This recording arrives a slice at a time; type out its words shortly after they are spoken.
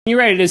You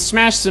ready to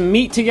smash some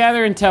meat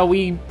together until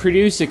we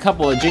produce a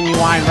couple of genuine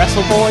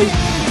Wrestle Boys?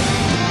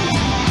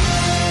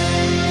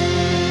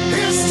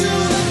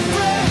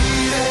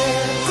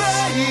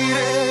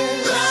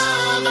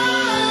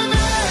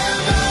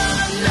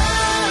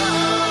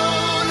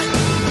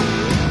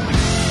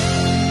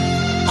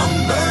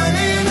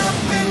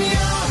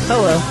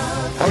 Hello.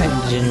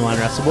 Welcome to Genuine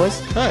Wrestle Boys.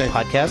 Hi. A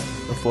podcast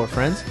of four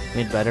friends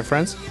made better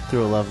friends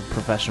through a love of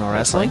professional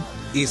wrestling.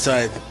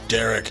 Eastside,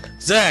 Derek,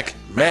 Zach,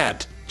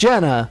 Matt,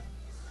 Jenna.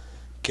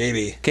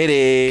 Katie.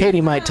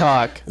 Katie might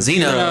talk.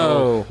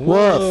 Zeno.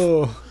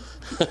 Woof.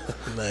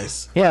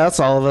 Nice. Yeah, that's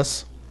all of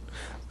us.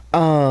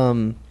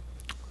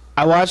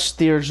 I watched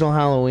the original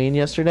Halloween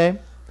yesterday,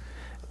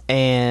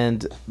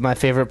 and my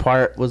favorite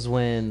part was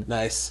when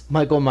Nice.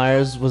 Michael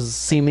Myers was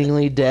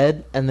seemingly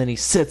dead, and then he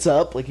sits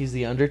up like he's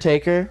the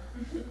Undertaker.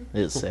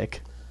 It was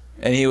sick.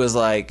 And he was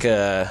like,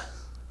 get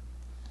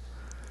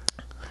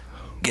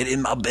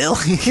in my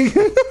belly.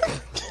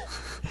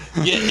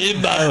 Get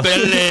in my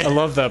belly. I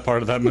love that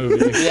part of that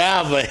movie.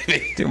 Yeah,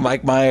 baby. Dude,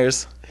 Mike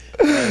Myers.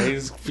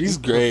 He's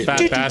great.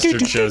 Fat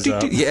bastard shows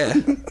up. Yeah.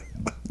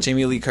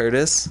 Jamie Lee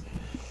Curtis.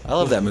 I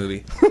love that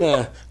movie.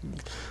 Yeah.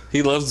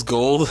 He loves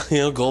Gold. You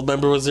know, Gold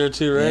member was there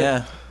too, right?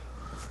 Yeah.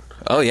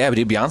 Oh, yeah, but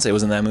dude, Beyonce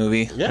was in that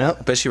movie. Yeah.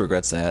 I bet she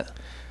regrets that.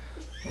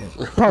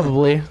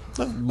 Probably.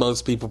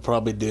 Most people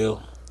probably do.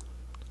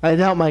 I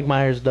doubt Mike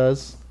Myers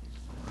does.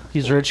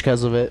 He's rich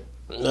because of it.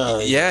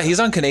 Yeah, he's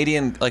on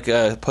Canadian,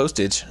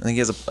 postage. I think he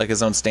has,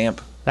 his own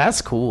stamp.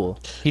 That's cool.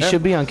 He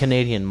should be on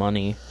Canadian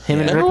money. Him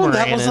and Rick Remember when Moranis.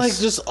 that was like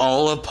just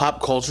all of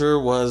pop culture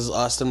was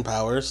Austin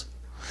Powers?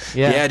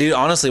 Yeah, dude,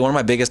 honestly, one of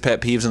my biggest pet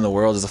peeves in the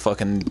world is a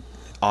fucking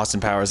Austin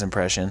Powers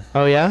impression.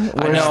 Oh, yeah?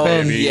 I Where's know.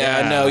 Ben?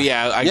 Yeah.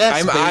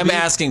 Yes, I'm baby.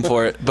 asking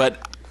for it, but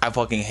I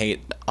fucking hate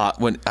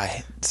when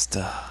I just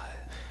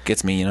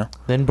gets me, you know.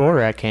 Then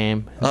Borat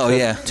came. Oh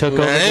yeah, Took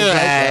over the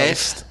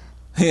zeitgeist.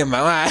 yeah,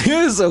 my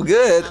it was so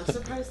good. I'm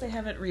surprised they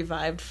haven't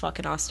revived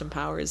fucking Austin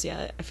Powers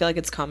yet. I feel like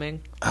it's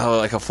coming. Oh,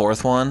 like a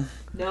fourth one.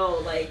 No,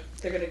 like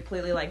they're gonna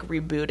completely like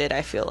reboot it.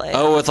 I feel like.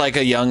 Oh, with like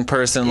a young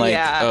person, like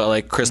Yeah.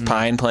 like Chris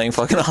Pine playing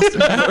fucking Austin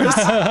Powers.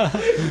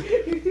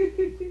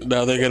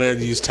 No, they're gonna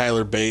use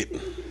Tyler Bate.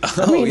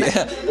 Oh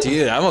yeah,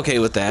 dude, I'm okay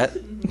with that.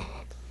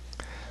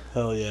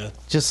 Hell yeah.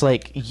 Just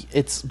like,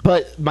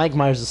 but Mike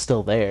Myers is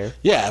still there.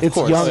 Yeah, of It's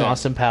course. young Yeah.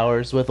 Austin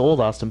Powers with old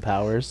Austin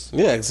Powers.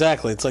 Yeah,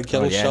 exactly. It's like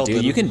young Oh yeah, Shelton.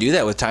 dude, you can do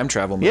that with time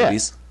travel Yeah.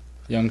 movies.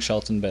 Young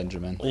Shelton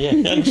Benjamin. Yeah,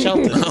 young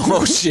Shelton.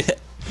 Oh shit,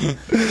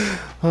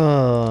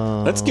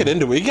 Oh. Let's get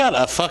into it. We got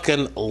a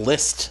fucking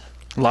list.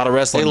 a lot of A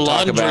wrestling to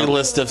talk laundry about.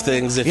 list of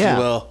things, if Yeah.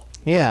 you will.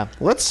 Yeah.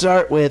 Let's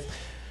start with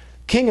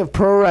King of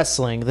Pro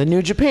Wrestling, the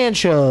New Japan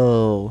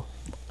show.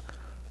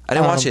 I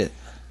didn't watch it.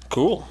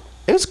 Cool.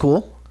 It was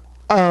cool.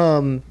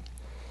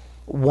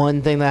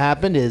 One thing that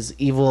happened is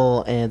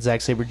Evil and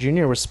Zack Sabre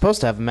Jr. were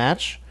supposed to have a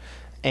match,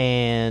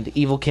 and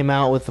Evil came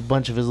out with a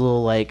bunch of his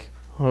little, like,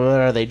 what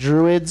are they,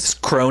 druids?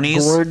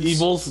 Cronies. Gourds?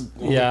 Evils.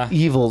 Yeah.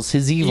 Evils,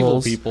 his Evil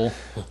evils. people.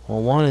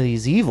 Well, one of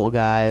these evil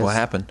guys What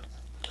happened?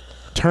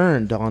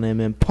 turned on him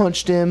and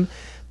punched him,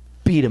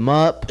 beat him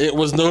up. It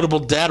was notable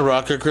dad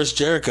rocker Chris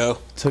Jericho.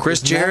 Took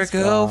Chris his mask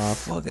Jericho. off.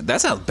 Fuck, that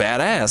sounds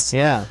badass.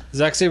 Yeah.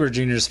 Zack Sabre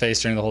Jr.'s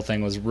face during the whole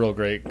thing was real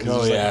great. 'Cause it Oh,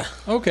 was yeah.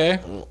 Like, okay.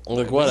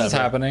 Like, This whatever. is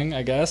happening,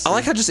 I guess. I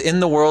like how just in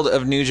the world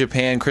of New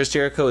Japan, Chris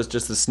Jericho is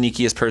just the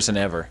sneakiest person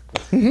ever.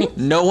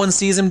 No one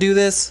sees him do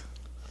this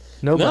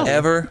Nobody.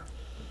 ever.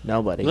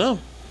 Nobody. No.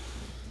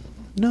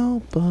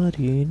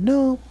 Nobody.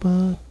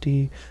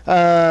 Then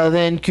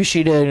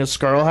Kushida and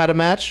Scarl had a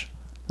match.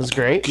 It was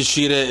great.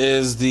 Kushida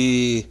is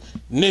the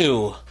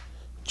new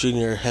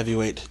junior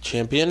heavyweight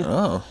champion.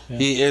 Oh,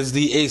 He is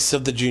the ace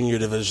of the junior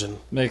division.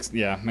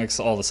 Makes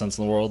all the sense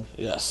in the world.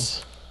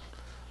 Yes.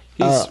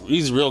 Uh,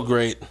 He's real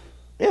great.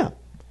 Yeah.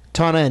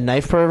 Tana and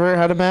Knife Pervert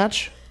had a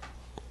match.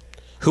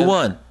 who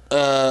won?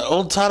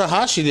 Old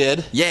Tanahashi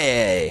did.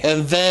 Yay!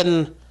 And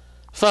then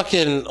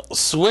fucking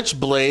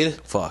Switchblade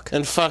Fuck.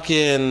 and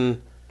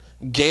fucking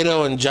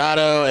Gato and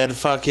Jado and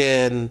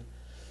fucking...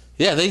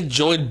 Yeah, they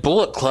joined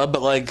Bullet Club,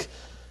 but like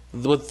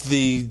with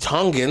the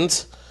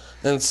Tongans.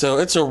 And so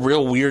it's a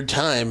real weird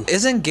time.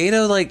 Isn't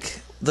Gato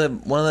like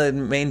one of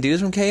the main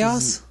dudes from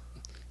Chaos?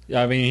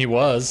 Yeah, I mean, he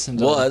was.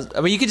 Was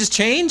I mean you could just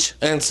change?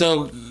 And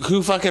so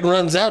who fucking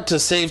runs out to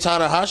save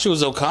Tanahashi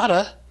was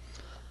Okada.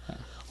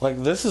 Like,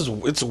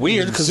 it's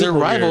weird because they're Super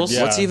weird, rivals.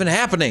 yeah. What's even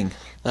happening?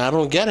 I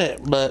don't get it,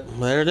 but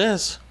there it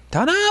is.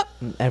 Tana?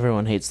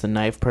 Everyone hates the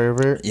Knife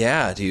Pervert.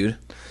 Yeah, dude.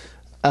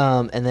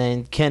 And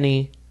then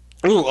Kenny.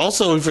 Ooh,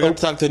 also, we forgot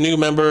to talk to a new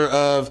member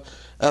of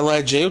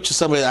LIJ, which is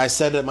somebody I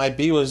said it might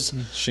be, was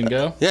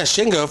Shingo.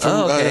 Shingo from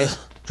Oh, okay.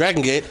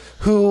 Dragon Gate.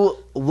 Who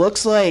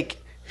looks like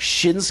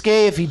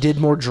Shinsuke if he did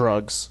more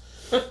drugs.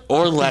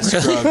 Or less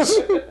drugs.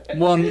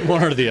 One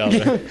or the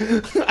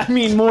other. I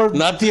mean, more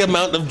Not the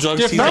amount of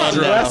drugs he's not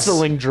on now.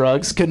 wrestling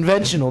drugs,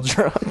 conventional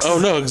drugs. Oh,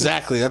 no,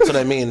 exactly. That's what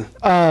I mean.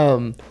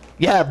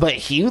 Yeah, but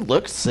he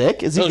looked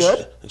sick. Is he No,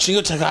 good?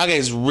 Shingo Takagi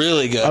is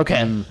really good.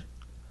 Okay.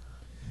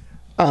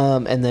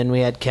 And then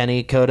we had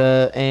Kenny,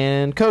 Kota,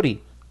 and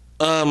Cody.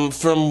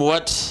 From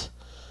what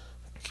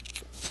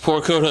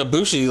poor Kota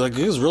Ibushi, like,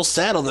 he was real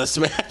sad on this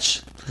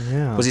match.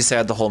 Yeah. Was he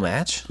sad the whole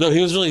match? No,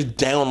 he was really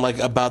down, like,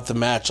 about the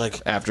match. Like,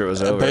 After it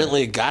was over.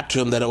 apparently it got to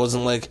him that it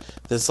wasn't, like,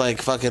 this,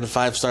 like, fucking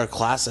 5-star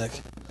classic.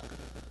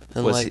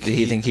 And, Did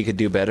he think he could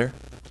do better?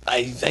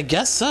 I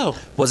guess so.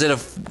 Was it a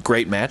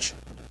great match?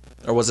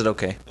 Or was it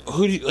okay?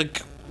 Who do you,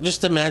 like,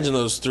 just imagine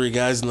those three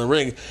guys in the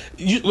ring.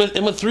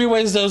 With three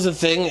ways, though, the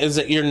thing is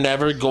that you're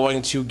never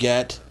going to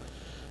get,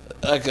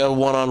 like, a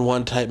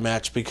one-on-one type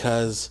match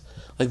because,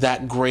 like,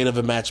 that great of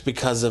a match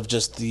because of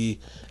just the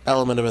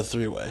element of a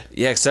three-way.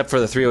 Yeah, except for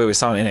the three-way we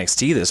saw in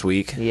NXT this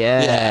week.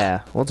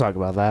 Yeah. We'll talk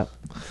about that.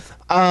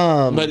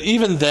 But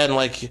even then,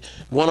 like,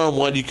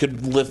 one-on-one, you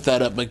could lift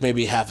that up, like,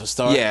 maybe half a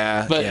star.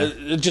 Yeah, But yeah.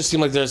 It just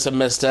seemed like there's some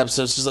missteps,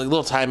 so it's just, like,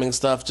 little timing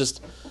stuff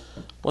just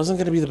wasn't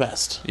going to be the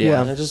best. Yeah.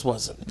 And it just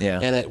wasn't. Yeah.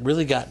 And it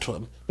really got to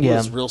him. He Yeah.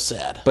 was real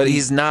sad. But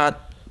he's not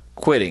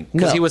quitting.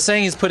 Because No. he was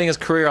saying he's putting his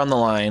career on the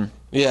line.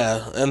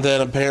 Yeah, and then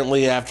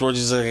apparently afterwards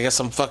he's like, I guess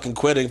I'm fucking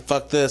quitting,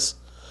 fuck this.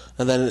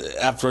 And then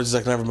afterwards he's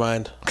like, never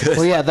mind.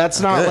 Well, yeah, that's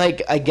not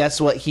like, I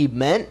guess, what he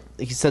meant.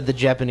 He said the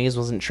Japanese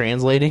wasn't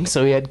translating,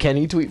 so he had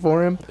Kenny tweet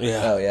for him.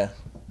 Yeah. yeah.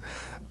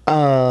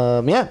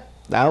 Yeah,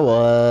 that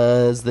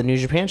was the New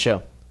Japan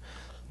show.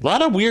 A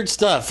lot of weird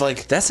stuff.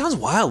 Like, That sounds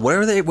wild.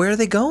 Where are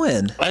they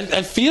going?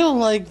 I feel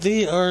like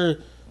they are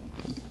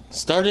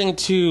starting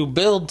to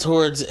build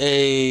towards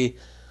a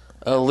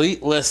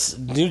elite-less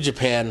New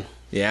Japan.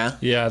 Yeah.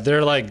 Yeah,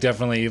 they're like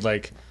definitely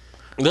like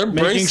They're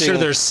making bracing. sure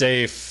they're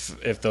safe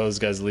if those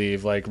guys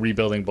leave, like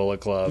rebuilding Bullet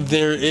Club.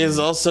 There is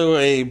also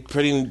a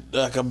pretty,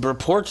 like, a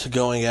report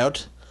going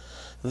out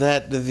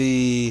that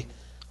the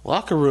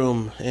locker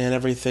room and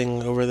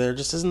everything over there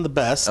just isn't the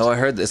best. Oh, I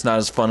heard it's not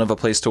as fun of a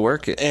place to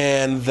work.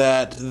 And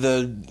that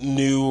the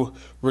new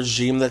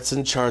regime that's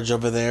in charge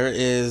over there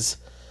is,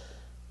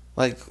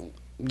 like,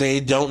 they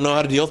don't know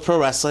how to deal with pro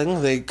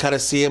wrestling. They kind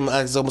of see him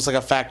as almost like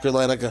a factory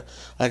line,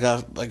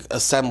 like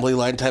assembly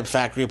line type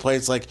factory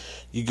place. Like,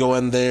 you go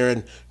in there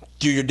and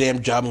do your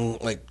damn job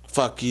and, like,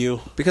 fuck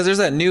you. Because there's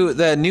that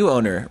new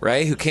owner,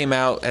 right, who came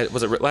out at,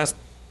 was it last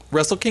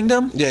Wrestle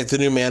Kingdom? Yeah, it's the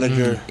new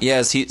manager.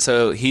 Yes,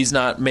 he's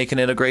not making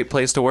it a great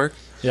place to work.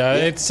 Yeah,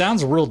 it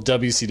sounds real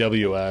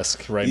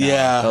WCW-esque right now.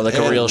 Yeah, Oh, like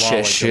a and real Law shit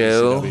like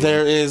show. WCW.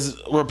 there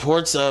is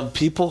reports of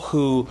people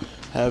who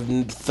have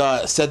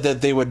said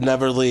that they would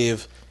never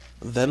leave,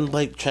 then,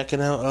 like, checking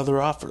out other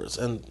offers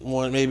and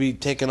maybe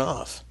taking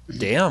off.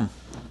 Damn.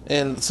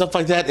 And stuff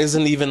like that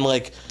isn't even,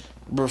 like,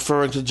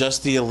 referring to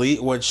just the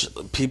elite, which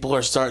people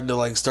are starting to,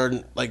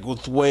 like,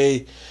 with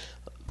way...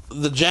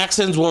 The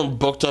Jacksons weren't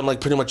booked on,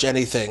 like, pretty much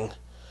anything.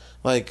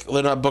 Like,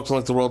 they're not booked on,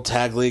 like, the World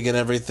Tag League and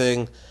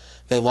everything.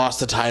 They lost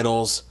the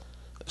titles.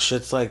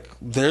 Shit's like,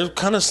 they're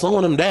kind of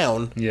slowing them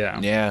down. Yeah.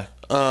 Yeah.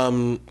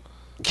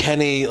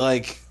 Kenny,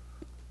 like,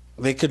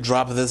 they could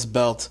drop this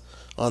belt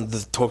on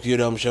the Tokyo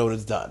Dome show and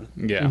it's done.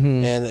 Yeah.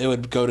 And it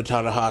would go to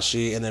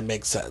Tanahashi and it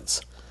makes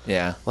sense.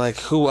 Yeah. Like,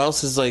 who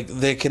else is, like,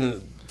 they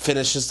can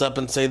finish this up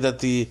and say that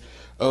the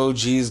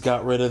OGs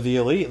got rid of the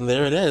elite, and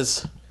there it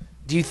is.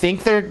 Do you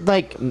think they're,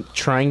 like,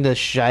 trying to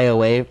shy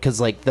away? Because,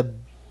 like, the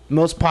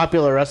most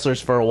popular wrestlers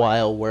for a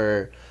while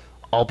were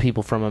all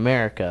people from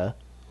America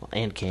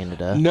and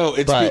Canada. No,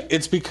 But-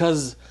 it's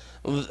because,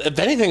 if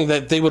anything,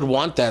 that they would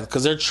want that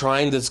because they're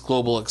trying this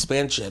global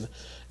expansion,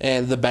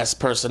 and the best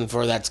person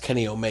for that's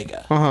Kenny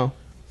Omega. Uh-huh.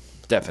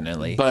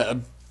 Definitely. But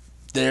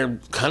they're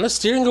kind of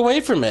steering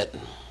away from it.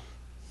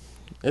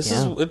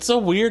 It's a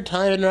weird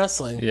time in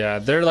wrestling. Yeah,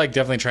 they're like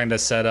definitely trying to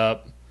set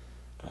up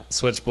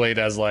Switchblade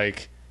as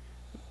like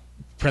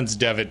Prince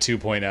Devitt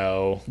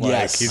 2.0. Like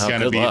Yes. he's Oh, going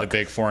to good be luck. the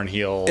big foreign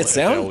heel. It if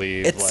they'll sounds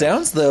leave. it Like,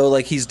 sounds though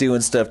like he's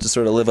doing stuff to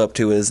sort of live up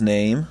to his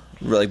name,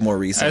 like more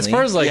recently. as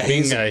far as like Yeah,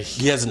 being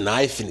he has a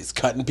knife and he's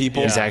cutting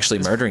people. he's Yeah. actually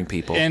murdering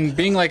people. and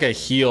being like a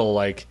heel,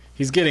 like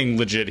he's getting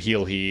legit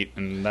heel heat,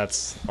 and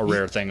that's a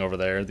rare thing over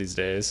there these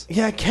days.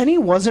 Yeah, Kenny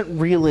wasn't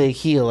really a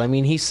heel. I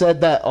mean, he said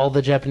that all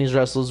the Japanese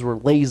wrestlers were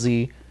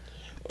lazy,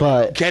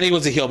 but Kenny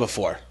was a heel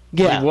before.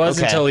 yeah, He was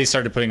okay. until he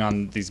started putting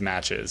on these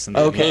matches. And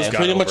then Okay. he It was got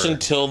pretty much over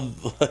until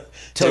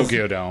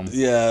Tokyo Dome.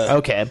 yeah.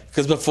 Okay.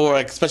 Because before,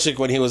 like, especially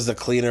when he was the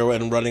cleaner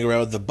and running around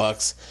with the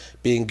Bucks,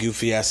 being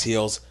goofy ass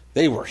heels,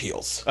 they were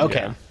heels.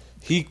 Okay. Yeah.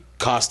 He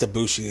cost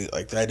Ibushi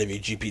like the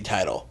IWGP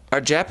title. Are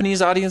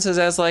Japanese audiences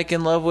as like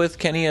in love with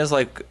Kenny as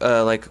like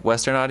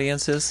Western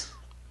audiences?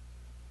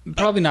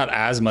 Probably not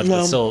as much,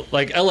 No. but still,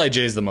 like Lij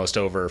is the most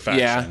over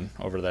faction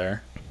over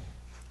there.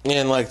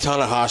 And like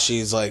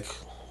Tanahashi's like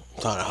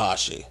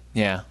Tanahashi.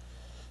 Yeah.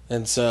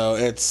 And so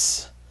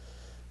it's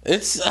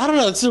I don't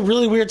know, it's a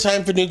really weird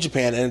time for New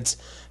Japan, and it's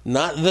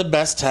not the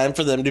best time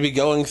for them to be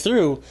going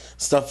through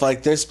stuff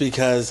like this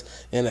because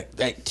in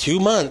like 2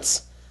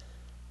 months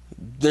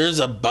there's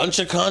a bunch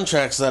of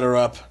contracts that are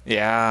up,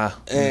 Yeah.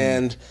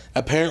 and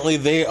apparently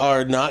they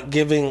are not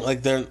giving,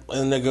 like, they're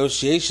in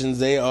negotiations,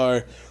 they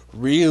are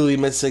really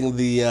missing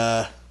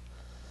the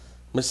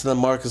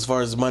mark as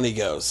far as money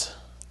goes.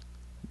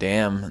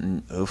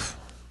 Damn. Oof.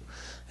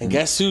 And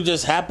guess who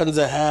just happens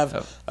to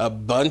have a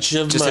bunch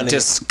of Just money? a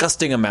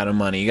disgusting amount of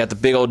money. You got the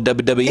big old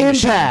WWE machine.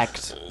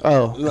 Impact.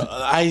 Oh, No,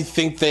 I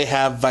think they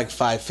have like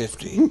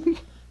 550.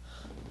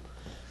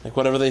 Like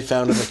whatever they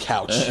found on the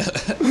couch.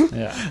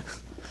 Yeah.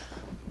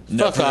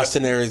 Fuck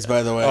Austin Aries,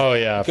 by the way. Oh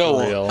yeah, Go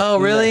for on. real. Oh,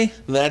 really?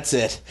 That's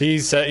it. He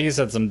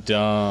said some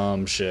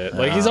dumb shit.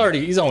 Like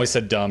he's always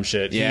said dumb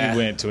shit. Yeah. He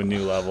went to a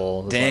new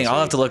level. this Dang, last I'll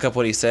have week. to look up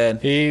what he said.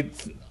 He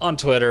on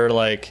Twitter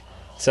like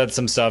said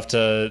some stuff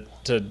to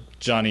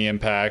Johnny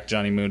Impact,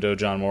 Johnny Mundo,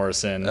 John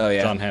Morrison, Oh,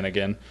 yeah. John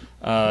Hennigan,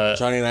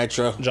 Johnny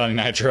Nitro. Johnny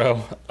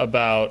Nitro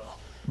about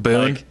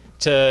Boone? like,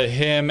 to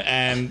him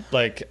and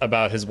like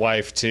about his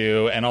wife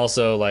too, and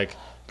also like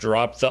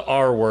dropped the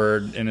R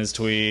word in his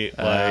tweet.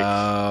 Like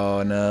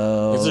Oh,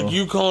 no. It's like,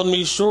 you called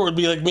me short would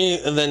be like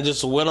me, and then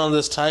just went on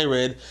this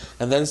tirade,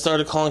 and then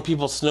started calling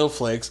people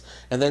snowflakes,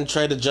 and then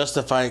tried to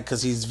justify it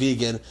because he's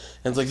vegan.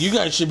 And it's like, you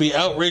guys should be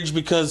outraged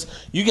because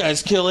you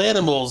guys kill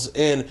animals,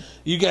 and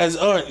you guys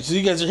aren't, so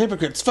you guys are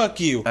hypocrites. Fuck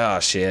you. Oh,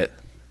 shit.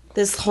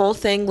 This whole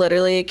thing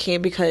literally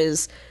came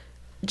because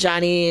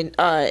Johnny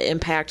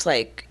Impact,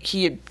 like,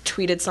 he had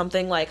tweeted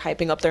something like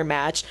hyping up their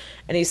match,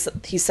 and he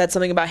said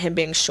something about him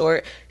being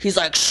short. He's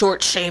like,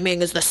 short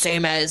shaming is the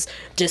same as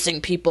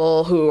dissing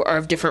people who are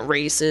of different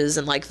races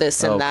and like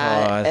this and Oh,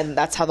 that, God. and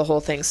that's how the whole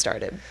thing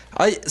started.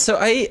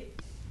 I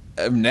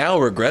now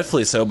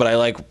regretfully so, but I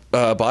like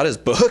bought his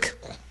book,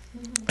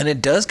 and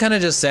it does kind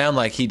of just sound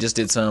like he just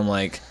did some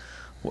like,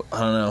 I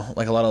don't know,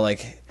 like a lot of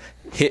like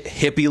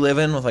hippie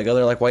living with like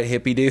other like white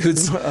hippie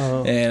dudes,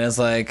 and it's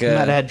like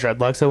Matt had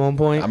dreadlocks at one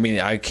point. I mean,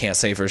 I can't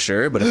say for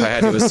sure, but if I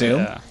had to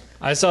assume, yeah.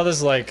 I saw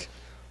this like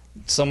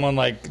someone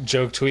like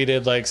joke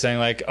tweeted like saying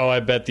like, oh, I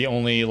bet the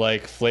only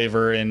like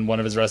flavor in one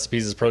of his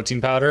recipes is protein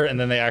powder, and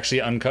then they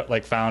actually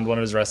found one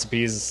of his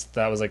recipes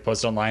that was like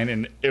posted online,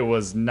 and it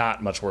was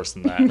not much worse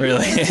than that.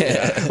 really,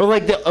 But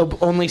like the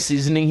only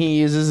seasoning he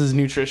uses is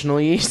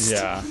nutritional yeast.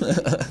 Yeah.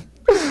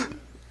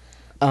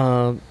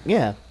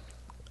 Yeah.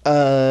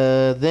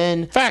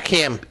 Then Fuck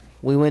him.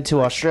 we went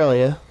to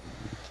Australia,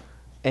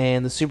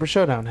 and the Super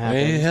Showdown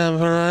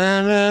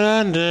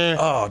happened.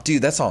 oh,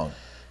 dude, that song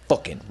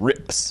fucking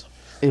rips.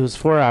 It was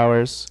 4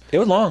 hours. It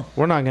was long.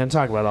 We're not going to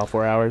talk about all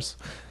 4 hours.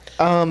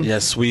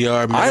 Yes, we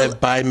are minute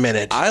by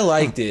minute. I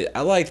liked it.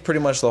 I liked pretty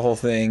much the whole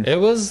thing. It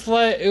was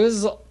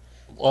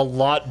a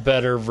lot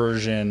better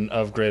version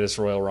of Greatest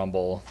Royal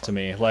Rumble to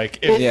me. Like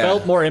it Yeah.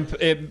 felt more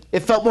It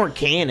felt more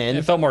canon.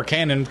 it felt more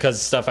canon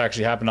because stuff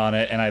actually happened on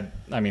it, and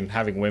I mean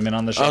having women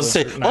on the show. I'll was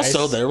say, nice.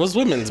 also, there was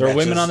women's There were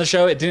matches. women on the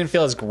show. It didn't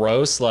feel as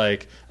gross,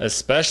 like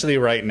especially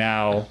right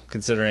now,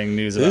 considering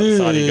news about the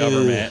Saudi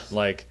government.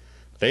 Like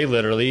they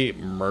literally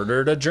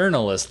murdered a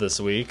journalist this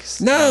week.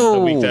 No! The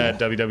week that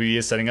WWE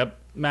is setting up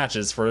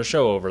matches for a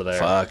show over there.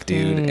 Fuck,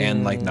 dude,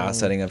 and like not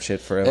setting up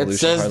shit for Evolution. It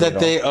says hardly that at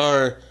they all.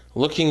 are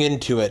looking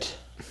into it.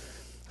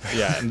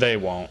 Yeah, and they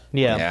won't.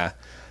 yeah. Yeah.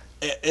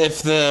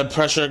 If the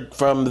pressure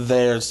from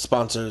their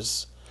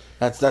sponsors,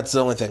 that's the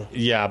only thing.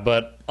 Yeah,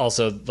 but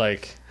also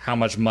like how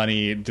much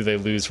money do they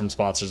lose from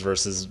sponsors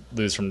versus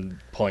lose from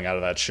pulling out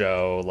of that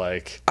show?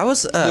 Like I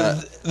was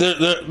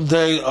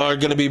They are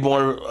going to be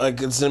more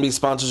like it's going to be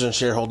sponsors and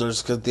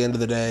shareholders because at the end of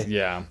the day,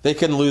 yeah. they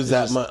can lose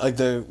that like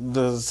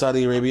the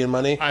Saudi Arabian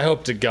money. I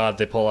hope to God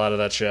they pull out of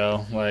that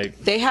show. Like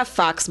They have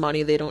Fox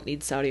money. They don't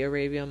need Saudi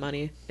Arabia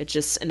money. It's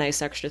just a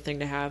nice extra thing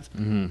to have.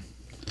 and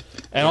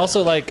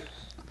also like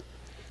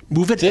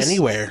Move it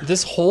anywhere.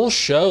 This whole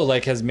show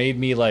like has made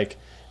me like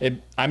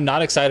I'm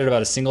not excited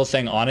about a single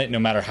thing on it, no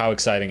matter how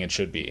exciting it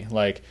should be.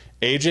 Like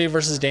AJ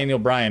versus Daniel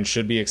Bryan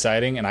should be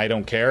exciting, and I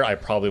don't care. I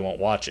probably won't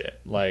watch it.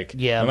 Like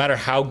Yeah. no matter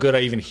how good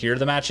I even hear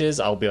the match is,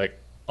 I'll be like,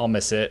 I'll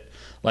miss it.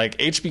 Like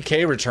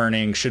HBK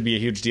returning should be a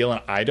huge deal,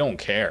 and I don't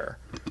care.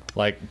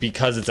 Like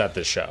because it's at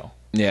this show.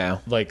 yeah.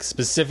 Like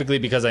specifically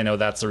because I know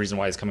that's the reason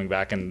why he's coming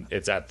back, and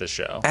it's at this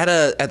show.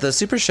 At the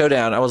Super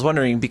Showdown, I was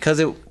wondering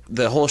because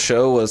the whole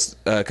show was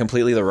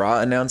completely the Raw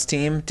announced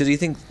team. Did you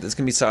think it's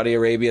gonna be Saudi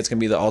Arabia? It's gonna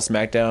be the All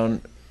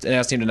SmackDown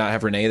announced team to not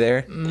have Renee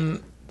there?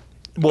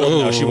 Well,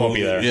 no, she won't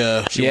be there.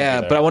 Yeah. She won't Yeah,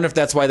 be there. but I wonder if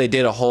that's why they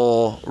did a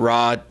whole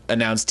Raw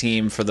announced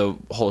team for the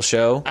whole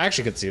show. I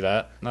actually could see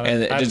that. I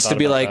And hadn't just to thought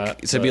be about like,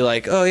 that, to be but-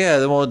 like, oh yeah,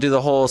 then we'll do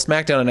the whole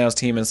SmackDown announced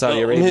team in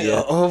Saudi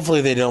Arabia.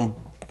 Hopefully they don't.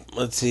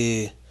 Let's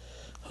see.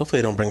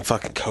 Hopefully they don't bring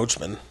fucking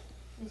Coachman.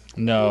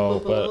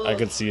 no, but I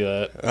could see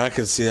that. I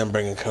could see them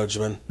bringing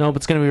Coachman. Nope,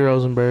 it's going to be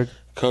Rosenberg.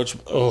 Coach.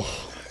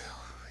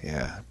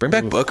 Yeah, bring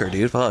back Booker,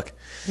 dude. Fuck.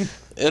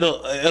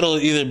 It'll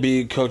either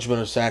be Coachman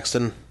or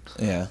Saxton.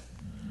 Yeah.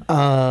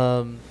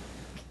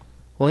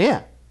 Well,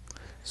 yeah.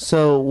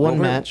 So one What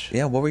were- match.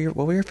 Yeah. What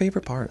were your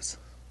favorite parts?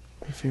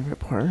 My favorite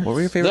part. What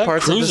were your favorite That,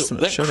 parts cruise, of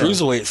this that showdown?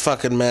 cruiserweight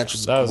fucking match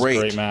was, That was great. a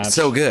great match.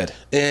 So good.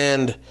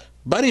 And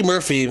Buddy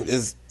Murphy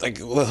is like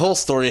the whole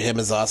story of him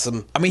is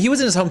awesome. I mean, he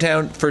was in his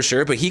hometown for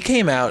sure, but he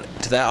came out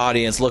to that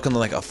audience looking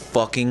like a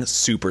fucking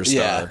superstar.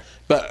 Yeah,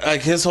 but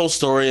like his whole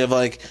story of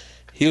like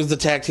he was the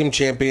tag team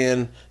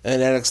champion in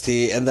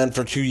NXT, and then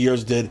for 2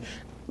 years did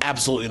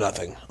absolutely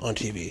nothing on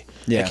TV.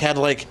 Yeah. Like, had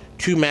like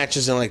 2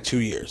 matches in like 2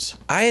 years.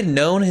 I had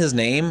known his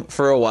name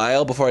for a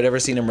while before I'd ever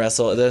seen him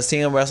wrestle. Then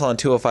seeing him wrestle on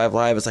 205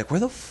 Live, it's like, where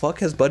the fuck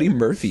has Buddy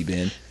Murphy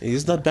been?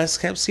 He's the best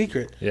kept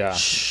secret. Yeah.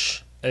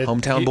 Shh.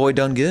 Hometown boy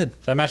done good.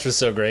 That match was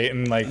so great,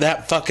 and like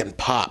That fucking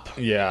pop.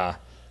 yeah.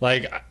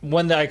 Like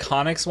when the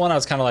Iconics won, I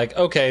was kind of like,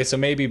 okay, so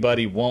maybe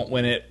Buddy won't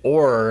win it,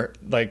 or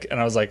like, and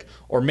I was like,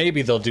 or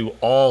maybe they'll do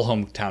all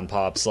hometown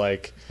pops.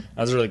 Like,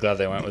 I was really glad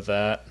they went with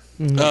that.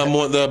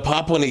 The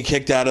pop when he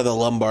kicked out of the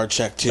lumbar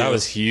check too. That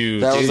was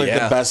huge. That was like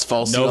yeah. the best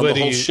false on the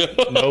whole show.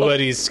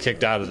 Nobody's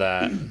kicked out of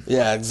that.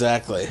 Yeah,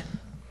 exactly.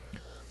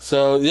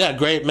 So yeah,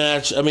 great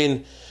match. I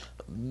mean,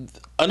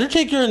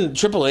 Undertaker and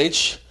Triple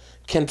H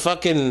can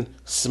fucking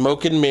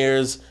smoke and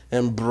mirrors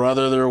and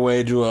brother their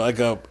way to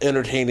a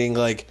entertaining,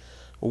 like,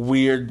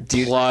 weird,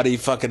 plotty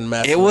fucking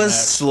match. It was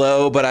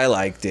slow, but I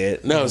liked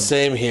it. No,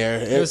 same here.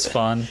 It was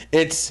fun.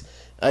 It's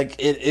like,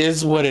 it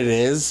is what it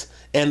is,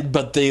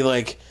 but they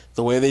like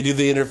the way they do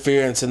the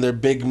interference and their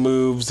big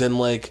moves and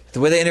like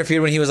The way they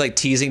interfered when he was like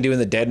teasing doing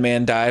the dead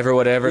man dive or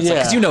whatever. It's like, Yeah.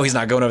 because you know he's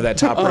not going over that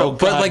top Oh, rope.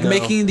 But God, like no.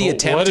 making the But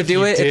attempt what to if do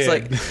you it, it's did?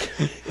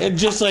 like, and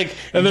just like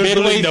And there's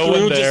midway really no one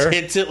through, there. just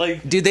hits it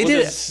like dude, they with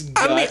did. his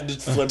I gut, mean,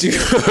 just flips dude,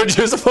 it.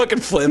 just fucking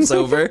flips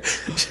over.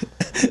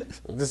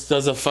 Just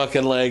does a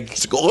fucking like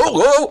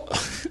Whoa,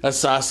 a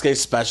Sasuke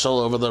special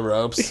over the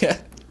ropes. yeah.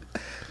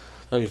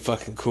 That'd be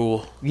fucking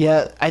cool.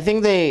 Yeah, I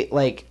think they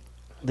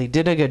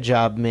did a good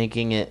job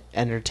making it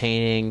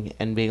entertaining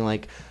and being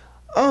like,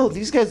 oh,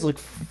 these guys look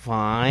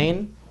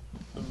fine.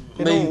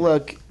 They don't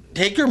look.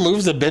 Taker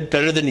moves a bit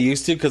better than he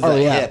used to because Oh,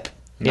 the yeah. hip.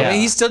 Yeah. I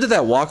mean, he still did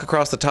that walk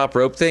across the top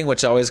rope thing,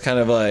 which always kind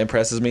of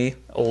impresses me.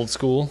 Old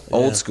school.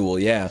 Old school,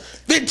 yeah.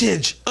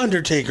 Vintage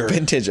Undertaker.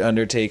 Vintage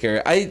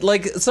Undertaker. I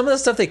like some of the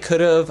stuff they could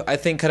have, I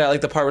think, cut out,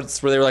 like the part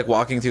where they were like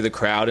walking through the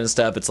crowd and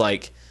stuff. It's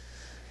like,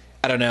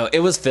 I don't know. It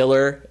was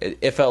filler.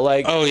 It felt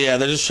like Oh yeah,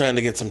 they're just trying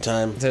to get some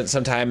time.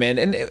 some time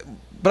in,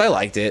 but I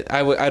liked it.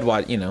 I'd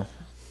watch,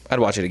 I'd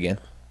watch it again.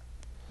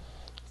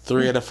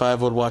 3 out of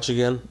 5 would watch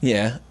again.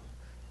 Yeah.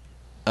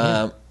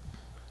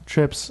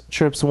 Trips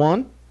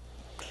won.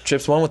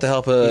 Trips won with the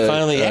help He of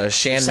finally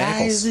Shan exercised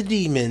Michaels. the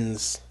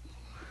demons.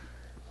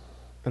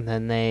 And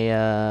then they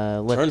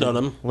Turned on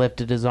him.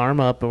 lifted his arm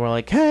up, and we're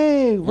like,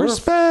 "Hey, We're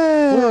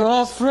respect."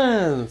 all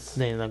friends.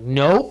 And they're like,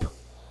 "Nope."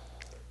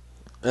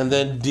 And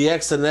then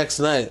DX the next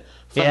night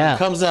fucking Yeah.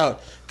 comes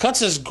out,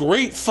 cuts this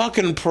great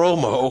fucking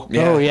promo.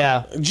 Yeah. Oh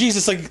yeah.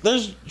 Jesus, like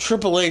there's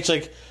Triple H,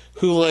 like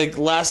who like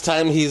last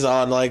time he's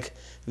on like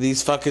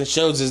these fucking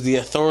shows is the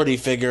authority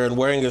figure and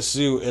wearing a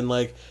suit and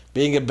like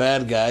being a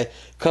bad guy,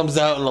 comes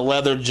out in a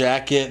leather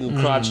jacket and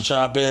crotch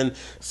chopping,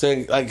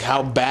 saying like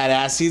how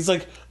badass he's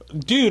like,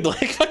 dude,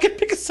 like fucking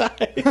pick a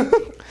side.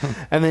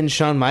 And then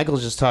Shawn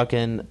Michaels just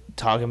talking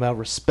about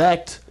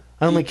respect.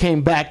 I only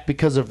came back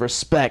because of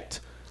respect.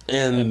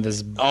 And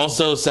this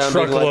also sounding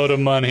Truckload like of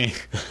money.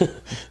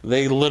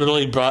 they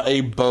literally brought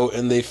a boat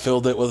and they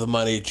filled it with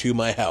money to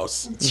my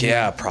house.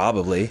 Yeah,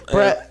 probably.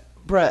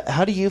 Brett,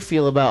 how do you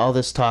feel about all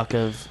this talk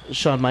of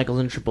Shawn Michaels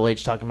and Triple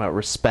H talking about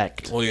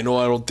respect? Well, you know,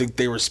 I don't think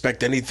they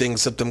respect anything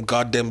except them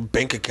goddamn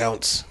bank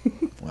accounts.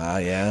 Wow,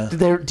 yeah.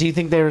 Do you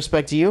think they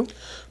respect you?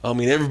 I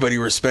mean, everybody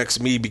respects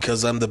me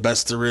because I'm the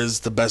best there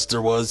is, the best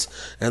there was,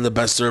 and the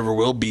best there ever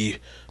will be.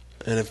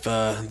 And if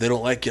they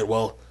don't like it,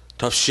 well,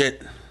 tough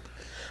shit.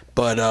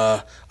 But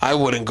I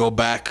wouldn't go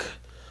back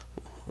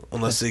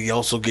unless they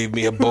also gave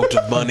me a boat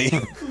of money.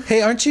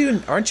 Hey, aren't you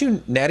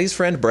Natty's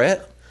friend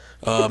Brett?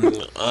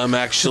 I'm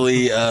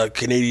actually a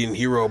Canadian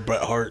hero,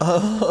 Bret Hart.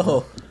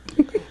 Oh.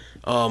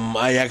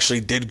 I actually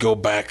did go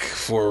back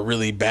for a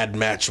really bad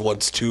match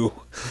once too.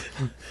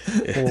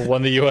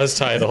 Won the U.S.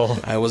 title.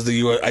 I was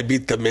I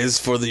beat the Miz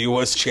for the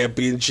U.S.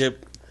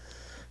 Championship.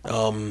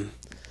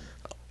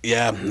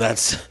 Yeah,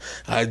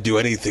 I'd do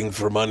anything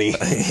for money.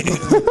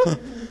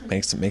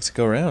 Makes it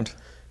go around.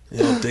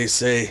 You know what they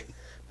say?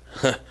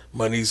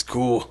 Money's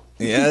cool.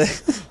 Yeah.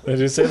 They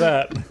do say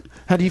that.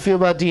 How do you feel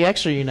about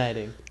DX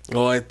reuniting?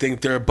 Well, I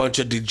think they're a bunch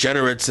of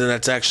degenerates, and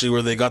that's actually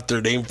where they got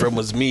their name from.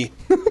 Was me.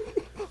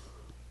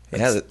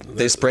 Yeah,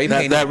 they spray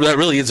That, painted. that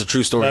really is a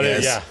true story, That guys.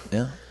 is, yeah.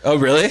 Yeah. Oh,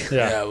 really?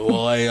 Yeah. Yeah,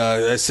 well,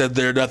 I said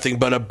they're nothing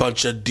but a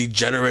bunch of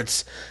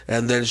degenerates,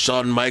 and then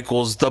Shawn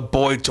Michaels, the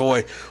boy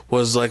toy,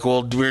 was like,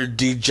 well, we're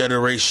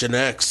Degeneration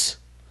X.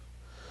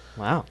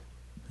 Wow.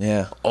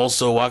 Yeah.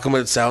 Also, how come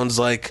it sounds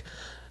like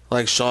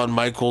Shawn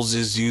Michaels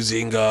is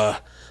using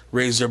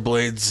razor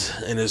blades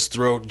in his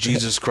throat?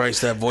 Jesus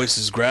Christ, that voice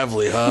is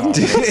gravelly, huh?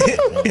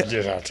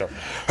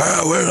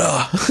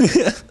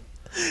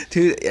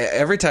 Dude,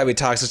 every time he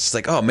talks, it's just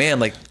like, oh man,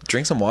 like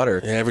drink some water.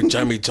 Yeah, every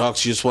time he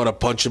talks, you just want to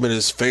punch him in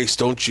his face,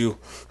 don't you?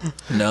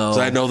 No. 'Cause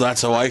I know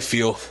that's how I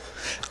feel.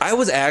 I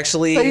was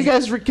actually. So you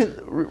guys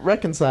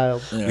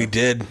reconciled. We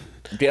did.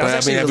 Dude, I was But,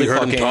 actually have you really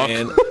heard him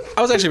fucking. talk?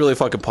 I was actually really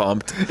fucking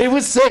pumped. It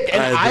was sick,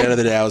 and At the end of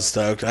the day, I was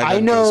stoked. I I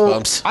got know.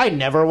 goosebumps. I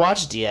never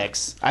watched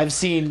DX. I've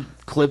seen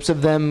clips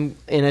of them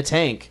in a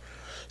tank,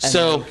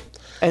 So,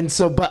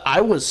 but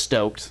I was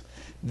stoked.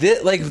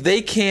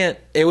 They can't.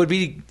 It would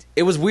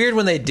It was weird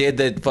when they did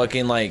the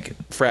fucking like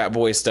frat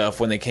boy stuff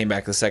when they came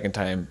back the second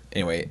time.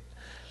 Anyway,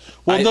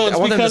 Well, no, it's I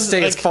want them to because,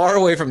 stay as like- far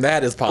away from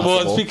that as possible.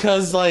 Well, it's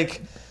because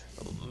like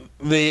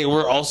they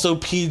were also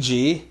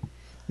PG,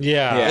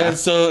 Yeah. Yeah. and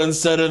so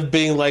instead of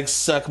being like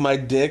 "suck my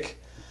dick,"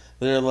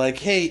 they're like,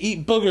 "Hey,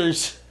 eat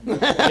boogers."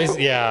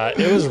 Yeah,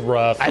 it was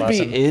rough. I'd last be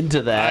time.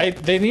 into that.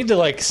 They need to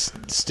like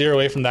steer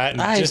away from that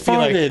and I just be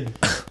like,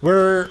 farted.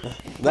 we're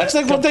That's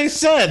like what they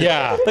said.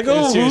 yeah. Like,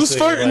 oh, who's seriously,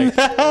 farting?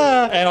 like-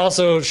 and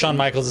also, Shawn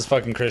Michaels is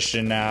fucking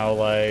Christian now.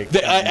 Like,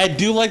 I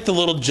do like the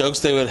little jokes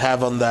they would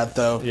have on that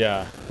though.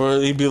 yeah, Where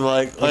he'd be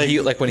like When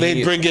he- like when they'd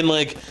he- bring in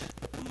like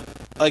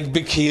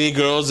bikini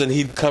girls and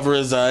he'd cover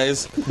his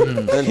eyes.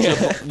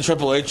 And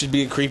Triple H would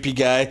be a creepy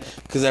guy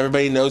because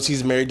everybody knows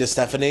he's married to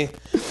Stephanie.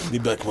 And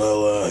he'd be like,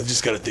 "Well, I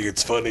just gotta think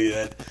it's funny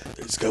that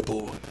there's a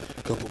couple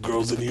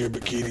girls in here in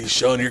bikinis.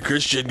 Sean, you're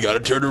Christian. Gotta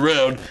turn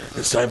around.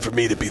 It's time for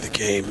me to be the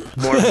game.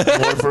 more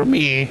for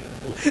me.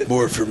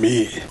 More for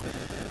me.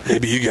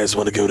 Maybe you guys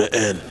want to go to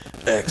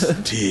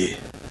NXT."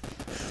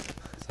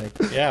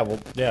 yeah. Well,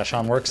 yeah.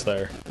 Sean works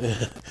there.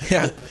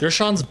 yeah. You're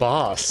Sean's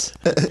boss.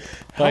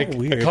 Like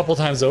a couple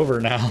times over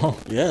now.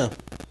 Yeah.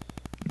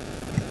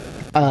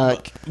 Uh,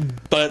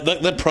 But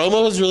the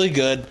promo was really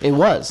good. it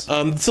was.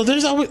 So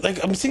there's always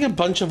like I'm seeing a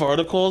bunch of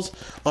articles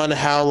on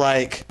how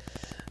like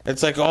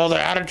it's like the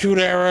Attitude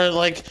Era,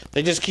 like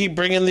they just keep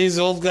bringing these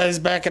old guys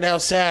back and how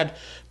sad.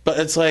 But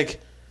it's like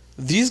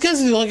these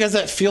guys are the only guys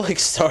that feel like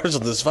stars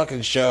on this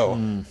fucking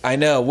show. I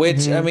know,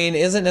 which I mean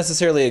isn't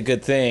necessarily a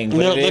good thing, but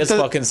No, it like is the-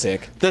 fucking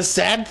sick. The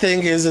sad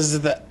thing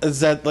is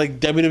that like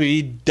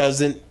WWE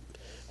doesn't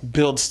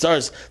build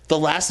stars. The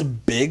last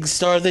big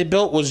star they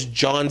built was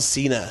John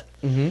Cena,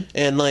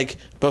 and like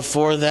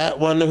before that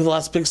one, who the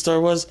last big star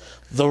was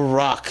The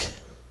Rock.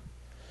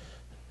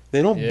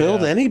 They don't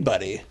build Yeah.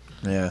 anybody.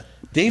 Yeah.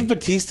 Dave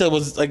Bautista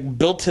was like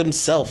built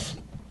himself,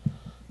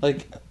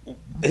 like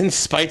in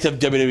spite of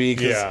WWE.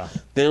 'Cause Yeah.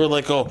 they were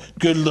like, "Oh,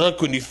 good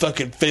luck when you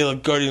fucking fail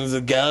at Guardians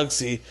of the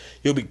Galaxy.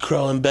 You'll be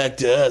crawling back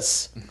to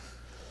us."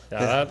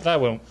 Yeah,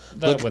 that went.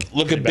 That went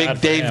Look pretty at bad Big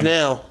for Dave him.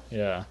 now.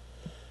 Yeah.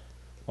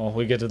 Well,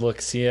 we get to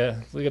look.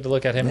 We get to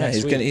look at him Yeah, next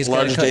he's week. gonna he's,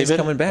 Large gonna, he's David?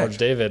 coming back. George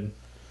David.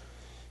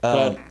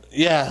 But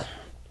yeah,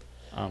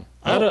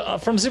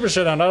 From Super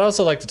Showdown, I'd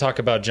also like to talk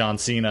about John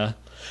Cena.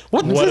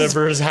 Whatever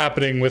Whatever is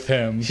happening with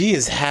him. he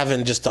is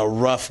having just a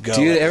rough go.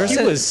 Dude, ever He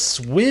since was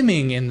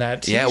swimming in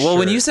that Yeah, t-shirt. well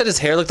when you said his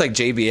hair looked like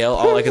JBL,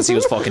 all I could see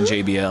was fucking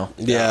JBL.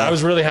 yeah, I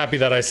was really happy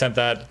that I sent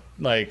that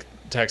like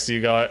text to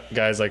you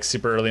guys like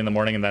super early in the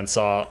morning and then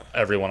saw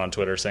everyone on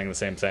Twitter saying the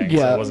same thing. So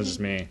Yeah. it wasn't just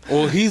me.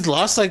 Well, he's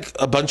lost like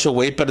a bunch of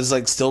weight, but is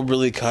like still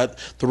really cut.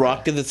 The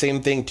Rock did the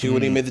same thing too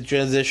when he made the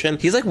transition.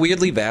 He's like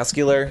weirdly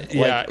vascular.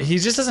 Yeah, he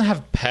just doesn't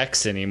have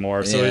pecs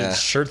anymore, so Yeah. his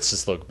shirts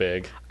just look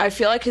big. I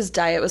feel like his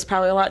diet was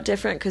probably a lot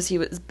different because he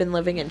was been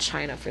living in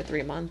China for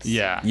 3 months.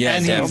 Yeah, Yeah,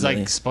 and he's definitely.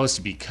 like supposed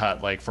to be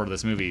cut like for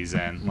this movie he's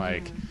in.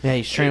 Like Yeah,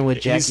 he's training with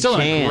Jackie he's still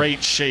Chan. in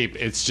great shape.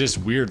 It's just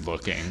weird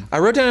looking. I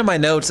wrote down in my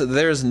notes that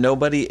there's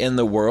nobody in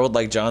the world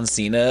like John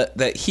Cena,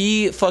 that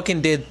he fucking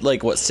did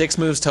like what 6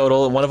 moves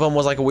total, and one of them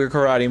was like a weird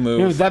karate Dude,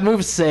 move. that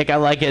move's sick. I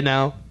like it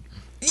now.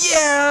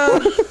 Yeah.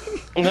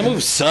 That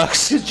move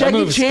sucks. Jackie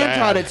move's Chan bad.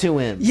 taught it to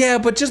him. Yeah,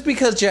 but just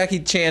because Jackie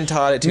Chan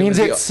taught it to Means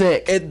him is it's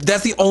sick.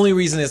 that's the only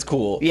reason it's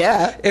cool.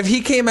 Yeah. If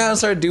he came out and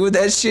started doing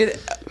that shit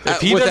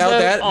If he without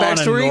does that on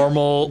backstory, a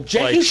normal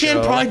Jackie like, Chan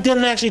show, probably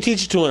didn't actually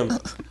teach it to him.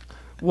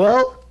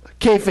 Well,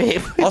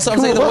 kayfabe. also I'm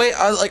saying the way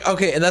I like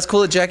okay, and that's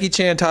cool that Jackie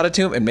Chan taught it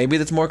to him, and maybe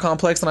that's more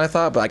complex than I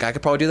thought, but like I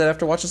could probably do that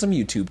after watching some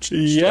YouTube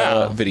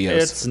videos.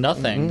 It's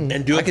nothing.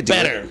 And do I it could do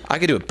better. it. I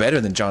could do it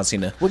better than John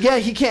Cena. Well, yeah,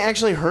 he can't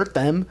actually hurt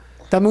them.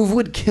 That move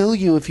would kill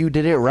you if you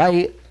did it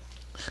right.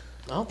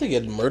 I don't think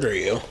it'd murder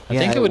you. I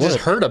think it would just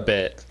hurt a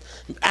bit.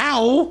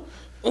 Ow!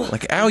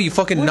 Like, ow, you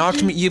fucking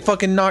knocked me. You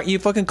fucking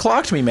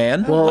clocked me,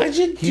 man. Well, Why'd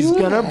you he's do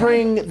gonna that?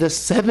 bring the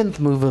 7th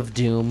move of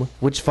Doom,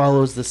 which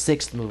follows the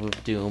 6th move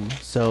of Doom.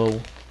 So,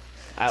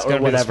 gotta or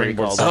be whatever the he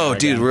calls springboard it. Oh,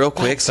 Again. dude, real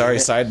quick. Sorry,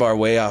 sidebar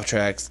way off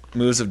tracks.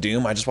 Moves of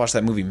Doom. I just watched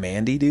that movie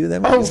Mandy, dude.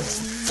 That movie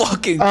was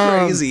fucking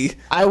crazy.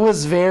 I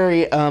was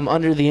very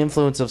under the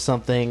influence of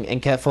something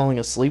and kept falling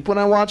asleep when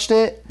I watched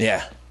it.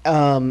 Yeah.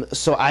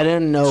 So I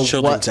didn't know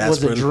Children's what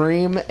was a aspirin.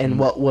 dream and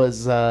what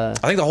was I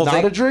think the whole not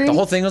thing. a dream. The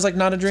whole thing was like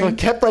not a So I dream.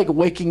 kept like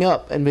waking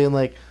up and being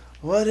like,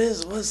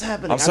 what's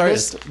happening? I'm sorry, I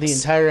missed the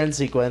entire end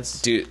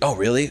sequence. Dude, oh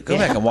really? Go Yeah.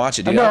 back and watch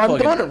it, dude. I know, I'm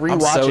fucking- going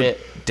to rewatch so it.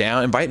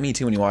 Down. Invite me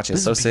too when you watch it.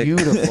 It's This so is sick.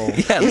 beautiful.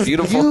 Yeah, it's It's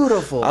beautiful.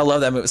 beautiful. I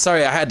love that movie.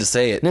 Sorry, I had to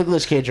say it.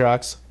 Nicolas Cage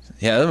rocks.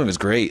 Yeah, that movie was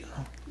great.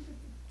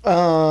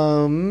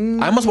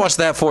 Um, I almost watched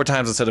that 4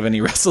 times instead of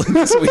any wrestling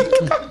this week.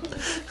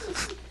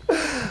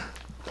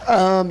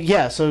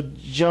 yeah, so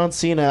John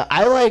Cena,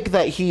 I like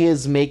that he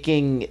is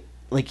making,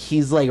 like,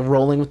 he's like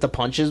rolling with the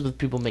punches with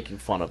people making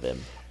fun of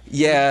him.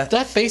 Yeah.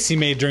 That face he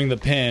made during the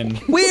pin.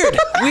 Weird.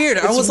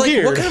 I was like,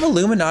 weird. what kind of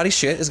Illuminati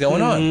shit is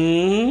going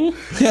on?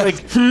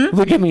 Like,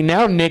 look at me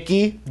now,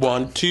 Nikki.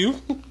 1, 2.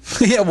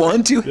 Yeah,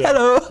 1, 2,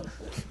 hello.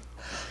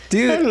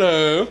 dude.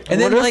 Hello. And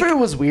then What if like, it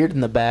was weird in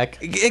the back?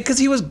 because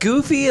he was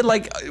goofy and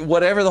like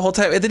whatever the whole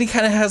time, and then he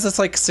kind of has this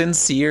like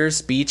sincere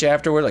speech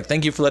afterward, like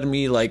 "Thank you for letting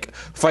me like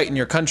fight in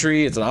your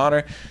country. It's an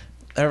honor."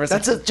 And everyone's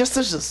That's like, just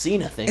a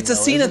Cena thing. it's a though,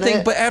 Cena isn't thing,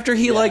 it? but after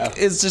he like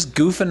is just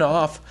goofing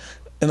off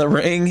in the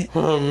ring,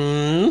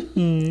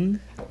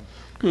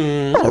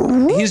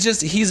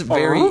 he's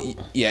very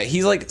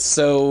he's like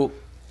so.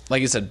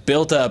 Like you said,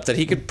 built up that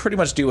he could pretty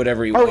much do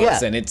whatever he wants,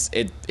 yeah.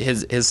 and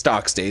his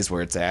stock stays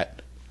where it's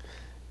at.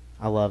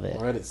 I love it.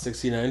 All right, at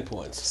 69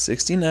 points.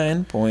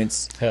 69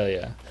 points. Hell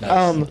yeah.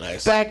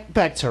 Nice.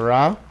 Back to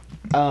Raw.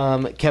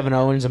 Kevin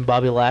Owens and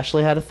Bobby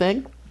Lashley had a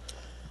thing.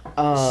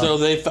 So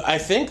I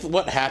think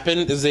what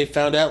happened is they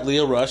found out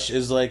Leo Rush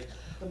is like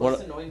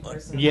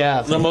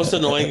Yeah. the most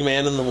annoying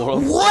man in the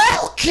world.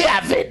 Well,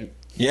 Kevin.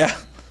 Yeah.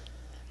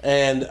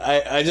 And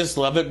I just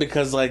love it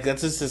because like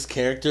that's just his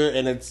character,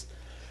 and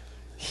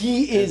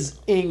He is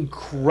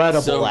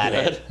incredible so at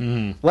good.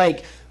 it.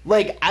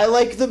 Like I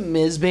like the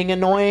Miz being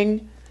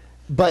annoying,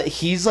 but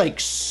he's like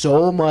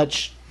so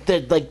much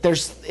that like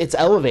it's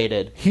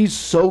elevated. He's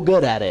so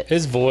good at it.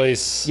 His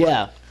voice,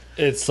 Yeah.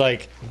 it's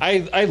like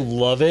I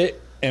love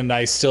it, and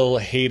I still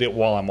hate it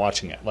while I'm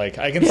watching it. Like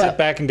I can Yeah. sit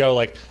back and go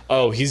like,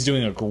 oh, he's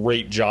doing a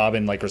great job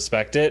and like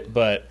respect it,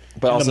 but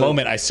in also- the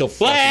moment I still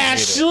fucking hate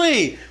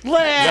it.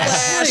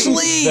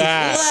 Lashley.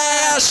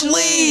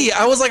 Lashley!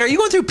 I was like, are you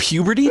going through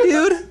puberty,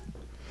 dude?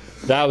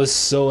 That was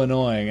so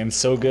annoying and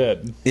so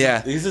good.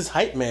 Yeah. He's his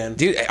hype man.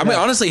 Dude, I mean,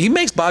 honestly, he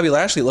makes Bobby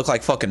Lashley look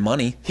like fucking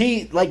money.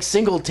 He like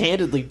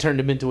single-handedly turned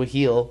him into a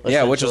heel.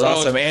 Yeah, which was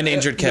essentially. awesome. And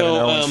injured Kevin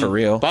Owens for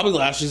real. Bobby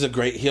Lashley's a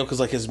great heel because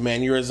like his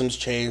mannerisms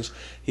changed.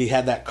 He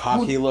had that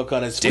cocky look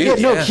on his face. Yeah,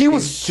 no, Yeah. he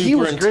was He's he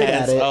was super great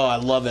intense. at it. Oh, I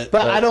love it.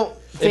 but I don't.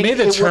 It Think made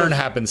the turn would've-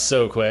 happen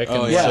so quick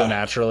and yeah. so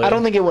naturally. I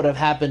don't think it would have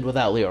happened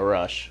without Leo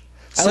Rush.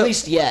 At So-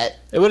 least yet.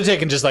 it would have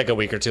taken just like a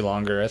week or two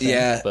longer. I think.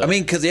 Yeah. but- I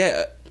mean, because,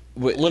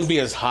 wouldn't be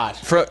as hot.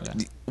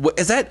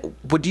 is that,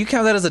 would you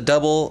count that as a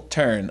double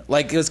turn?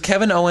 Like, was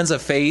Kevin Owens a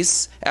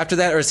face after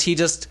that, or is he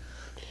just.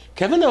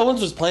 Kevin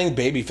Owens was playing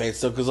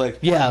babyface though, because like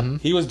Yeah.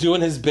 he was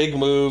doing his big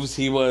moves.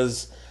 He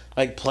was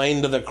like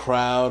playing to the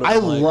crowd. I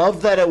like,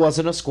 love that it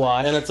wasn't a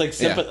squash. and it's like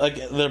Yeah.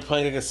 like they're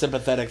playing like a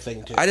sympathetic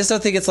thing too. I just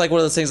don't think it's like one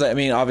of those things that, I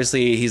mean,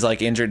 obviously he's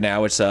like injured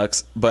now, which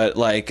sucks, but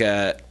like,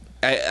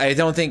 I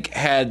don't think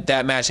had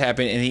that match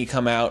happened and he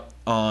come out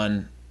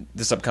on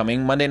this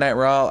upcoming Monday Night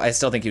Raw, I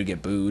still think he would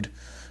get booed.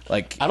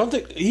 Like, I don't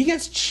think he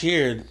gets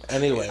cheered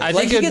anyway. I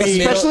like think he it'd gets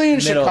be Especially in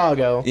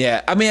Chicago.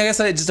 Yeah, I mean, I guess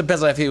it just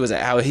depends on if he was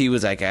how he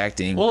was like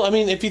acting. well, I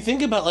mean, if you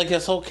think about like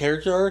his whole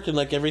character arc and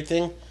like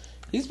everything,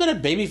 he's been a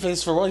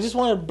babyface for a while. He just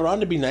wanted Braun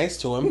to be nice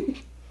to him.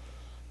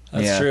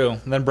 That's Yeah. true.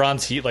 And then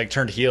Braun's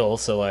turned heel,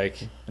 so like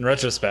in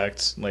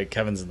retrospect, like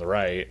Kevin's in the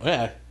right.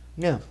 Yeah.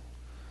 Yeah.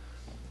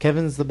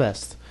 Kevin's the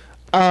best.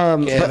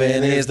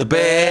 Kevin is the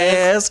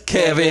best.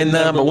 Kevin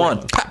number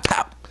one. Pop,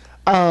 pop.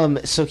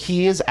 So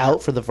he is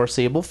out for the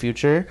foreseeable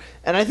future,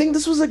 and I think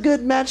this was a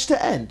good match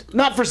to end.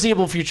 Not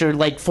foreseeable future,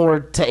 like 4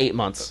 to 8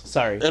 months.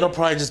 Sorry, It'll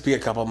probably just be a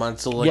couple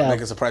months. So like Yeah.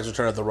 make a surprise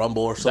return at the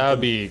Rumble or something. That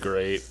would be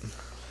great.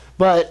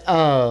 but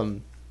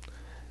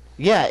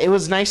yeah, it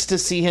was nice to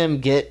see him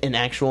get an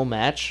actual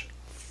match.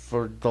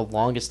 For the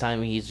longest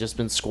time, he's just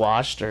been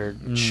squashed or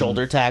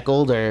shoulder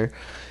tackled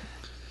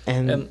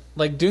And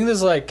like doing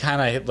this, like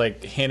kind of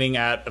like hinting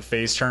at a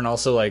face turn.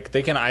 Also, like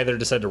they can either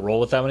decide to roll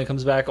with that when he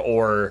comes back,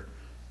 or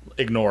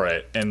ignore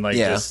it and like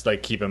Yeah. just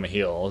like keep him a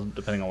heel,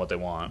 depending on what they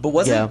want. But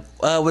was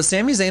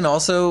Sami Zayn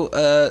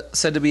also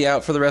said to be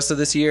out for the rest of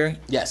this year?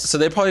 Yes. So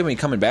they'd probably be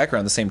coming back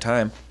around the same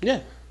time. Yeah.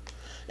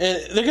 And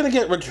they're gonna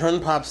get return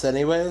pops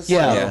anyways.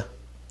 Yeah. Yeah.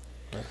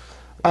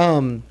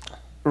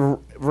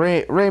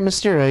 Rey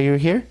Mysterio, you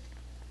here?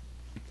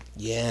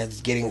 Yeah, it's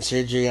getting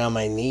surgery on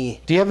my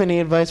knee. Do you have any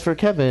advice for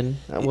Kevin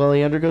while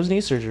he undergoes knee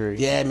surgery?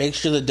 Yeah, make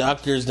sure the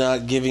doctor's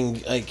not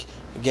getting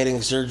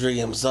surgery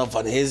himself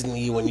on his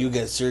knee when you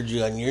get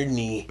surgery on your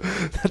knee.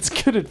 That's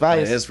good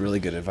advice. It is really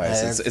good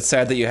advice. Yeah, It's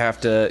sad that you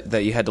had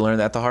to learn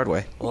that the hard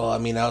way. Well, I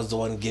mean, I was the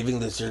one giving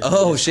the surgery.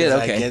 Oh, just shit,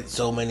 'cause okay. I get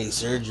so many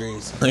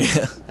surgeries.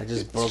 Yeah. I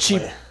just broke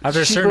cheap. my...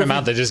 After a cheaper certain if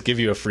amount, they just give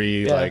you a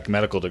free like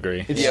medical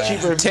degree. It's Yeah.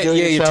 cheaper if you do it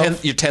Your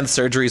yourself. 10th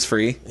surgery is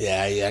free.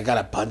 Yeah, I got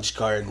a punch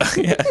card.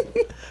 Yeah.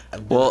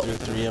 I've been Well- through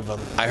 3 of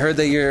them. I heard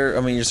that your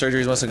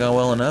surgeries must have gone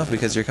well enough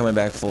because you're coming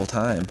back full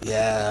time.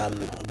 Yeah,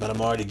 but I'm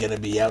already going to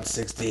be out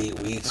 6 to 8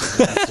 weeks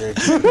with my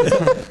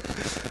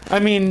surgery. I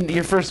mean,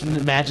 your first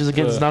match is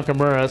against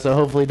Nakamura, so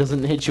hopefully it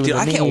doesn't hit you Dude,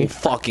 with I a knee. can't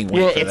fucking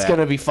wait Yeah, for it's that.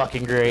 gonna be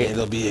fucking great.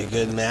 It'll be a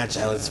good match.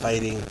 I was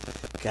fighting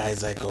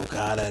guys like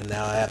Okada, and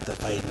now I have to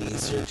fight knee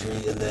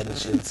surgery and then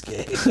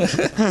Shinsuke.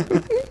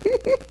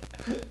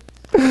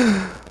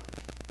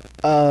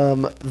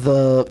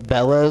 The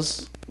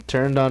Bellas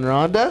turned on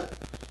Ronda,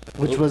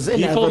 which was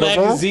People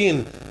inevitable.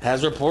 Magazine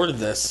has reported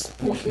this.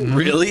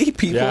 Really,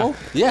 people? Yeah.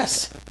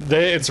 Yes.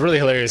 It's really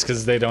hilarious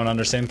because they don't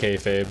understand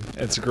kayfabe.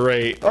 It's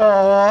great.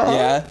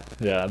 Yeah.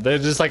 Yeah, they're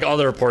just like all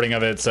the reporting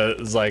of it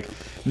says like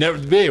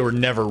they were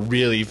never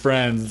really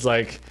friends. It's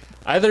like,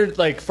 either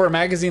like for a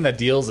magazine that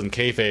deals in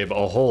kayfabe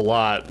a whole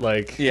lot,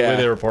 like the Yeah. way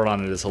they report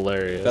on it is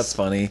hilarious. That's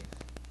funny.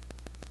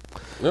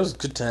 It was a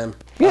good time.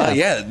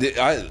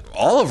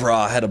 All of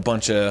Raw had a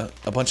bunch of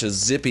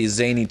zippy,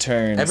 zany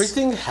turns.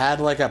 Everything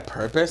had like a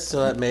purpose,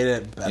 so that made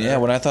it better. Yeah,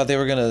 when I thought they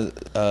were gonna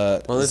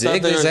well, they zig,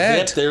 thought they they were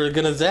zagged. zip, they were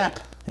gonna zap.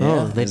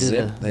 Oh, they did.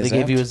 zip- They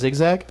gave you a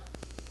zigzag.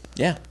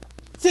 Yeah.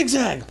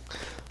 Zigzag.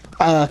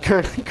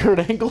 Kurt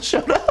Angle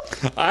showed up.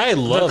 I The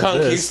love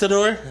this.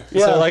 Conquistador.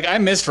 So like I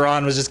missed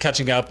Ron, was just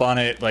catching up on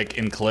it like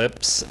in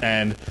clips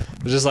and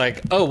was just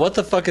like, oh, what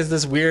the fuck is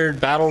this weird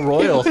battle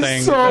royal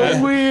thing So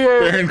that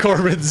weird. Baron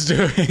Corbin's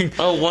doing?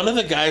 Oh, one of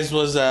the guys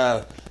was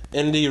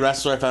indie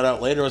wrestler. I found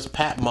out later was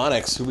Pat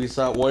Monix, who we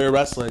saw at Warrior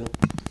Wrestling.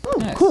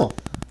 Oh, cool.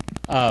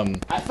 Um,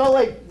 I felt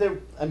like there.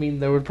 I mean,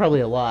 there were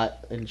probably a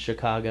lot in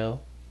Chicago.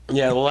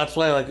 Yeah, well, that's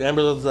why. Like,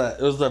 remember,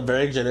 it was the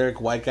very generic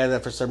white guy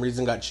that for some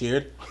reason got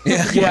cheered.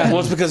 Yeah.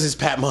 Well, it's because he's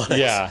Pat Monix.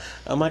 Yeah.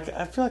 I'm like,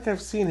 I feel like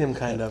I've seen him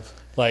kind of.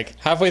 like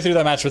halfway through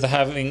that match without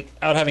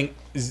having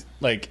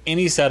like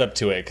any setup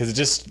to it, because it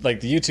just like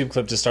the YouTube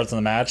clip just starts on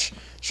the match.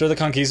 Sure, the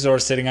Conquistador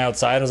sitting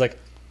outside. I was like,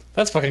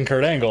 that's fucking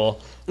Kurt Angle.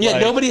 Yeah,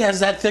 Like, nobody has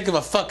that thick of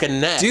a fucking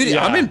neck. Dude,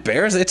 Yeah. I'm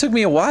embarrassed. It took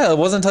me a while. It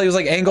wasn't until he was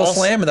like angle Also-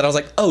 slam, and then I was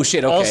like, oh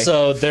shit, okay.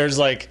 Also, there's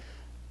like,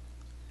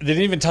 they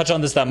didn't even touch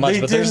on this that much,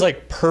 They but there's didn't.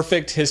 like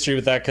perfect history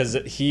with that because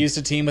he used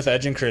to team with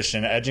Edge and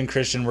Christian. Edge and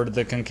Christian were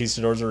the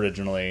Conquistadors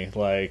originally,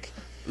 like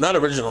Not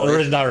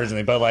originally. not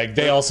originally, but like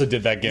they also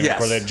did that gimmick Yes.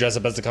 where they dress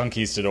up as the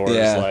Conquistadors.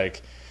 Yeah.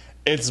 Like,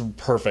 it's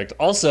perfect.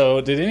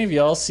 Also, did any of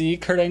y'all see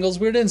Kurt Angle's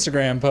weird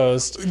Instagram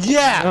post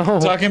Yeah.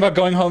 talking about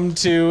going home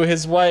to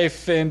his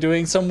wife and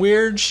doing some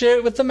weird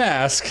shit with the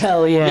mask?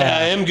 Hell yeah. Yeah,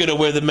 I am gonna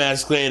wear the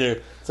mask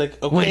later. It's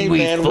like, okay, When we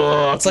man.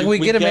 fuck. It's like we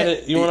get him in-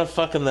 it. You want to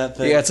fuck in that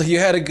thing? Yeah, it's like you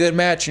had a good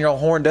match and you're all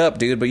horned up,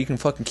 dude, but you can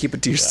fucking keep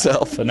it to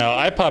yourself. But no,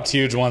 I popped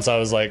huge once. I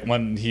was like,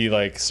 when he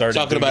like started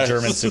Talking doing the about it.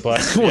 German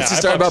suplex. Once he I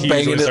started popped about huge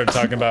banging when we it. started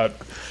talking about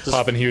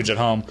popping huge at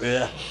home.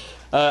 Yeah.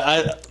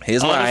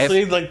 His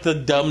honestly, like the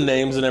dumb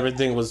names and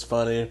everything was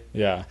funny.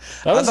 Yeah,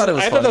 thought it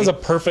was I thought that was a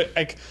funny. perfect.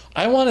 Like,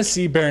 I want to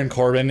see Baron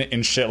Corbin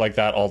in shit like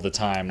that all the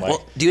time. Like,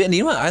 Well, do you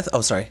know what?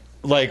 Oh, sorry.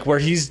 like where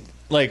he's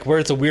like where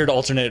it's a weird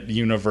alternate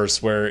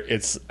universe where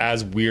it's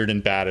as weird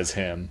and bad as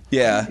him.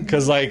 Yeah.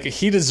 Because like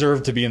he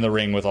deserved to be in the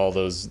ring with all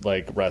those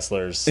like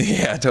wrestlers.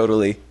 Yeah,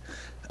 totally.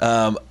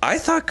 I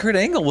thought Kurt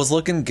Angle was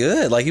looking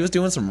good. Like he was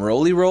doing some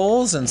roly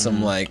rolls and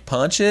some like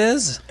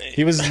punches.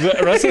 He was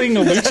wrestling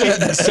a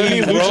lucha, semi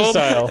lucha Rolled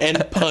style.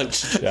 and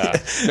punched.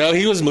 Yeah. No,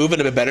 he was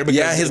moving a bit better because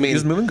Yeah, I mean, he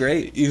was moving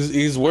great.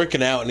 He's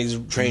working out and he's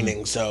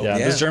training. So Yeah,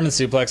 Yeah. those German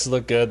suplexes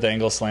look good. The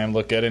angle slam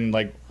look good, and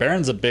like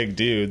Baron's a big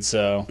dude,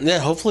 so yeah,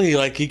 hopefully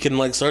like he can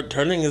like start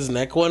turning his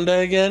neck one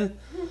day again.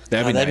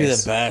 That'd Oh, be that'd nice.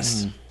 be the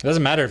best. it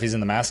doesn't matter if he's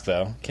in the mask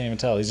though. Can't even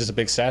tell. He's just a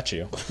big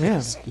statue.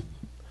 Yeah.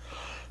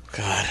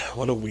 God,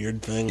 what a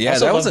weird thing. Yeah,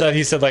 Also that love was that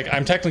he said like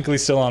I'm technically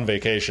still on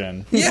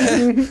vacation.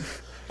 Yeah.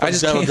 I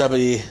just can't,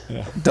 WWE.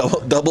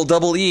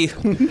 double E.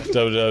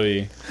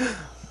 WWE.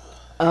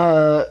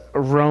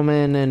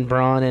 Roman and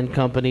Braun and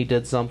company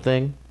did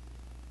something.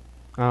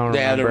 I don't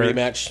They had a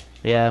remember. rematch.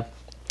 Yeah.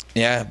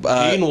 Yeah.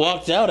 Dean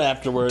walked out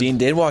afterwards. Dean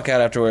did walk out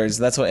afterwards.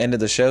 That's what ended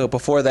the show.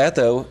 Before that,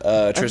 though,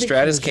 Trish think he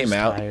Stratus was came just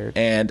out tired.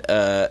 and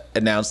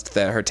announced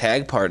that her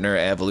tag partner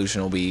at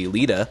Evolution will be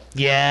Lita,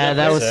 Yeah,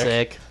 that was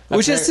sick. sick.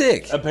 which is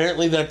sick.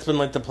 Apparently, that's been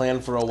like the plan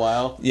for a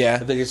while. Yeah.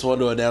 They just wanted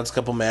to announce a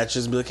couple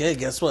matches and be like, "Hey,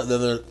 guess what?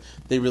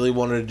 They really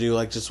wanted to do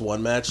like just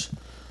one match."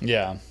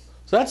 Yeah.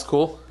 So that's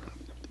cool.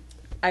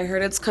 I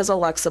heard it's because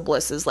Alexa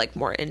Bliss is like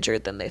more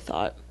injured than they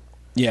thought,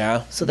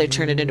 Yeah, so they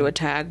turned it into a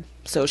tag.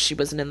 So she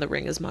wasn't in the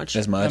ring as much.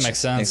 as much. That makes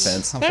sense. Makes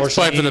sense. That's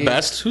probably for the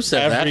best. Who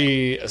said that?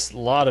 A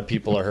lot of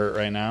people are hurt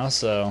right now,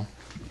 so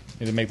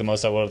need to make the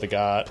most out of what they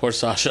got. Poor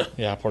Sasha.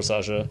 Yeah, poor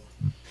Sasha.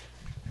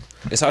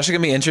 Is Sasha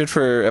gonna be injured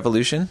for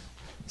Evolution?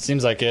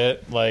 Seems like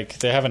it. Like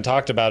they haven't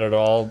talked about it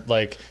all.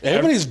 Like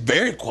Everybody's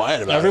very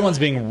quiet about everyone's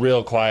being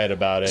real quiet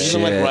about it. it.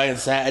 Even like Shit. Ryan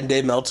Satin,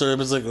 Dave Meltzer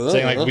was like,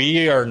 Saying like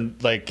we are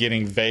like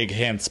getting vague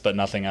hints, but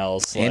nothing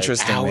else. Like,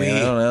 Interesting. owie. Man. I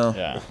don't know.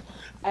 Yeah.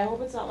 I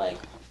hope it's not like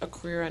a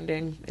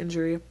career-ending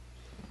injury.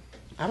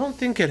 I don't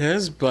think it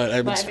is, but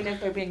I But I mean,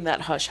 if they're being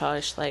that hush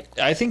hush, like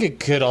I think it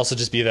could also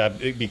just be that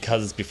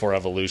because it's before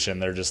Evolution,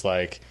 they're just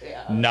like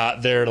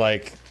they're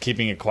like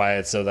keeping it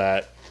quiet so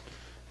that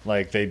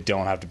like they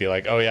don't have to be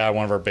like, oh yeah,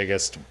 one of our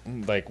biggest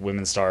like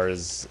women's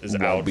stars is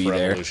out be for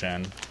there.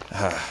 Evolution.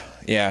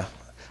 Yeah,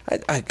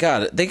 I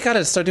got it. They got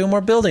to start doing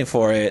more building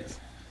for it.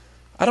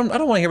 I don't want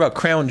to hear about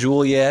Crown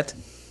Jewel yet.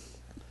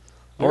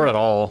 Or at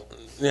all.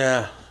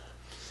 yeah.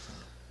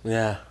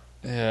 Yeah.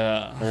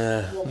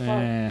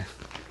 Eh.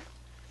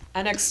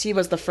 NXT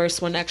was the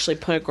first one to actually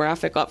put a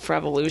graphic up for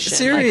Evolution.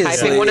 Seriously? Like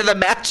hyping one of the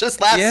matches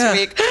last Yeah.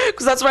 week.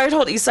 Because that's what I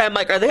told Issa. I'm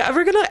like, are they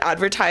ever going to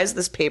advertise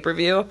this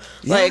pay-per-view?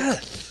 Like, Yeah.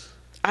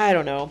 I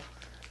don't know.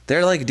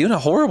 They're like doing a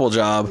horrible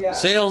job.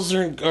 Sales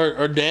are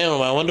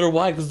down. I wonder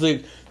why, because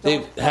they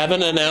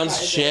haven't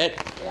announced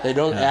shit. They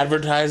don't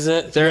advertise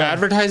it. They're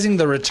advertising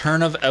the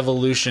return of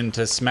Evolution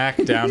to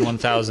SmackDown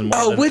 1000 more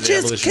Oh, than which the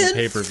is Evolution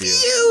pay-per-view.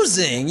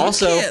 confusing. You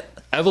Also, can't-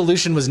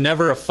 Evolution was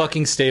never a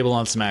fucking stable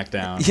on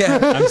SmackDown. Yeah.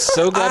 I'm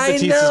so glad I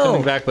Batista's know.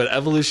 coming back, but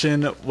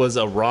Evolution was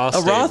a Raw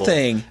stable. Raw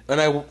thing. And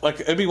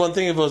it'd be one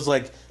thing if it was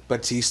like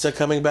Batista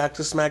coming back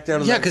to SmackDown.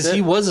 And Yeah, that's because it.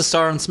 he was a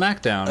star on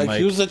SmackDown. Like, Like,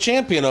 he was the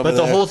champion over but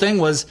there. the whole thing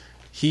was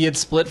he had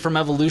split from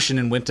Evolution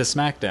and went to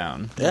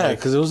SmackDown. Yeah,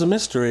 because it was a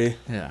mystery.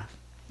 Yeah.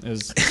 It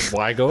was,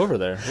 why go over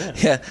there?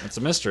 Yeah. It's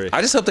a mystery.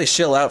 I just hope they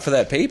chill out for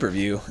that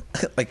pay-per-view.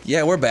 Like,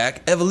 yeah, we're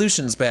back.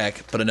 Evolution's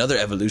back, but another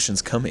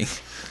Evolution's coming.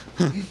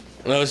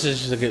 No, it's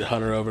just to get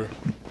Hunter over.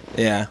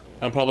 Yeah.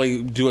 I'll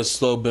probably do a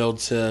slow build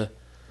to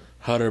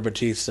Hunter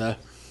Batista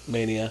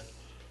Mania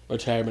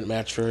retirement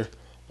match for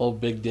old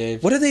Big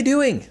Dave. What are they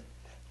doing?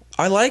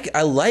 I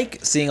like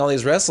seeing all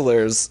these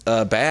wrestlers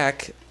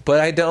back, but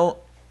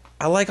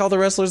I like all the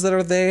wrestlers that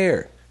are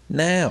there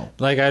now.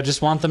 Like, I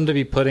just want them to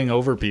be putting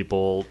over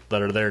people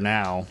that are there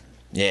now,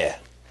 Yeah.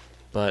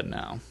 but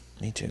no.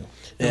 Me too.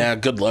 Yeah,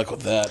 good luck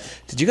with that.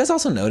 Did you guys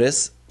also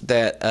notice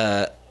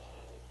that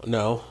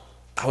No.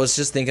 I was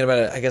just thinking about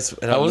it, I guess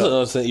I wasn't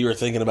noticing that you were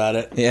thinking about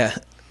it. Yeah.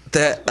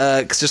 That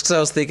just because I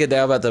was thinking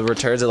now about the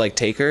returns of like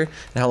Taker and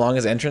how long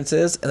his entrance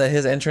is, and that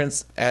his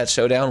entrance at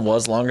Showdown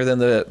was longer than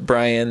the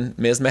Bryan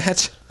Miz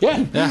match.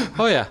 Yeah. Yeah.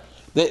 Oh, yeah.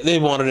 They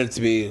wanted it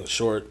to be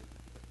short.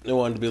 They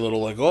wanted to be a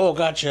little like, oh,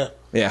 gotcha.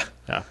 Yeah.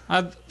 Yeah.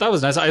 That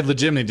was nice. I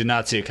legitimately did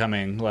not see it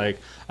coming. Like,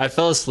 I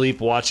fell asleep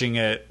watching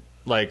it,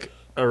 like,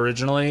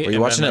 originally. Were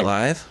you watching it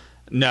live?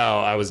 No,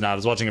 I was not. I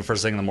was watching it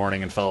first thing in the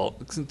morning and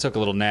took a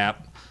little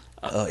nap.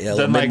 Oh yeah, a Then,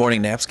 little like-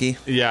 mid-morning napski.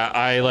 Yeah,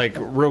 I like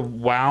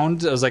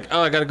rewound. I was like,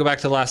 oh, I got to go back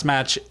to the last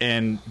match,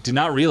 and did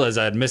not realize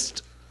I had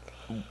missed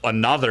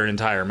another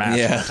entire match in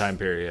Yeah. that time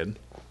period.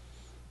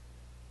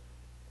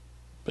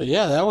 But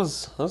yeah, that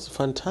was a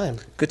fun time.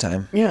 Good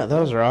time. Yeah, that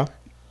was Raw.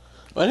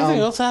 Anything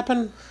else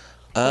happen?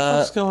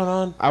 What's going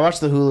on? I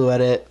watched the Hulu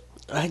edit.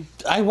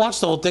 I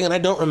watched the whole thing and I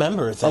don't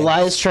remember a thing.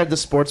 Elias tried the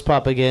sports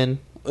pop again.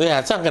 Yeah,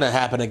 it's not gonna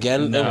happen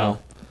again. No,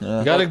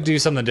 you got to do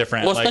something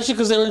different. Well, Like, especially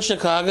because they're in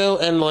Chicago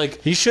and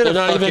like He should they're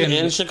have not even fucking-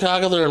 in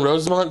Chicago. They're in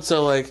Rosemont,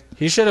 so like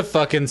he should have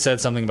fucking said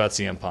something about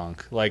CM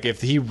Punk. Like, if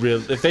they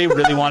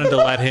really wanted to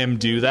let him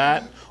do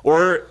that,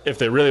 or if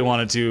they really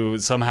wanted to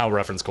somehow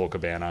reference Cole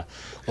Cabana,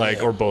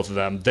 like, or both of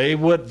them,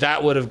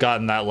 that would have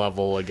gotten that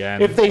level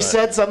again. If they but-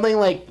 said something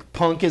like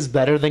Punk is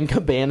better than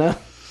Cabana,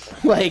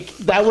 like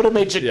that would have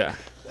made you. yeah.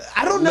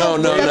 I don't know.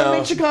 No, Would that have no.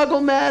 made Chicago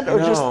mad or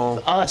No.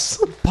 just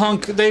us?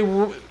 Punk,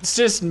 it's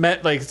just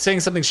met like saying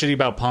something shitty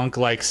about Punk,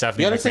 like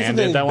Stephanie you gotta say McMahon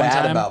something did that one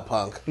bad time. about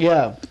Punk.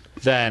 Yeah.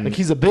 Then Like,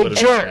 he's a big would've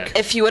been jerk. shit.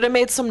 If you would have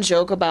made some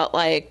joke about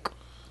like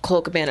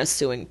Cole Cabana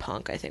suing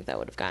Punk, I think that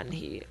would have gotten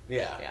heat.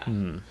 Yeah,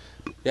 Yeah.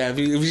 yeah. If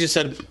you just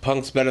said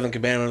Punk's better than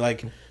Cabana,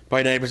 like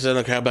probably 90% of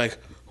the crowd, would be like,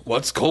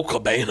 what's Cole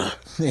Cabana?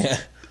 Yeah.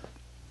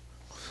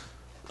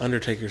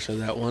 Undertaker said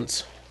that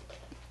once.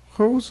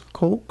 Who's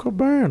Colt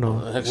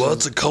Cabana?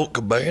 Actually, a Colt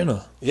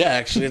Cabana? yeah,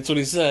 actually, that's what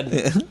he said.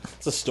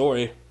 It's a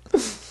story.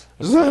 Is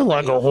that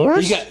like a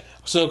horse? He got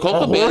so Cole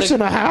a horse in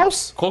Cabana. a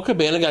house? Cole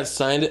Cabana got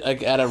signed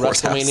like at a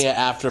Horse house. WrestleMania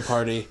after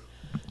party,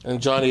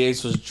 and Johnny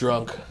Ace was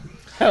drunk.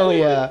 Hell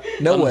yeah.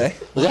 No way.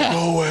 Yeah,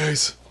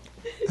 Always.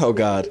 Oh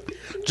God.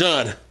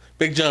 John,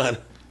 Big John.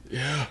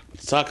 Yeah.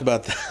 Let's talk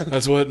about that.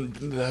 That's what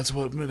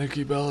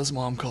Nikki Bella's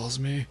mom calls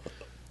me.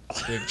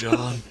 Big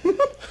John.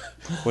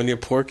 When you're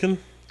porking.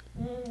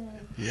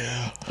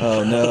 Yeah.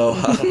 Oh no.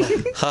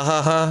 Ha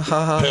ha ha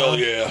ha ha. Hell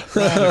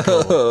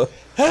yeah.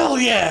 Hell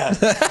yeah.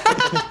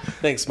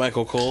 Thanks,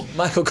 Michael Cole.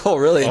 Michael Cole,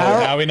 really?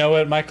 Now we know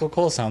what Michael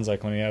Cole sounds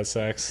like when he has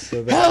sex.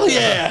 So Hell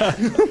yeah.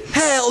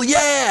 Hell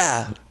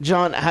yeah!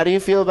 John, how do you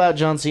feel about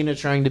John Cena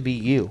trying to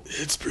beat you?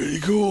 It's pretty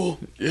cool.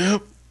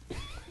 Yep.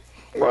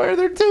 Why are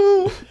there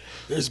two?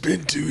 There's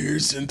been 2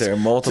 years since They're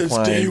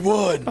multiplying.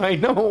 one. I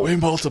know. We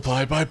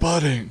multiply by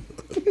butting.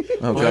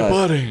 Oh God.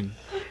 Butting.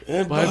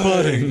 By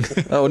butting.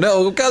 Oh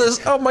no! God,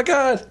 oh my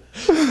God!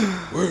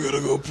 We're gonna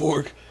go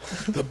pork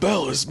the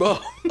Bella's mom.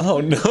 Oh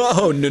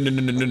no! No! No!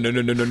 No! No!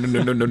 No! No! No! No!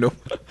 No! No! No!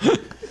 No!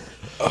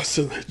 Us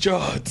and the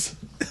Johns.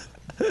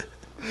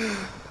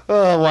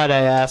 Oh, why'd I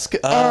ask?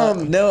 No,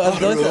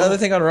 the other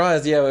thing on Raw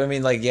is I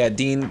mean, like,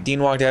 Dean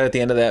walked out at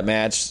the end of that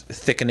match,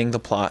 thickening the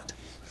plot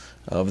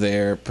of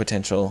their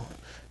potential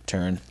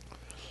turn.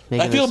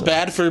 I feel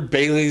bad for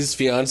Bailey's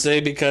fiance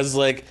because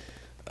like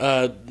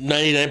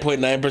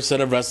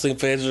 99.9% of wrestling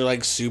fans are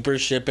like super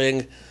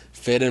shipping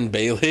Finn and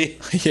Bailey.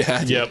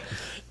 Yeah. Yep.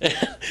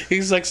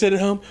 He's like sitting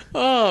at home.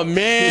 Oh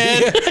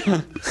man.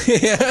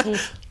 Yeah.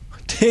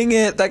 Dang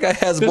it! That guy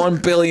has 1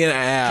 billion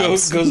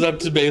abs. goes up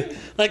to Bailey.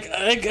 Like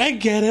I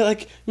get it.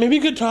 Like maybe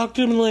you could talk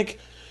to him and like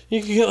you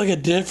could get like a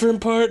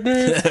different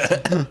partner.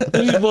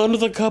 Maybe one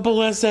with a couple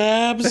less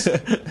abs.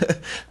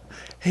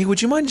 Hey,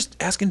 would you mind just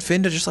asking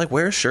Finn to just like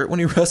wear a shirt when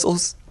he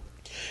wrestles?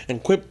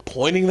 And quit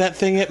pointing that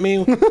thing at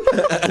me.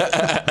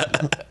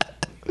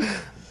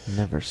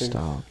 Never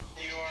stop.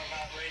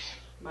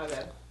 My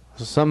bad.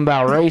 Something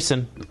about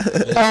racing.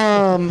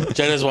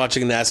 Jenna's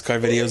watching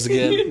NASCAR videos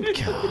again.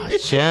 God,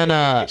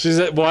 Jenna. She's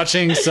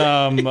watching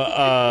some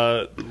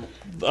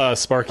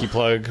Sparky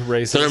Plug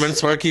races. Thurman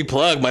Sparky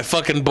Plug, my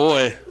fucking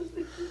boy.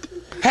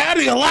 How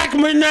do you like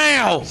me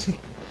now?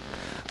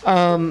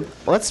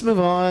 Let's move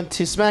on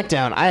to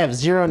SmackDown. I have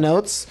 0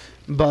 notes,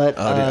 but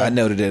Oh, dude, I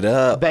noted it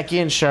up. Becky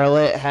and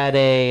Charlotte had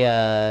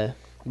a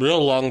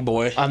Real long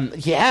boy.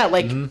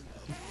 like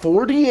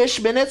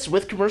 40-ish minutes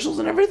with commercials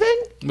and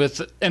everything.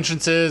 With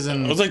entrances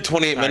and It was like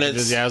 28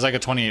 minutes. Yeah, it was like a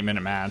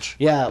 28-minute match.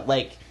 Yeah,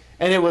 like,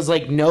 and it was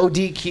like no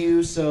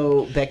DQ,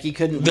 so Becky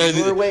couldn't move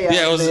her way out.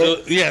 Yeah, it of was.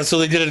 it. Yeah, so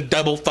they did a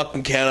double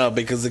fucking count out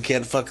because they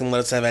can't fucking let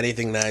us have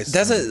anything nice.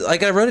 That's it.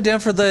 Like I wrote it down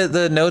for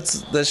the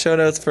notes, the show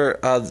notes for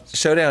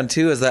Showdown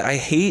 2. Is that I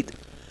hate.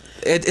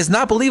 It's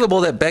not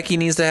believable that Becky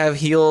needs to have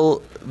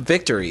heel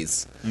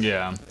victories.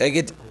 Yeah.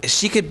 Like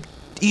she could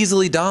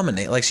easily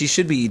dominate. Like she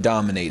should be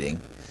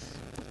dominating.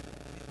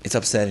 It's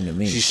upsetting to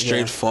me. She's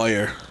straight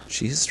fire.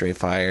 She's straight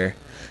fire.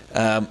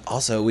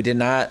 Also, we did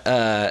not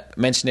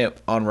mention it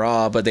on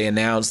Raw, but they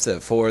announced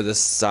that for the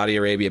Saudi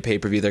Arabia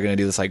pay-per-view, they're going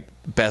to do this like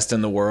best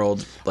in the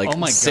world, like Oh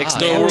my God.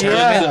 6-man Oh,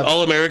 tournament. yeah.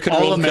 All American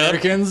All World Cup.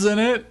 Americans in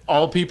it?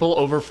 All people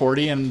over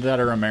 40 and that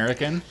are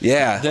American?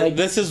 Yeah.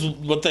 This is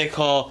what they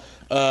call.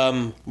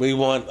 We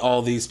want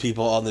all these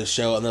people on this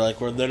show, and they're like,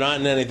 they're not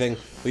in anything.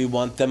 We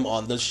want them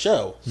on the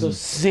show. So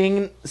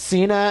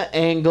Cena,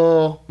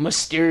 Angle,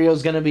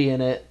 Mysterio's gonna be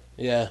in it.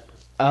 Yeah.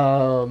 What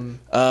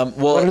are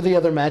Well, the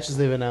other matches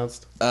they've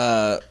announced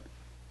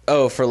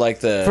for like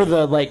the for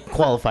the like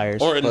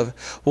qualifiers? Or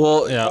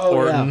well, Yeah, Oh,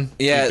 Orton.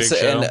 yeah. Big So,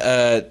 Show.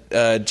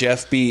 and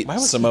Jeff beat Why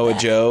was he Samoa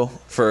back? Joe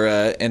for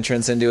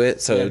entrance into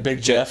it. So Yeah,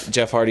 Big Jeff.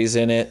 Jeff Hardy's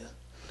in it.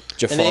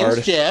 the name's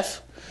Jafard.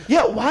 Jeff.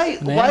 Yeah, why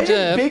Jeff.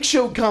 did Big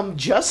Show come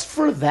just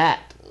for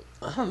that?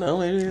 I don't know.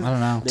 Maybe. I don't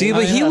know. Dude,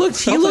 but he yeah.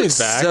 looked Hopefully he's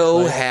back, so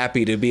like-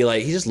 happy to be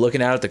like he's just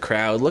looking out at the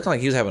crowd, looking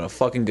like he was having a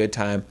fucking good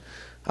time.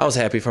 I was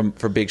happy for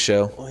Big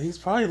Show. Well, he's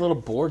probably a little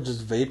bored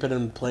just vaping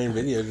and playing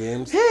video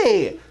games.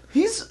 Hey,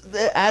 he's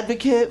the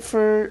advocate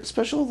for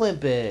Special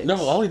Olympics. No,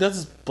 all he does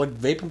is like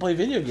vape and play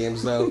video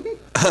games, though.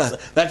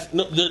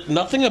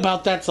 Nothing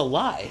about that's a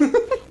lie.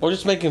 Or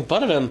just making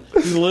fun of him.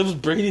 He lives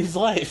Brady's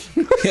life.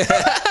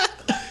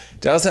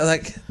 I was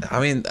like, I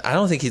mean, I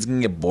don't think he's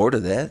gonna get bored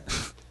of that.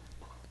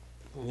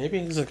 Maybe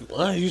he's like,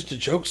 well, I used to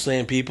joke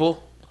slam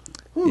people.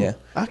 Yeah,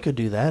 I could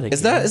do that again.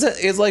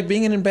 is like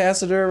being an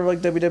ambassador of like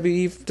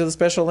WWE to the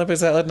Special Olympics.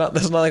 That's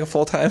not like a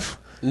full time.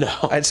 No.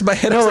 I just in my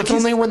head. I No, was it's like,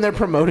 only when they're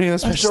promoting the I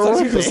just Special thought he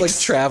Olympics. was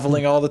like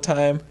traveling all the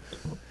time.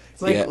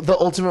 It's like Yeah. the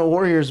Ultimate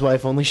Warrior's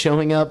wife only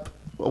showing up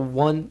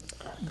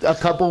a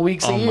couple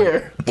weeks a Oh my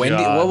year. Wendy,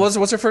 God.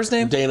 what's her first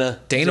name? Dana.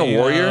 Dana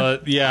Warrior.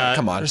 Yeah.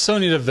 Come on.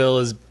 Sonya Deville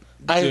is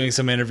I- doing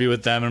some interview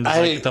with them. I'm just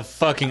like, the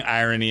fucking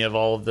irony of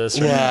all of this.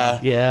 Right Yeah.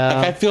 Yeah.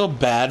 Like, I feel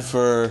bad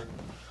for.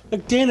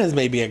 Like, Dana's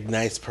maybe a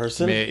nice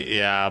person. now.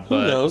 Yeah, Who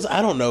but knows?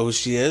 I don't know who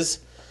she is.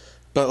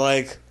 But,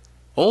 like,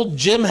 old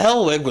Jim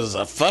Hellwig was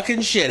a fucking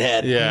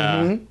shithead.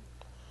 yeah.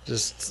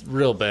 Just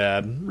real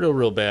bad.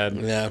 Real bad.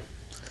 Yeah.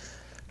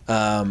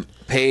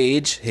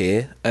 Paige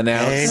here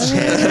announced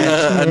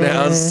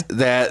announced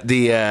that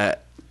the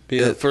Be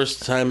the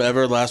first time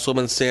ever last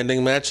woman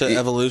standing match at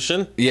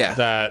Evolution.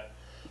 yeah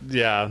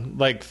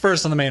Like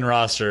first on the main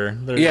roster.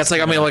 They're yeah just it's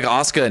like I mean like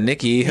Asuka and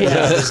Nikki.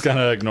 they're just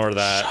gonna ignore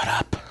that. Shut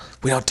up.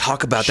 We don't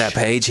talk about that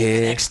Paige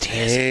here.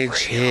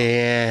 Paige,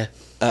 yeah.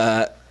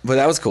 But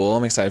that was cool.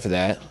 I'm excited for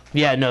that.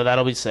 Yeah, no,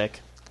 that'll be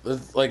sick.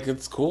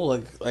 It's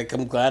cool. Like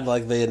I'm glad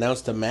they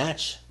announced a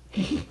match.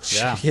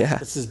 Yeah. Yeah.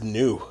 This is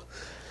new.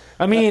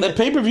 I mean, The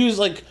pay-per-view's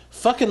like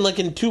fucking like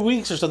in 2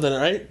 weeks or something,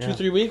 right?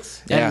 2-3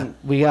 weeks? Yeah. and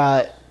we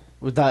got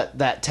with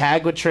that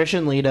tag with Trish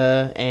and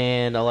Lita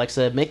and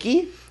Alexa and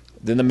Mickey.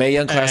 Then the Mae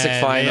Young Classic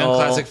And final. Mae Young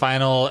Classic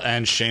final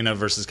and Shayna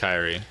versus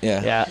Kyrie.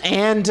 Yeah. Yeah,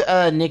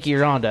 and Nikki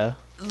Ronda.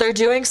 They're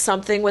doing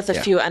something with a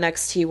Yeah. few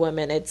NXT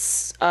women.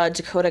 It's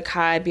Dakota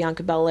Kai,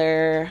 Bianca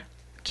Belair,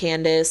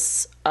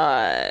 Candice.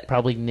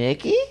 Probably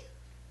Nikki?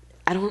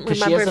 I don't Because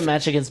she remember. has a If,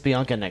 match against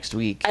Bianca next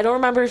week. I don't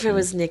remember if it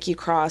was Nikki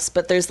Cross,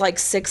 but there's like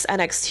 6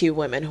 NXT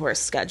women who are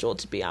scheduled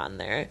to be on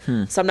there.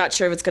 So I'm not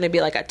sure if it's going to be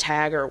like a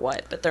tag or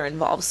what, but they're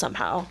involved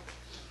somehow.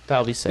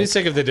 That'll be It'd be sick.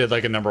 sick if they did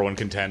like a number one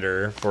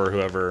contender for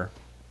whoever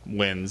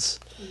wins.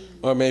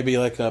 Or maybe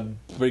like a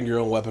bring your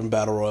own weapon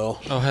battle royal.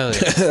 Oh hell yeah.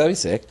 That'd be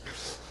sick.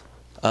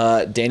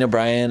 Daniel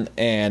Bryan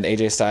and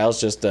AJ Styles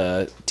just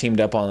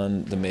teamed up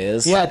on The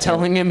Miz. Yeah,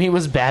 telling him he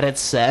was bad at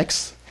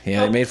sex.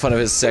 Yeah, they made fun of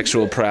his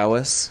sexual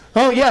prowess.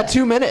 Oh yeah,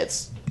 2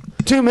 minutes.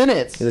 2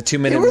 minutes. He's a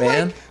 2-minute They were,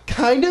 man. like,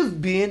 kind of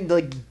being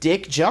like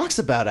dick jocks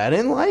about it. I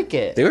didn't like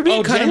it. They were being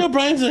Oh, kind Daniel of.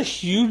 Bryan's a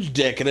huge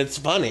dick, and it's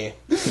funny.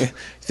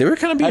 They were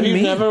kind of being Have you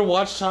mean. never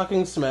watched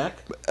Talking Smack?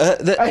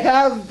 I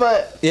have,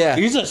 but Yeah,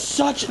 He's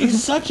such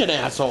an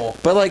asshole.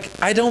 but like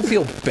I don't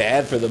feel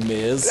bad for The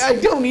Miz. I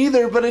don't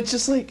either. But it's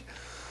just like,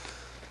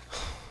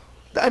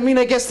 I mean,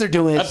 I guess they're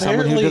doing it to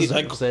someone who Apparently,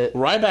 like deserves it.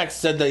 Ryback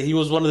said that he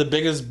was one of the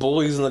biggest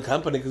bullies in the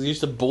company because he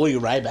used to bully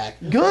Ryback.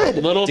 Good.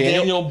 Little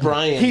Daniel- Daniel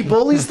Bryan. He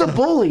bullies the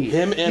bully.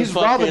 Him and He's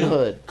fucking Robin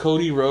Hood.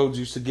 Cody Rhodes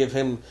used to give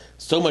him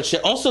so much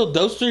shit. Also,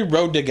 those three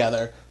rode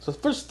together. So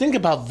first, think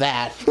about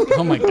that.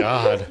 Oh my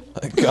god.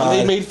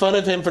 They made fun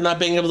of him for not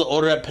being able to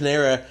order at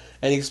Panera,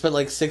 and he spent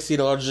like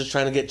 $60 just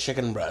trying to get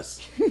chicken breasts.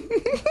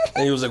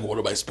 And he was like, what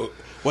am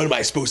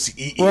I supposed to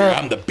eat here? Well-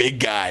 I'm the big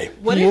guy.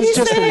 What He did he is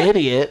just say? an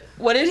idiot.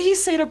 What did he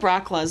say to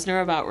Brock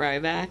Lesnar about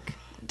Ryback?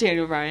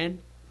 Daniel Bryan.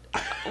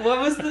 What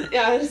was the?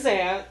 Yeah, I was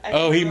saying.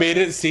 Oh, he made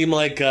it seem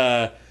like he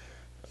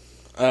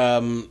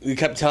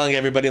kept telling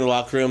everybody in the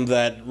locker room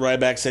that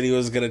Ryback said he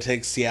was going to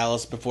take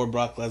Cialis before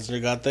Brock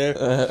Lesnar got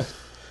there,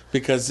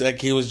 because like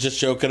he was just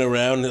joking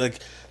around,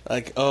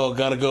 like oh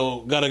gotta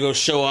go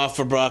show off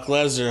for Brock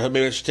Lesnar.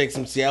 Maybe I should take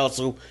some Cialis.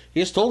 So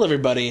he just told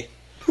everybody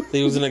that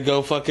he was going to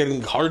go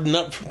fucking harden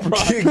up for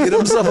Brock. Get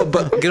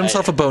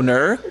himself a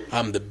boner.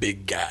 I'm the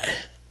big guy.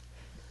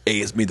 Hey,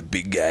 it's me, the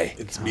big guy.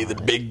 It's me, the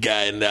big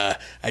guy, and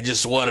I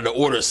just wanted to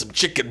order some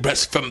chicken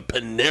breast from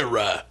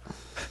Panera.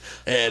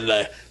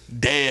 And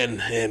Dan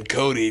and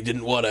Cody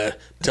didn't want to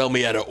tell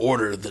me how to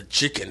order the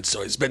chicken,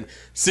 so I spent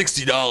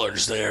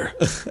 $60 there.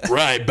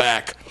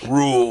 Ryback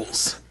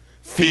rules.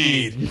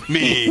 Feed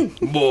me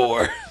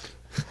more.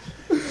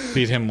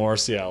 Feed him more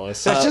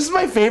Cialis. That's just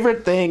my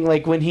favorite thing.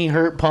 Like when he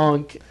hurt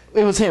Punk,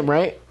 it was him,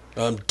 right?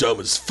 I'm dumb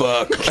as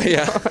fuck.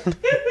 Yeah.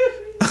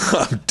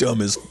 I'm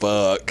dumb as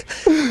fuck.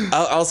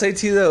 I'll say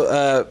too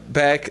though,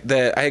 back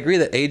that I agree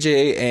that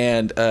AJ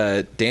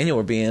and Daniel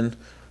were being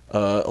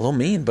a little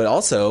mean, but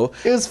also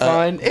It was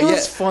fine. It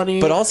was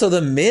funny. But also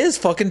the Miz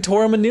fucking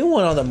tore him a new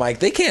one on the mic.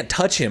 They can't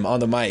touch him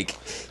on the mic.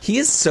 He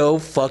is so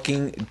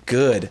fucking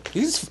good.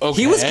 He's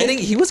okay.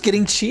 He was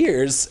getting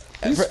cheers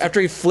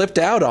after he flipped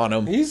out on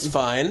him. He's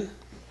fine.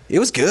 It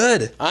was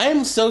good.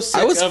 I'm so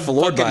sick I was of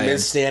floored fucking by him.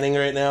 Miz standing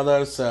right now,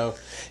 though. So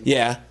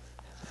Yeah.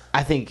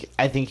 I think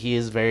he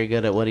is very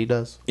good at what he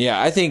does. Yeah,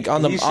 I think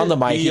on he the should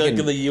mic be he like can,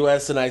 in the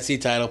U.S. and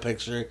IC title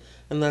picture,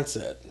 and that's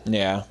it.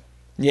 yeah,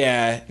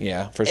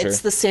 for sure.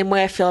 It's the same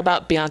way I feel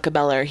about Bianca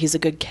Belair. He's a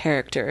good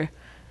character,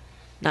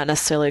 not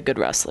necessarily a good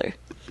wrestler.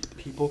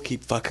 People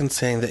keep fucking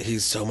saying that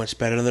he's so much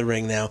better in the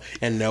ring now,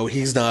 and no,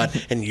 he's not,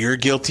 and you're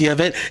guilty of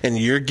it, and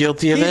you're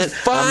guilty of He's it. I'm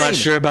fine. not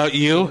sure about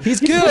you. He's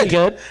Pretty good.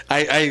 good.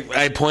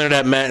 I pointed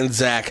at Matt and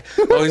Zach.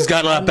 Oh, he's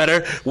gotten a lot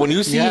better. When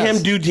you see Yes.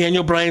 him do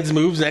Daniel Bryan's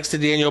moves next to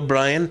Daniel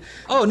Bryan,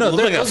 Oh, no, you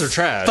look like those a are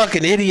trash.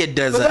 Fucking idiot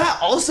does But that. that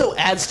also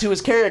adds to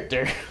his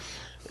character.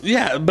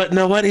 Yeah, but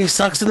know what? He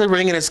sucks in the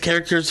ring, and his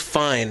character's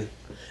fine.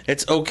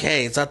 It's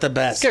okay. It's not the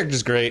best.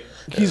 Character's great.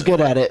 He's good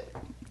at it.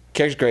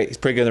 Character's great. He's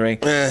pretty good in the ring.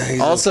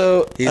 He's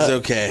Also, he's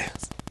okay.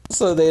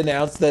 so they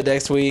announced that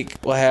next week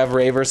we'll have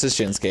Ray versus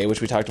Shinsuke, which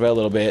we talked about a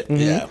little bit.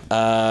 Yeah.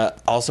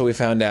 Also, we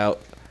found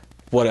out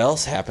what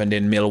else happened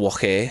in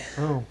Milwaukee.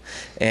 Oh.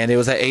 And it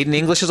was that Aiden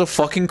English is a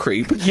fucking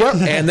creep. Yep.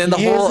 And then the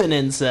he whole... is an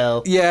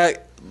incel. Yeah,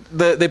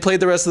 they played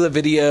the rest of the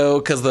video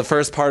because the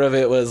first part of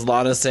it was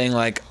Lana saying,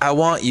 like, I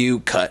want you,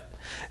 cut.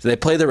 So they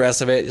played the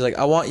rest of it. He's like,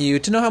 I want you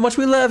to know how much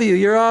we love you.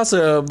 You're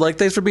awesome. Like,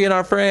 thanks for being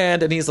our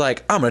friend. And he's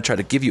like, I'm going to try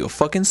to give you a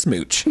fucking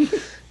smooch.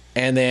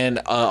 And then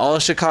all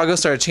of Chicago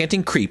started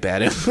chanting creep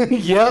at him.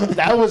 Yep,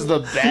 that was the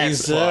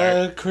best He's part.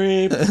 a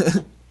creep.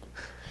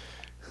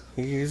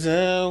 He's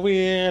a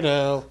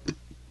weirdo.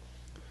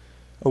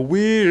 A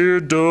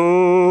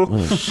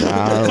weirdo.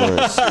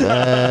 Shower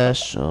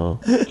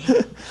special.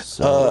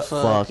 So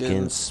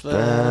fucking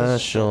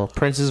special.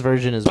 Prince's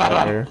version is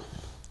better.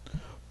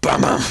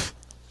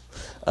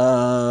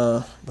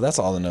 But that's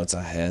all the notes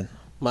I had.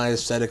 My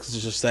aesthetics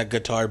is just that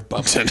guitar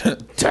bumping.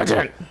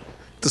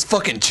 Those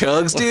fucking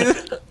chugs, dude.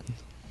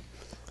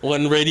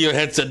 When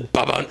Radiohead said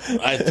 "bum,"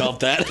 I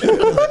felt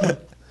that.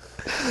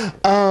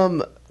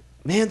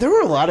 Man, there were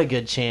a lot of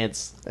good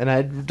chants, and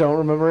I don't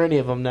remember any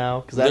of them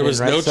now because I There didn't was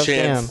write no stuff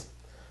chance.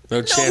 down.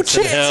 No chance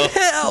in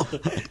hell.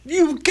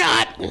 You've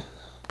got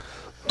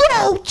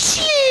No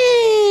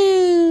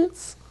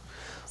chance.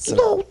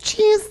 No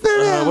chance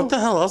there. what the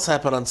hell else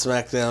happened on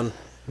SmackDown?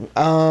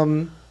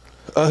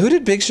 Who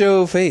did Big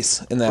Show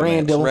face in that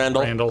Randall. match?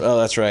 Randall. Randall. Oh,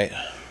 that's right.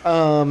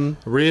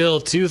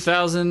 Real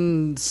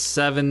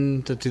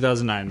 2007 to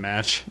 2009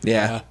 match.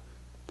 Yeah.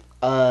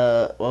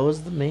 What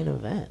was the main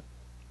event?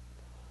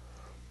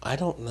 I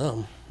don't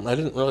know. I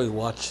didn't really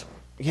watch.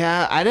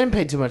 Yeah, I didn't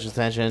pay too much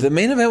attention. The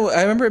main event,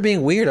 I remember it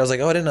being weird. I was like,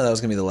 oh, I didn't know that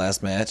was going to be the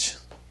last match.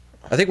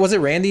 I think, was it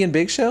Randy and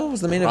Big Show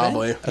was the main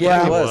Probably. event? I yeah,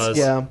 thought it was.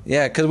 Yeah.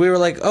 Yeah, because we were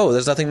like, oh,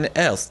 there's nothing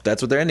else.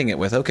 That's what they're ending it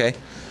with. Okay.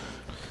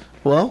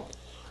 Well,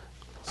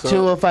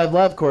 205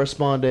 Live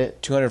correspondent.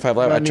 205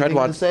 Live. I tried to Anything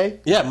watch. to say?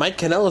 Yeah, Mike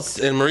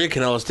Kanellis and Maria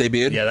Kanellis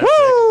debuted. Yeah, that's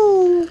sick.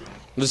 Woo! It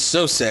was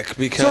so sick So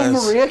because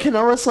Maria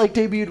Kanellis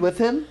debuted with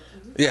him.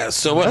 yeah.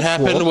 So what That's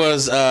happened cool.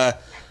 was the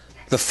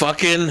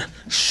fucking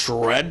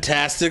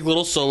shred-tastic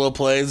little solo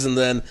plays, and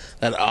then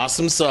that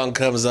awesome song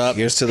comes up,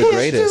 Here's to the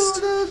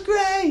greatest. The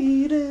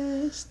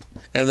greatest.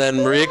 and then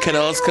Maria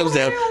Kanellis comes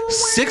down.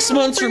 6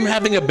 months from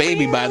having a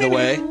baby, by the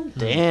way.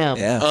 Damn.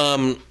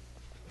 Yeah.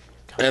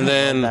 And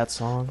then that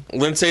song.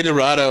 Lindsay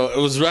Dorado, it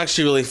was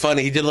actually really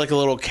funny. He did like a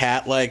little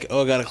cat, like,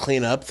 oh, gotta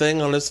clean up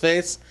thing on his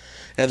face.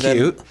 And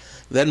Cute.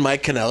 then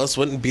Mike Kanellis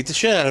went and beat the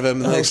shit out of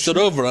him, and they stood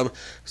over him.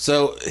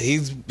 So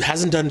he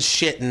hasn't done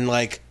shit in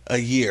like a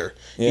year.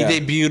 Yeah. He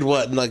debuted,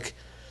 what, in like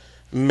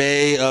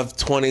May of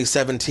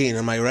 2017,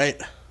 am I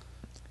right?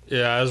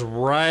 Yeah, it was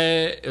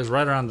right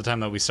around the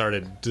time that we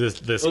started this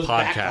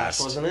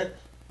podcast. wasn't it?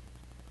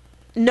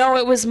 No,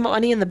 it was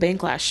Money in the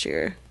Bank last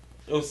year.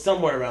 It was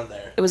somewhere around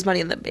there. It was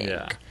Money in the Bank.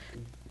 Yeah.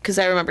 Because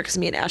I remember, because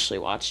me and Ashley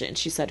watched it, and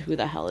she said, "Who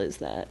the hell is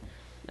that?"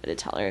 I did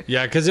tell her.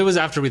 Yeah, because it was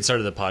after we'd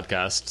started the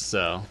podcast,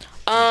 so.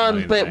 Money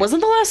in the But Bank.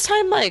 wasn't the last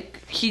time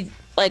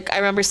I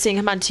remember seeing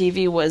him on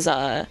TV was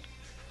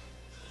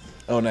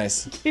Oh,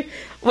 nice.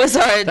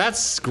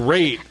 That's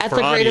great. At for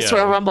the Greatest audio,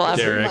 Royal Rumble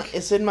ever. Derek.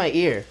 It's in my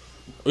ear.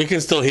 We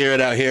can still hear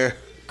it out here.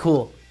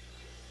 Cool.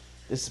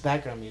 This is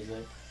background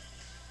music.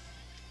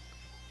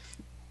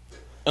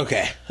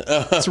 Okay.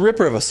 It's a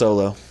ripper of a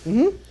solo.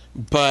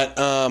 But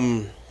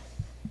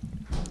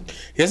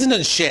he hasn't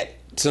done shit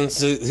since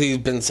he's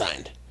been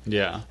signed.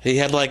 Yeah. He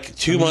had like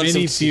 2 months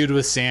Mini of feud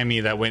with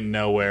Sammy that went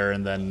nowhere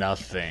and then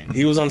nothing.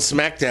 He was on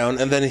SmackDown,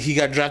 and then he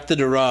got drafted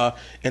to Raw,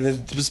 and has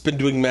just been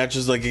doing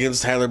matches like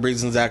against Tyler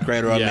Breeze and Zack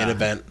Ryder on Yeah. main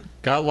event.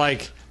 Got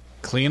like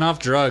clean off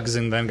drugs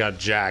and then got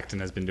jacked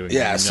and has been doing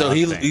Yeah, so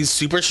nothing. he's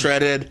super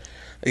shredded.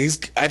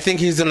 I think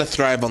he's gonna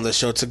thrive on this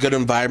show. It's a good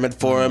environment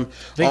for him.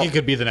 I think he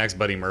could be the next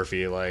Buddy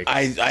Murphy. Like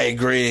I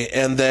agree.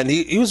 And then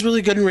he was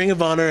really good in Ring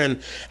of Honor,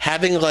 and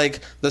having like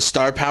the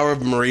star power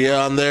of Maria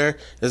on there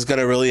is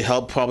gonna really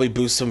help probably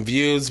boost some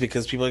views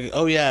because people are like,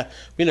 oh yeah,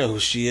 we know who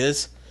she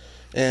is.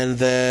 And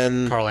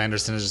then Carl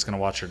Anderson is just gonna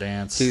watch her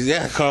dance.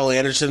 Carl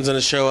Anderson's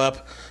gonna show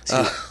up.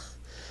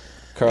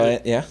 Carl,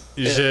 yeah.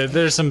 You should,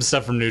 there's some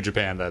stuff from New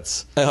Japan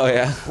that's Oh,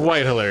 yeah.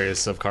 quite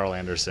hilarious of Carl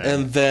Anderson.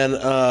 And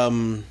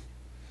then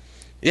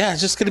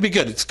it's just gonna be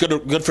good. It's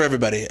good for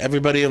everybody.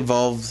 Everybody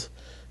involved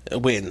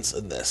wins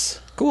in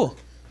this. Cool.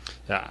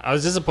 yeah, I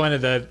was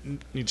disappointed that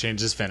he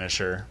changed his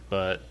finisher,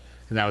 but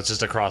now it's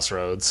just a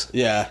crossroads.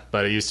 Yeah.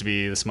 But it used to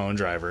be the Samoan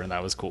driver, and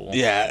that was cool.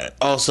 Yeah.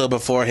 Also,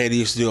 beforehand, he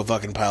used to do a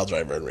fucking pile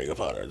driver in Ring of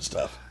Honor and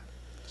stuff.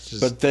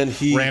 Just But then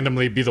he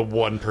randomly be the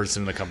one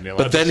person in the company.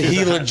 allowed But then to do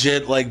he that.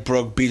 legit like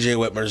broke BJ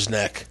Whitmer's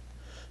neck.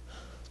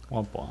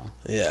 Womp womp.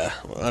 Yeah,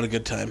 not a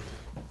good time.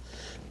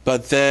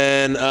 But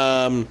then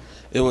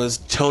it was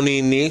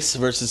Tony Nese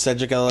versus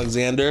Cedric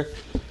Alexander,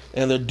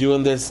 and they're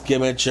doing this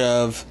gimmick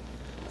of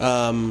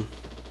where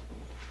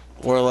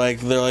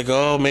they're like,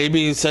 oh,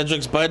 maybe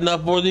Cedric's biting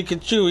off more than he can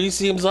chew. He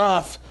seems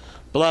off.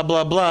 Blah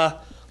blah blah.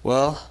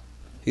 Well,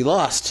 he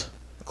lost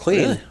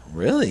clean,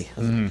 Really?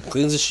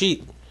 cleans the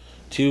sheet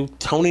to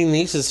Tony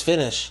Nese's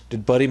finish.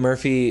 Did Buddy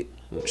Murphy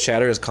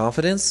shatter his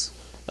confidence?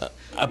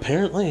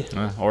 Apparently,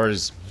 Or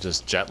is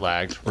just jet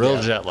lagged. Real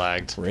Yeah. jet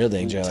lagged. Real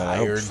dang John. I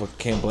tired.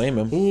 can't blame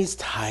him. he's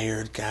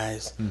tired,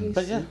 guys.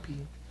 But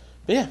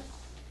yeah,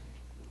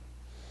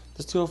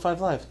 just 205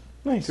 live.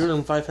 Nice.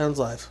 205 pounds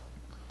live.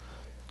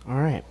 All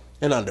right.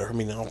 And under. I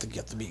mean, I don't think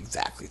you have to be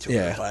exactly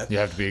 205. You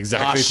have to be Ah,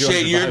 exactly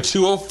shit, you're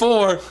 205.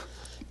 204.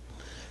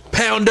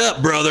 Pound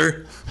up,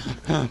 brother.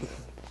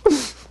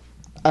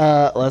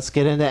 Let's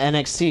get into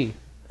NXT.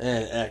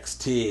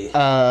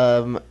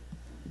 NXT.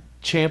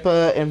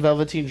 Ciampa and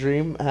Velveteen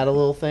Dream had a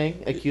little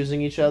thing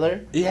accusing each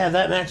other. Yeah,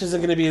 that match isn't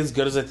going to be as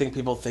good as I think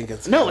people think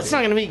it's No, gonna it's be.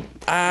 not going to be.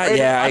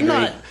 Yeah, I I'm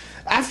agree. not.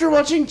 After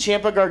watching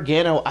Ciampa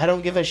Gargano, I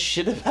don't give a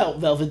shit about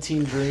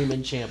Velveteen Dream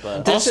and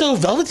Ciampa. Also,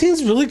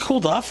 Velveteen's really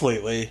cooled off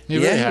lately. He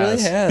really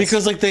has.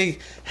 Because, they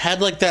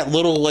had, that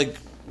little,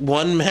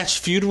 one-match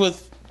feud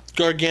with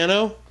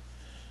Gargano.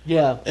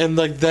 Yeah. And,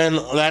 then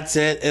that's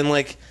it. And,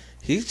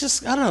 he's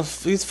just, I don't know,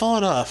 he's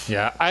fallen off.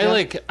 Yeah, I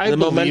The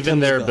believe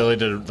in their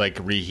momentum's ability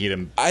to reheat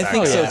him. I back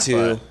think so up,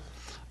 too.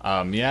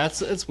 but, yeah,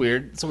 it's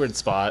weird. It's a weird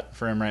spot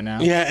for him right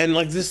now. Yeah, and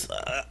this,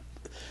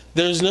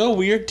 there's no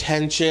weird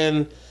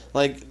tension.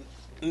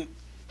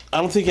 I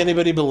don't think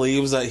anybody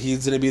believes that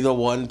he's going to be the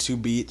one to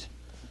beat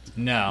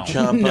No.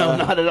 Ciampa. No,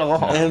 not at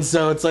all. And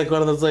so it's one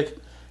of those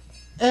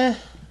Yeah.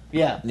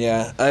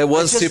 Yeah, it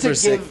was Just super to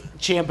sick. give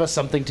Ciampa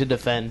something to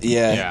defend.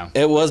 Yeah. Yeah.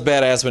 It was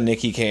badass when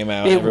Nikki came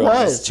out. It Everyone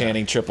was was.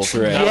 chanting triple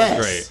threat. That was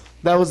Yes. great.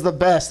 That was the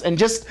best. And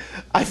just,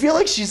 I feel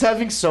like she's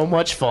having so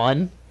much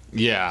fun.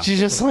 Yeah. She's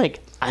just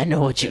like, I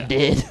know what you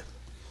did.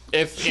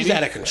 If she's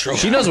out of control.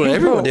 She knows what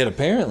everyone did,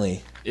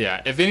 apparently.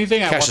 Yeah, if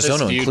anything, I want Cassius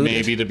this Ohno feud included.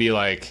 maybe to be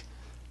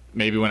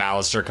maybe when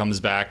Alistair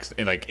comes back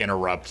and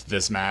interrupt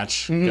this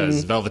match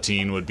because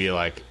Velveteen would be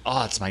like,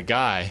 "Oh, it's my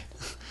guy.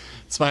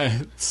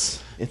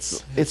 It's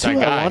It's that who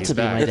guy, I want he's to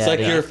be back. my It's dad. like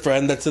your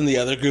friend that's in the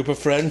other group of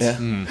friends. Yeah.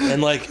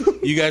 And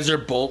you guys are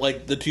both,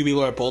 the two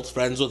people are both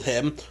friends with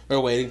him or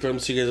waiting for him,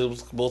 so you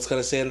guys both kind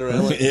of stand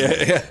around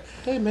Yeah.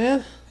 hey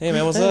man. Hey,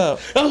 man, what's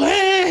up? Oh,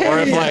 hey! Or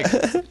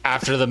if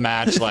after the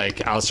match,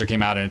 Alistair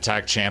came out and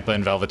attacked Ciampa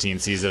and Velveteen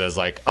sees it as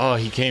oh,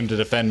 he came to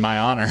defend my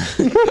honor.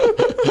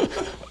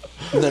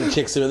 And then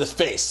kicks him in the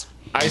face.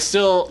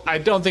 I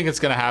don't think it's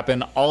gonna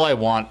happen. All I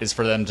want is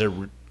for them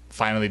to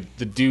finally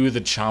to do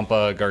the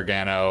Ciampa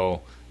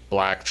Gargano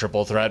Black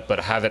triple threat, but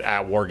have it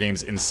at War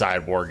Games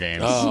inside War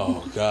Games.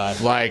 Oh, God.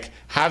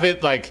 Have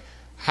it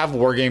have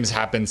War Games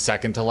happen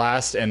second to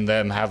last, and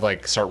then have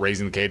start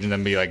raising the cage, and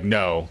then be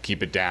no,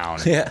 keep it down.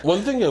 Yeah.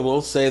 One thing I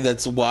will say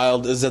that's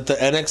wild is that the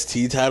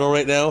NXT title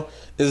right now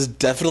is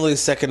definitely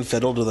second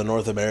fiddle to the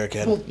North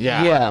American.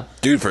 Yeah. Yeah.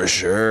 Dude, for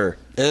sure.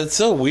 And it's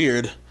so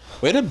weird.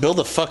 Way to build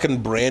a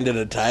fucking brand in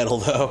a title,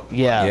 though.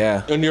 Yeah.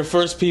 Yeah. And your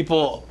first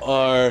people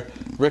are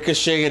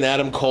Ricochet and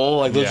Adam Cole,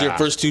 like those are your Yeah.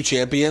 first two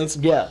champions.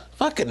 Yeah.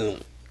 Fucking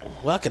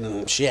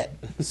shit.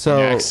 So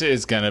Next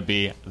is gonna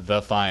be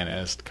the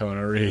finest,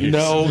 Kona Reeves.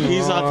 No,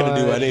 he's not gonna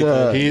do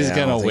anything. He's Yeah, I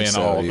gonna don't think win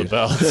so, all the dude.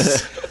 belts.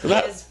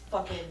 His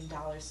fucking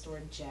dollar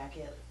store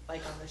jacket,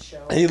 like on the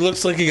show. He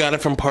looks like he got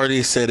it from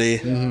Party City.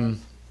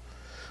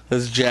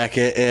 His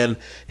jacket and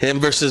him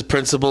versus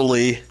Principal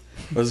Lee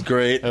was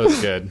great. That was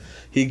good.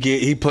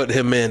 He put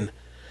him in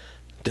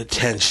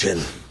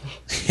detention.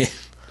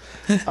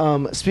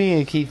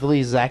 speaking of Keith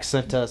Lee, Zach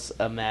sent us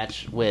a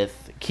match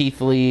with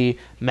Keith Lee,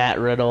 Matt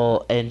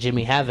Riddle, and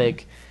Jimmy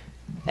Havoc.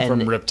 And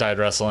From Riptide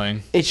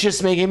Wrestling. it's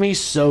just making me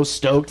so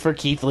stoked for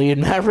Keith Lee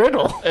and Matt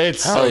Riddle.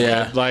 It's Oh, so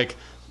yeah. good. Like,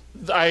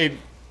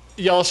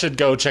 y'all should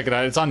go check it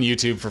out. It's on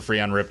YouTube for free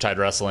on Riptide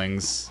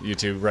Wrestling's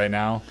YouTube right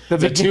now.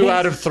 It's a beginning- 2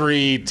 out of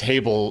 3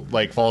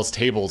 falls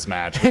tables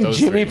match. With And those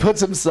Jimmy three. puts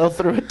himself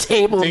through a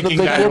table in the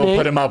Thinking guy will beginning.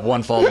 put him up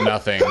 1 fall to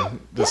nothing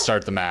to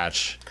start the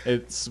match.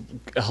 It's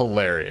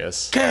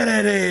hilarious.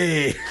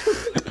 Kennedy.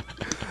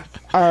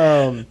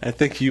 I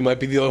think you might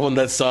be the only one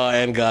that saw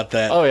and got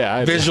that. Oh, yeah, I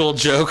did. visual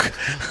joke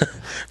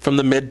from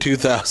the mid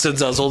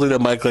 2000s. I was holding a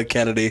mic like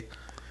Kennedy.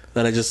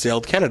 Then I just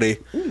yelled Kennedy.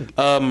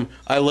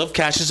 I love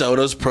Cassius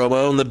Ohno's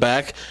promo in the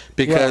back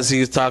because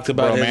he's talked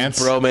about Bromance.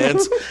 his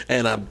bromance.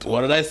 And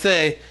what did I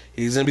say?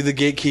 He's gonna be the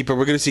gatekeeper.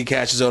 We're gonna see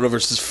Cassius Ohno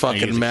versus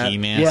fucking Matt.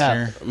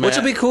 Yeah. Which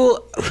would be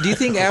cool. Do you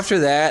think after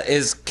that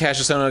is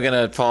Cassius Ohno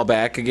gonna fall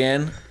back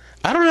again?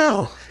 I don't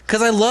know.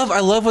 Because I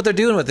love what they're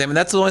doing with him, and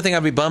that's the only thing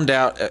I'd be bummed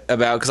out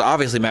about. Because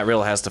obviously Matt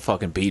Riddle has to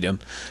fucking beat him,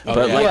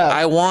 but yeah. like Yeah.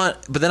 I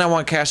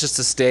want Cassius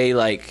to stay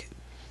Relevant?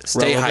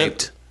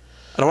 hyped.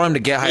 I don't want him to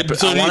get hyped.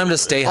 So I want him to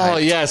stay hyped. Oh,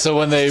 yeah, so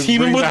when they Team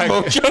bring with back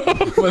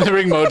Mojo. when they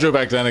bring Mojo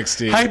back to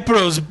NXT. Hype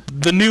Bros,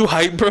 the new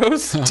Hype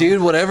Bros.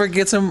 Dude, whatever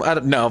gets him.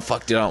 No,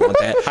 fuck, dude, I don't want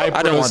that. Hype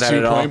I don't want Bros that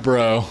at all. 2.0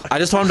 bro. I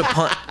just want him to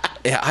punch.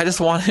 Yeah, I just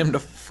want him to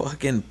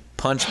fucking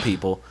punch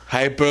people.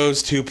 Hype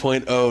Bros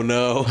 2.0.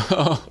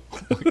 No.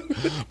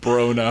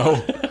 Bro,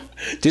 no.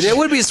 Dude, it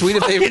would be sweet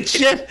if they.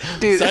 Shit.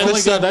 Dude, Oh my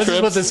What's up, god, that's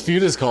Trips? what this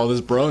feud is called,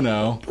 is Bro,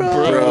 no.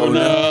 Bro,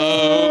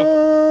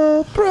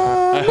 no.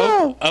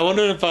 Bro. I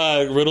wonder if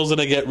Riddle's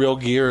gonna get real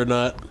gear or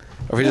not.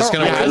 are we just No,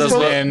 gonna I wear Has those,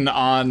 been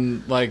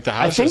on, like, the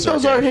house I think show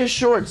those circuit. are his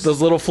shorts.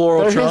 those little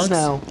floral They're trunks? his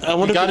now. I He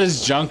wonder got if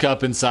his junk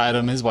up inside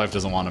him. His wife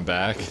doesn't want him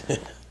back.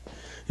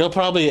 he'll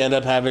probably end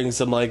up having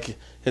some like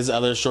his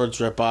other shorts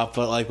rip off,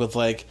 but like with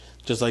like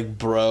just like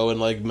bro and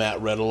like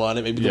Matt Riddle on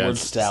it. Maybe the word It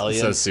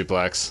stallion. says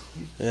suplex.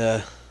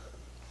 Yeah.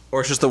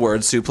 Or it's just the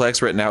word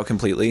suplex written out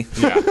completely.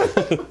 Yeah.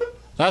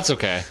 That's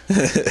okay.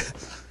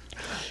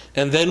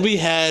 And then we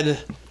had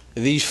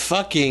the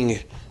fucking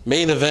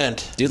main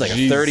event. Dude, like a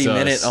Jesus.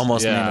 30-minute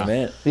almost Yeah. main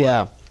event.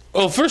 Yeah.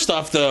 Oh, first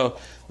off though,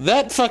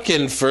 that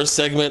fucking first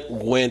segment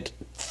went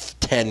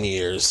 10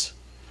 years.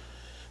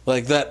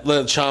 Like that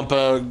the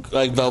Ciampa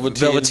like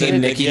Velveteen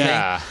thing. Nikki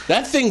Yeah.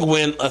 That thing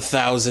went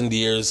 1,000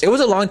 years. It was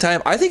a long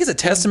time. I think it's a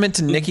testament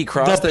to Nikki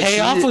Cross. The that she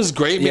payoff did- was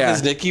great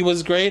because Yeah. Nikki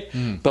was great,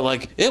 but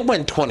like it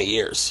went 20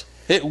 years.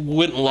 It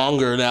went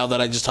longer now that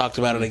I just talked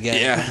about it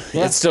again. Yeah,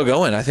 it's still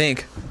going, I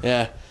think.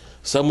 Yeah.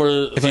 Somewhere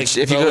you- like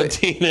if you go-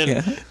 Velveteen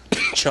and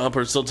Ciampa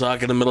are still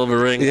talking in the middle of a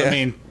ring. Yeah. I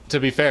mean, to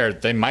be fair,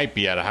 they might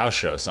be at a house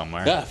show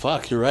somewhere. Yeah,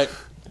 fuck, you're right.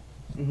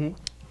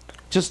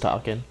 Just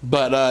talking.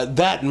 But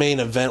that main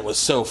event was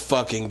so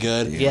fucking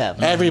good. Yeah.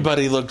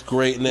 Everybody looked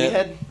great in We it.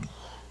 had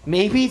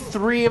maybe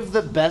 3 of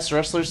the best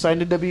wrestlers signed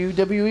to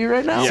WWE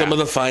right now. Some of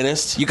the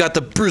finest. You got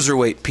the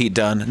bruiserweight Pete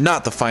Dunne,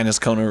 not the finest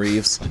Kona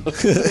Reeves.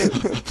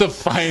 The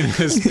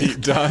finest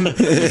Pete Dunne.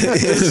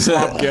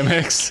 Swap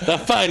gimmicks. The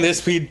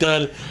finest Pete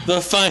Dunne.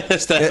 The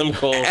finest Adam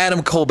Cole.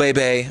 Adam Cole,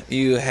 baby.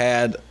 You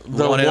had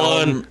The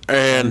one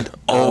and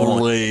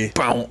only.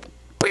 Boom,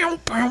 boom,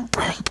 boom,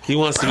 boom. He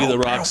wants to be The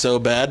Rock so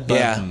bad, but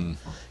Yeah.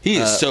 he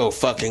is so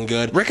fucking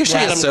good. Ricochet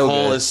is Adam so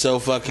Cole good. is so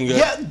fucking good.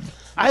 Yeah,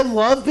 I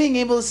love being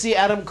able to see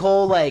Adam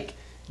Cole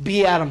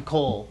be Adam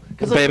Cole.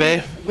 Because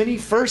Baby. when he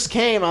first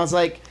came, I was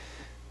like,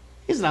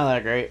 he's not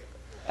that great.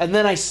 And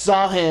then I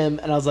saw him,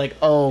 and I was like,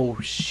 oh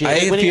shit!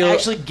 I when feel- he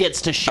actually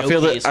gets to I showcase.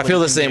 feel the what he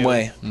can same do.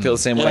 way. I feel the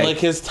same And way. like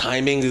his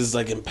timing is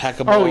like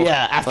impeccable. Oh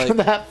yeah, after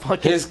Like, that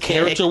fucking his kick.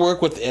 character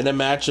work within a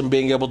match and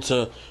being able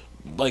to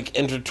like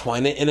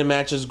intertwine it in a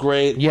match is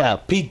great. Yeah.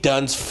 Pete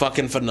Dunne's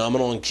fucking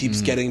phenomenal and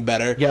keeps getting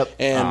better. Yep.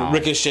 And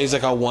Ricochet's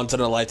like a once in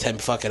a lifetime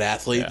fucking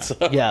athlete. Yeah. So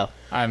Yeah,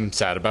 I'm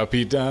sad about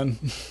Pete Dunne.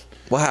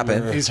 What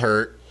happened? He's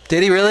hurt.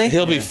 Did he really?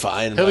 he'll be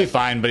fine. He'll but- be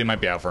fine, but he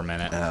might be out for a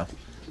minute. Oh.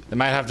 They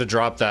might have to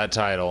drop that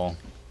title.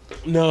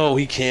 No,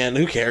 he can't.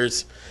 Who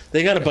cares?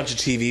 They got a bunch of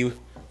TV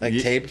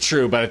tape.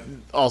 True, but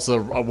also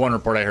one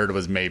report I heard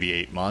was maybe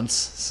 8 months.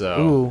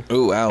 So ooh,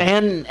 Ooh, wow.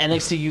 and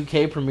NXT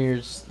UK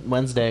premieres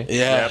Wednesday.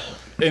 Yeah. Yep.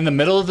 In the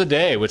middle of the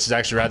day, which is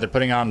actually rad. They're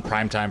putting on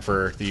prime time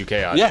for the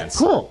UK audience.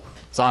 Cool,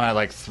 It's on at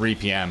like 3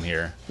 p.m.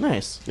 here.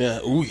 nice. Yeah.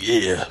 Ooh,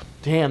 yeah.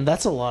 Damn,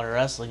 that's a lot of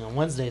wrestling on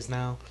Wednesdays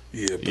now.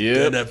 Yeah, but Yep.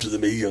 then after the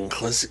Mae Young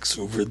Classic's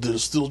over, there'll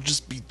still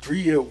just be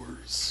 3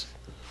 hours.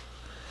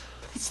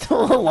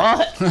 Still a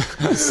lot.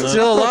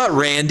 Still a lot,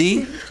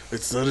 Randy.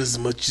 It's not as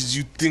much as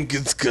you think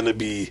it's gonna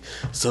be.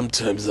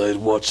 Sometimes I'd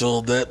watch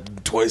all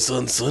that twice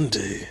on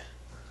Sunday.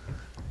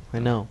 I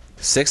know.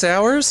 6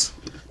 hours?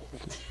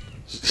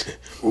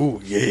 Ooh,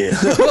 yeah.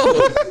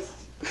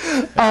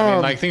 I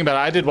mean, like, think about it.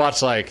 I did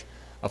watch like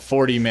a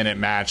 40-minute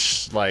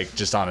match, like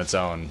just on its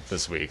own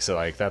this week. So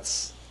like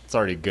it's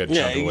already a good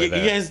Yeah, chunk of you, way you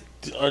there. guys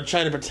are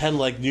trying to pretend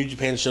like New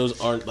Japan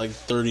shows aren't like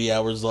 30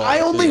 hours long. I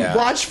only Yeah.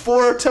 watch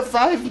 4 to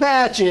 5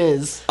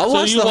 matches. I'll So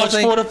watch you the whole watch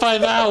thing. 4 to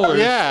 5 hours.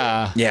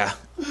 Yeah, Yeah.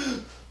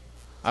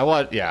 I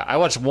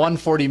watched one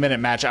 40-minute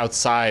match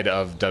outside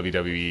of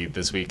WWE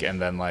this week,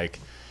 and then like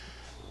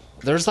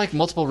there's like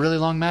multiple really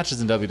long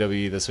matches in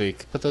WWE this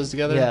week. Put those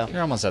together, Yeah.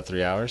 you're almost at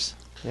 3 hours.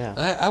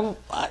 Yeah.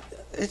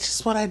 It's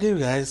just what I do,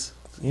 guys.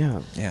 Yeah.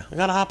 Yeah. I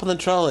gotta hop on the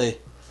trolley.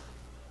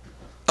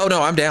 Oh,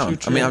 no, I'm down.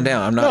 I mean, I'm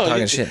down. I'm not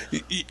talking shit.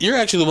 You're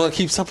actually the one that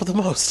keeps up with the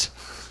most.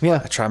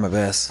 Yeah. I try my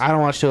best. I don't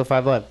watch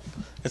 205 Live.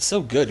 It's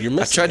so good. You're I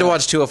missing. tried to out.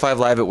 watch 205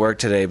 Live at work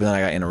today, but then I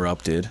got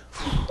interrupted.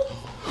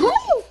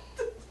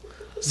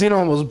 Xeno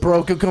almost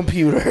broke a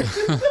computer.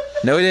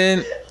 No, he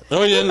didn't.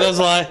 No, you didn't. That was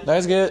a lie. That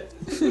was good.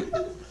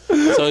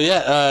 So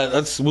yeah,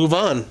 let's move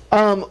on.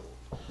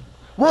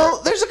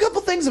 Well, there's a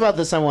couple things about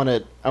this I want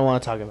to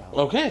talk about.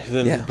 Okay,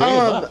 then Yeah. bring it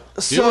up.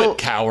 Do So it,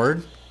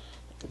 coward.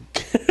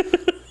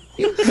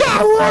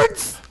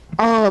 cowards.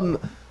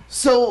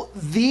 So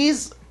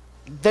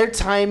their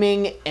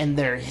timing and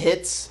their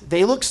hits,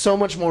 they look so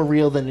much more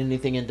real than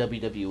anything in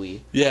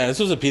WWE. Yeah, this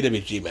was a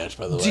PWG match,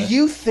 by the way. Do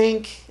you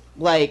think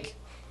like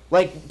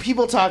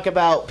people talk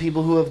about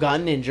people who have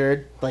gotten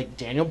injured, like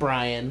Daniel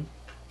Bryan?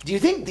 Do you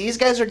think these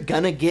guys are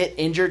gonna get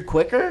injured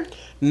quicker?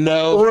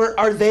 No. Or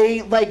are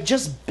they like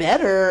just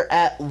better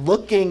at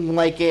looking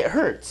like it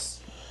hurts?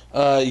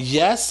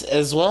 Yes,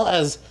 as well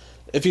as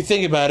if you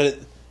think about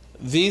it,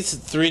 these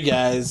three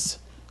guys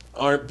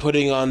aren't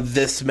putting on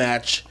this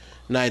match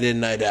night in,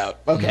 night out.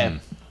 Okay.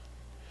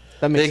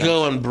 That makes They sense.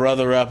 go and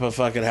brother up a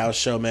fucking house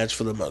show match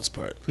for the most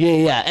part.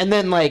 Yeah. And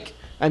then like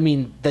I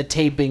mean the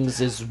tapings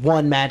is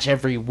one match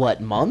every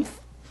month?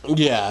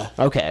 Yeah.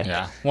 Okay.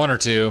 Yeah, one or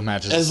two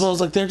matches. As well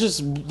as like they're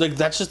just like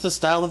that's just the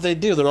style that they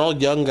do. They're all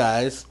young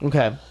guys,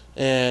 Okay.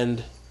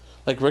 and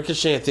like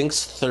Ricochet, I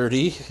think's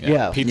 30,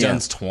 Yeah. Pete Yeah.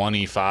 Dunne's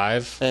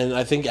 25. and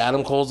I think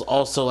Adam Cole's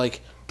also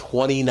like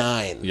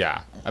 29.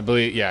 Yeah, I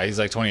believe. Yeah, he's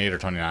like 28 or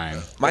 29.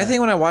 My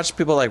thing when I watch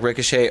people like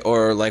Ricochet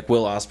or like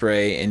Will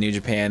Ospreay in New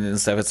Japan and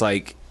stuff, it's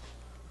like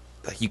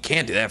you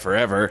can't do that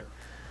forever.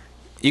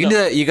 You can do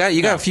that. You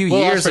got a few Will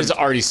years. Ospreay's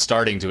already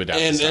starting to adapt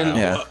the And style.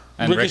 Yeah.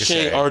 And Ricochet,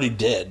 Ricochet. already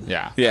did.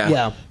 Yeah. yeah.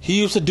 Yeah. He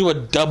used to do a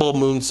double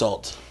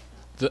moonsault.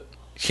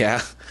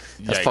 Yeah.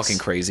 That's Yikes. fucking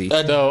crazy.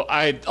 Though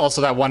I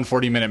also that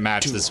 140-minute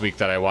match this week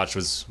that I watched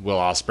was Will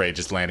Ospreay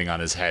just landing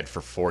on his head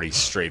for 40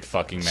 straight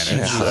fucking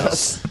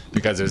minutes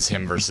because it was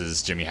him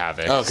versus Jimmy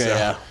Havoc. Okay, so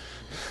yeah.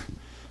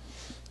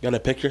 Gotta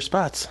pick your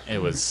spots. It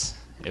was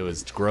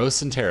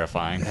gross and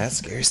terrifying. That's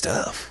scary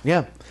stuff.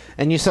 Yeah.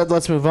 And you said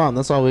let's move on.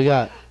 That's all we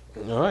got.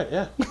 All right,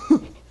 yeah.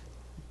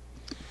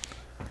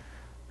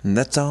 And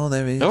that's all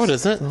there is. No, it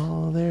isn't.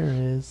 All there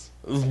is.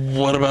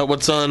 What about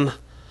what's on?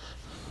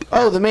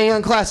 Oh, the Mae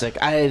Young Classic.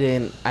 I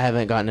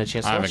haven't gotten a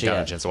chance to I watch haven't it gotten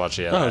a yet. chance to watch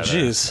it yet. Oh, either.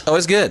 jeez. Oh,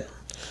 it's good.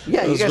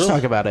 Yeah, you was guys really-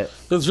 talk about it.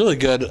 It was really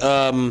good.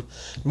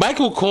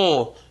 Michael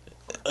Cole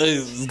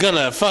is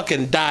gonna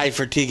fucking die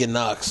for Tegan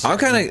Knox. I'm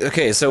kind of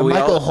okay. So we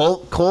Michael all,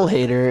 Cole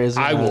hater is.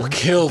 I gonna will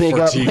kill big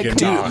for up Tegan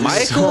Michael- Knox.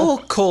 Michael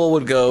Cole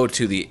would go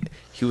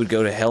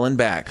to hell and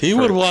back. He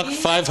would walk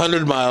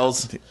 500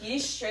 miles. He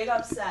straight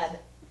up said,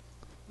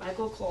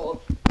 Michael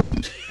Cole.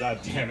 God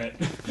damn it.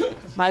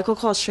 Michael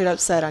Cole straight up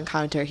said on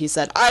commentary, he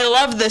said, I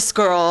love this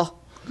girl.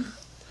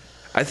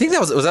 I think that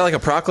was that like a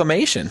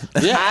proclamation.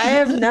 I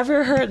have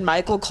never heard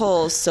Michael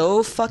Cole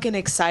so fucking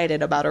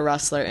excited about a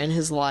wrestler in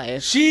his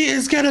life. She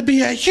is gonna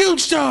be a huge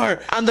star.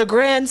 On the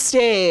grand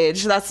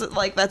stage, that's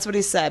what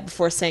he said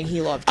before saying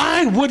he loved her.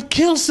 I would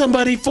kill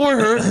somebody for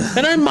her,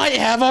 and I might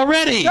have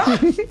already.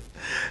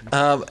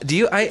 Do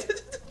you?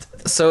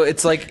 So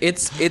it's like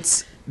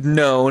it's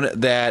known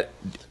that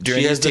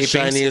during She has these the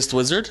tapings, shiniest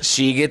wizard.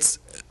 she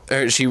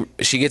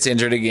gets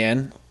injured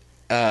again.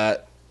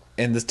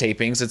 In this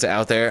tapings, it's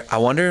out there. I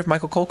wonder if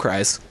Michael Cole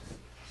cries.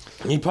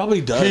 He probably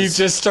does. He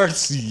just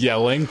starts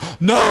yelling,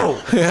 "No!"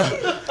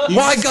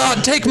 My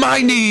God, take my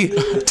knee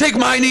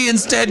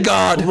instead,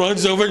 God.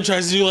 runs over and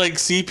tries to do like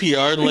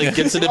CPR and like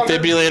gets a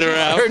defibrillator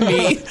Her out.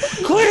 knee.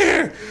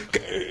 Clear,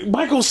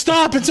 Michael,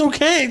 stop! It's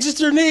okay. It's just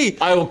her knee.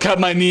 I will cut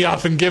my knee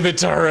off and give it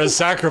to her as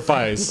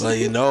sacrifice.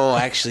 Well,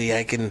 actually,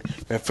 I can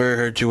refer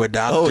her to a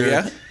doctor. Oh,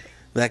 yeah?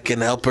 That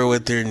can help her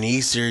with her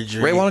knee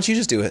surgery. Ray, why don't you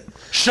just do it?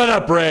 Shut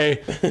up,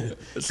 Ray.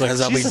 Because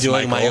I'll be Jesus,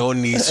 doing my Michael.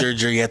 own knee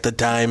surgery at the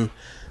time.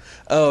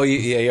 Oh,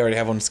 you already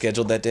have one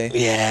scheduled that day.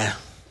 Yeah.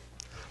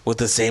 With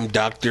the same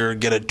doctor,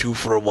 get a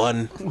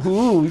 2-for-1.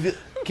 Ooh,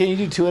 can you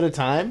do 2 at a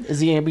time?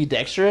 Is he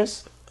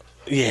ambidextrous?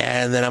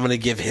 Yeah, and then I'm gonna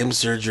give him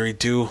surgery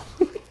too.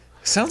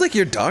 Sounds like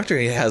your doctor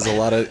gets a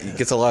lot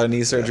of knee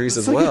surgeries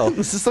as Like, well.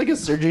 Is this like a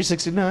Surgery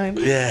 69?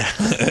 Yeah.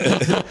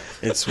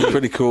 It's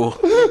pretty cool.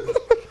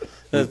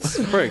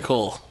 That's pretty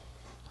cool.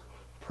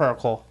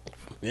 Purple.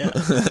 Yeah.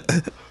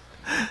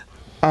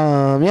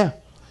 Yeah.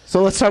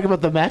 So let's talk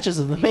about the matches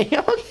of the Mae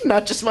Young,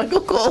 not just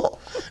Michael Cole.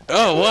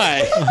 Oh,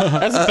 why?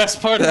 That's the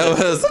best part of That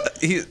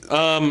it.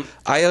 was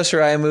Io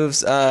Shirai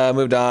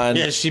moved on.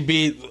 Yeah, she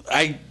beat.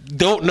 I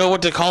don't know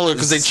what to call her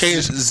because they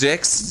changed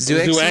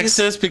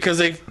Zooxis because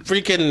they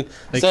freaking.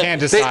 They said-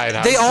 can't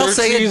decide. They all Xerxes,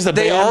 say it. the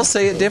They band? all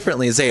say it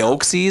differently.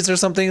 Zeoxys or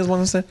something is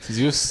one of them.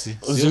 Zeus.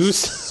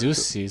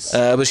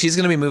 But she's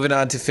going to be moving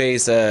on to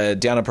face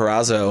Deonna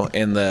Purrazzo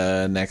in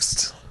the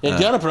next. Yeah,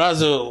 Deonna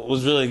Purrazzo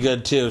was really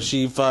good too.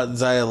 She fought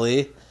Xia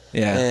Li.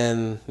 Yeah.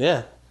 And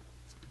yeah.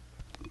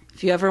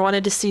 If you ever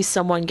wanted to see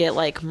someone get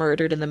like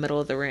murdered in the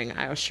middle of the ring,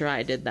 Io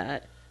Shirai did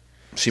that.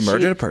 She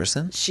murdered a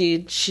person.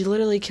 She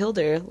literally killed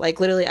her. Like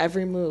literally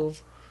every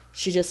move.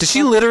 She just Did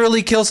she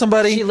literally kill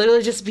somebody? She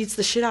literally just beats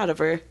the shit out of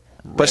her.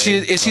 But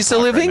is she still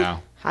living?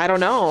 now. I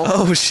don't know.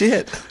 Oh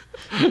shit!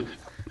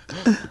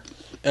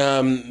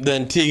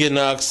 Then Tegan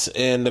Knox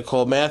and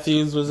Nicole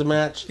Matthews was a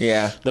match.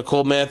 Yeah.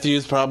 Nicole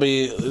Matthews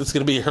probably it's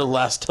going to be her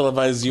last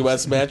televised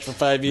U.S. match for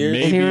 5 years.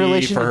 Maybe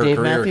relation for to her Dave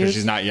career Matthews? because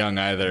she's not young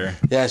either.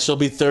 Yeah, she'll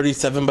be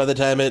 37 by the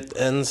time it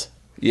ends.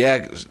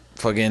 Yeah,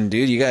 fucking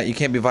dude, you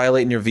can't be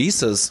violating your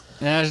visas.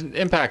 Yeah,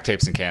 Impact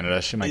tapes in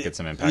Canada. She might get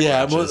some Impact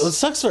Yeah, matches. what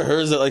sucks for her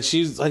is that like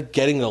she's like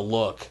getting a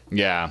look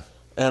Yeah.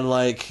 and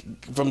like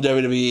from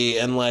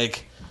WWE and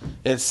like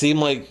it seemed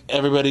like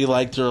everybody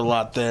liked her a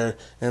lot there,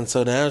 and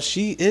so now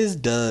she is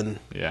done.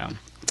 Yeah.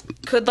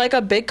 Could like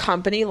a big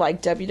company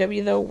like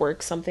WWE though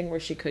work something where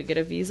she could get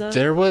a visa?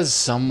 There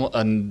was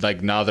like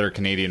another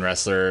Canadian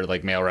wrestler,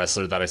 like male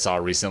wrestler that I saw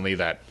recently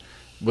that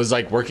was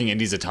like working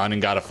indies a ton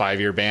and got a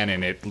 5-year ban,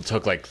 and it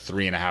took like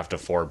 3.5 to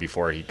 4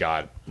 before he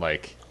got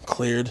like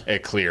Cleared.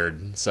 it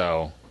cleared.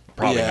 So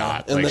probably Yeah,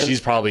 not. and Like then- she's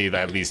probably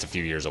at least a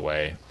few years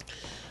away.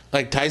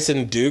 Like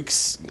Tyson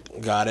Dukes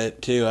got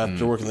it too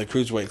after working the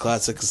Cruiserweight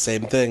Classic. The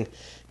same thing.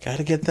 Got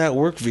to get that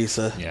work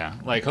visa. Yeah.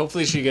 Like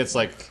hopefully she gets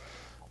like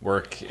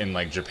work in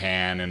like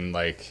Japan and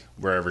like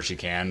wherever she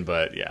can,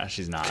 but yeah,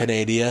 she's not.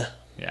 Canada.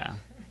 Yeah.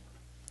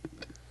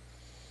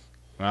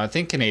 Well, I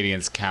think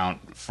Canadians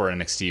count for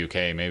NXT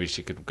UK. Maybe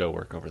she could go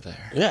work over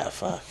there. Yeah,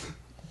 fuck.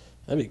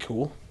 That'd be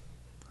cool.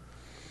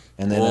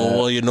 And then,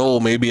 Well, you know,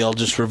 maybe I'll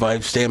just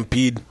revive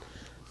Stampede.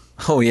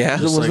 oh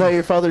yeah, Was like- that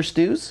your father's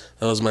stews?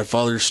 That was my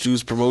father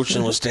Stu's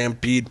promotion with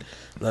Stampede.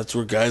 That's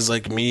where guys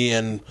like me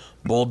and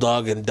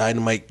Bulldog and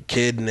Dynamite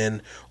Kid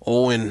and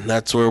Owen,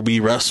 that's where we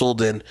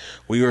wrestled, and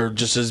we were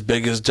just as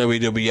big as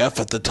WWF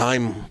at the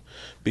time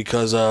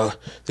because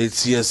they'd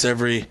see us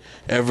every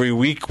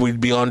week.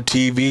 We'd be on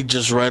TV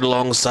just right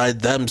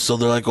alongside them, so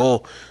they're like,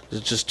 oh,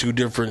 it's just two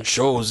different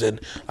shows, and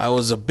I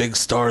was a big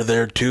star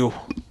there too.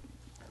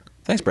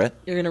 thanks, Brett.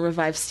 You're gonna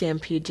revive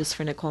Stampede just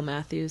for Nicole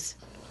Matthews.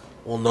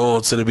 Well, no,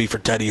 it's going to be for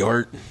Teddy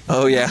Hart.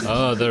 Oh yeah,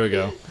 Oh, there we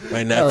go.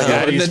 My nephew.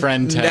 Daddy's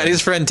friend Ted. Daddy's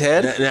friend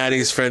Ted.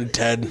 Natty's friend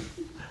Ted.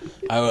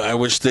 I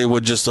wish they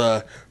would just.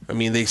 I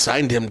mean, they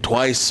signed him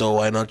twice, so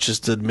why not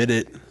just admit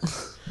it?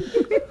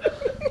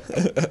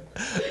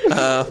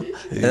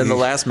 And then the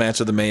last match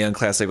of the Mae Young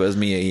Classic was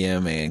Mia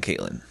Yim and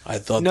Caitlyn. I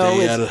thought No,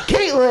 they it's had.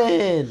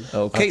 Caitlyn.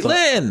 Oh,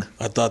 Caitlyn!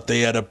 I thought they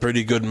had a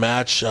pretty good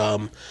match.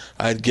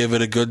 I'd give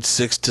it a good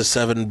 6 to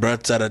 7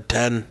 Bretts out of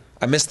 10.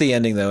 I missed the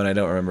ending though, and I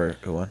don't remember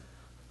who won.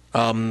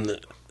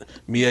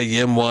 Mia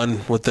Yim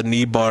won with the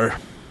knee bar.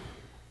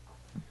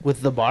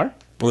 With the bar?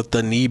 With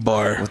the knee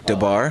bar. With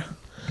DeBar.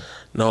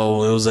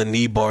 No, it was a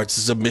knee bar. It's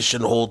a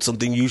submission hold.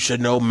 Something you should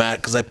know, Matt,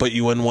 because I put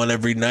you in one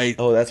every night.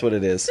 Oh, that's what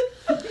it is.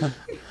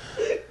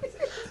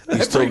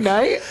 You still,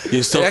 night?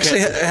 You still It actually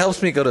can't.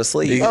 helps me go to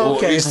sleep. You, Oh,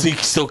 okay. you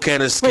still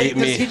can't escape Wait,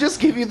 does me. he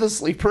just give you the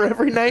sleeper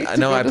every night? to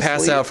No, go I to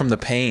pass sleep? out from the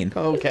pain.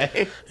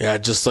 Okay. Yeah,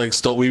 just like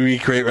we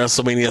recreate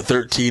WrestleMania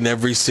 13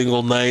 every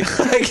single night.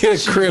 I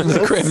get a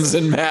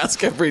crimson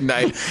mask every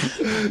night.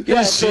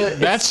 Yeah, it's a,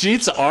 That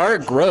sheets are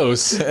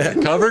gross,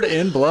 covered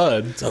in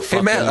blood. Hey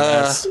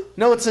Matt,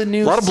 no, it's a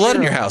new. A lot of blood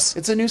in your serum. house.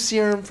 It's a new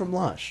serum from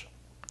Lush.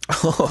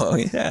 oh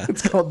yeah,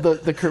 It's called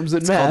the Crimson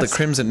it's called the Mask.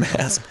 Crimson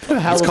Mask. It's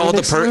Halloween called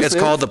it's exclusive.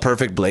 called the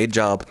Perfect Blade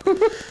Job.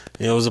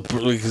 It was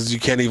because you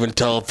can't even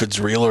tell if it's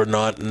real or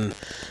not, and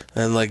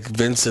like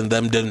Vince and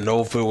them didn't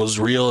know if it was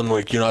real, and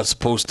like you're not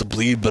supposed to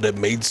bleed, but it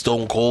made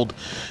Stone Cold,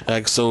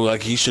 like so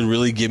like he should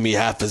really give me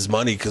half his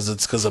money because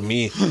it's because of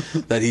me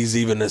that he's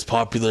even as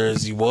popular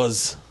as he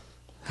was.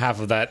 Half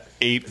of that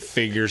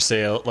 8-figure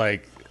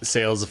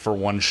sales for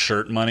one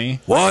shirt money.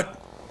 What?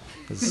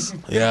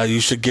 Yeah, you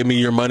should give me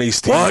your money,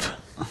 Steve. What?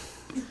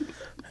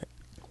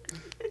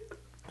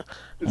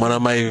 One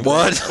of my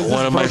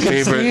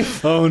favorite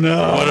Oh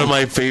no! one of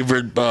my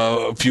favorite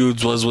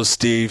feuds was with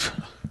Steve.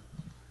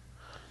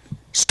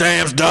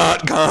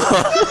 Stamps.com.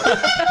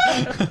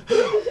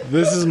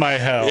 This is my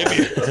hell.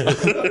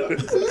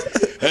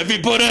 If you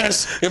put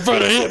S in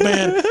front of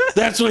Hitman,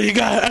 that's what you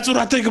got. That's what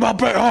I think about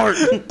Bret Hart.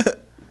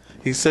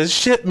 He says,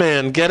 "Shit,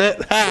 man, get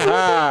it?"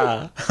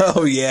 Ha ha!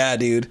 Oh yeah,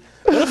 dude.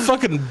 What a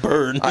fucking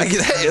burn!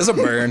 That is a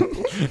burn,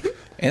 and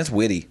it's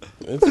witty.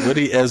 It's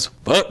witty as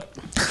fuck.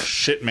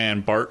 Shit,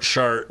 man, Bart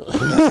Shart.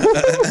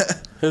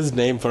 His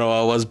name for a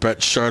while was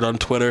Bret Short on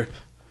Twitter.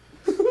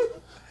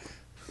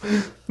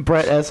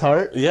 Bret S.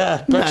 Hart.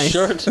 Yeah, Bret Nice.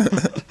 Short. In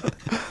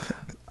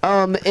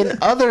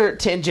other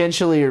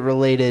tangentially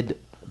related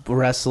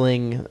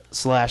wrestling /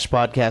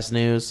 podcast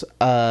news,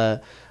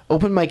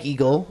 Open Mike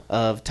Eagle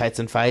of Tights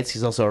and Fights,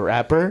 he's also a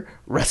rapper,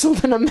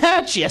 wrestled in a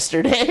match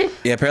yesterday.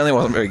 Yeah, apparently it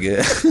wasn't very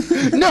good.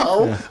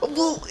 No,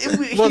 well,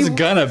 What's he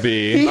gonna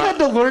be? he had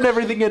to learn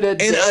everything in a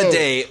day. In a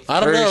day. I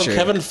don't for know. sure.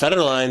 Kevin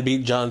Federline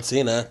beat John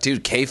Cena.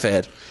 Dude,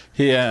 K-Fed.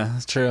 Yeah,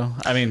 that's true.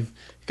 I mean,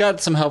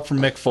 got some help from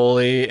Mick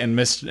Foley and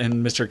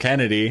Mr.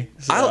 Kennedy.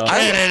 So.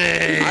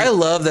 I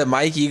love that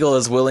Mike Eagle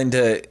is willing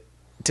to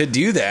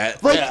do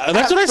that. Like, Yeah,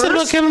 that's at what I said about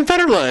first- Kevin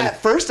Federline.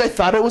 At first, I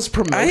thought it was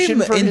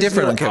promotion. I'm for his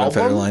indifferent new on Kevin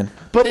album, Federline.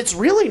 but it's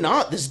really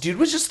not. This dude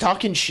was just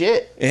talking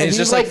shit, And he's he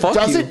just like, "Fuck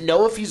doesn't you."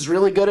 know if he's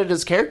really good at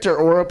his character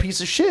or a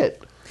piece of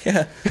shit.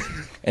 Yeah.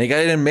 And he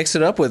got in and mixed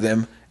it up with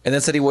him and then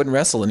said he wouldn't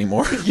wrestle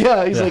anymore.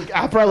 Yeah, he's like,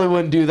 I probably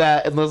wouldn't do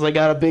that unless I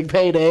got a big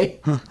payday.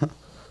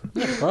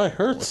 Probably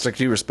hurts. It's like,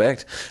 due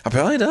respect.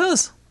 Apparently it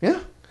does. Yeah,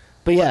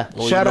 but yeah,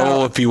 Well, shout you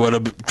know, out. if he would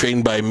have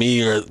trained by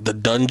me or the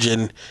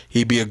dungeon,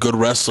 he'd be a good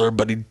wrestler,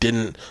 but he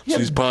didn't. Yeah. So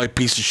he's probably a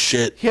piece of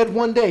shit. He had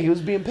one day. He was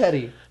being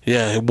petty.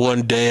 Yeah,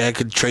 one day I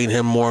could train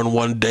him more in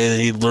one day than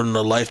he'd learn in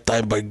a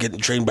lifetime by getting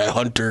trained by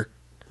Hunter.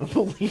 I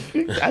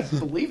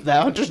believe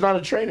that. Hunter's not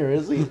a trainer,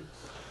 is he?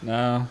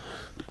 No.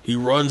 He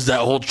runs that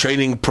whole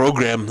training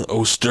program,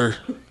 Oster.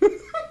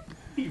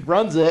 He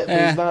runs it,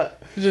 but he's not.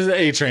 Just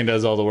A-Train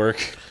does all the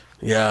work.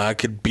 Yeah, I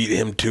could beat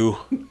him too.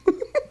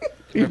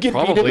 You could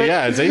Probably, beat him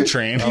yeah. at, It's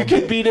A-Train. You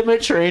could beat him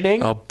at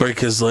training. I'll break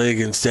his leg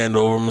and stand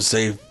over him and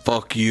say,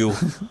 fuck you.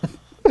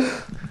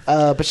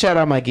 But shout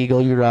out Mike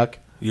Eagle. You rock.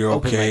 You're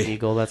Open Mike okay.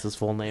 Eagle. That's his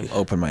full name.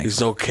 Open mic. He's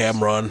no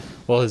Cameron.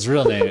 Well, his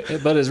real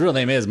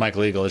name is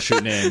Michael Eagle. His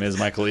shoot name is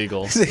Michael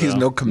Eagle. He's so.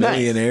 no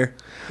chameleonaire.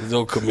 He's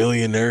no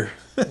chameleonaire.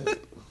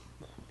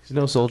 He's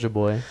no Soldier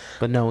Boy,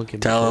 but no one can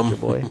Tell be him.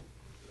 Soldier Boy.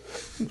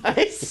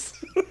 Nice.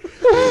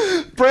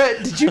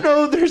 Brett, did you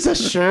know there's a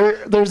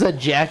shirt, there's a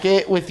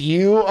jacket with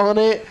you on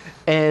it,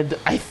 and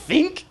I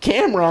think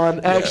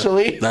Cameron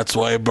actually. That's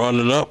why I brought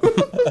it up.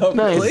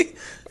 Nice. Really?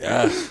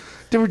 Yeah.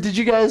 Did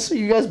you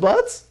guys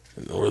butts?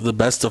 We're the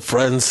best of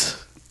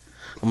friends.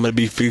 I'm going to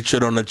be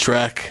featured on the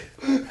track.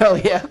 Hell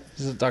yeah.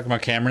 Is it talking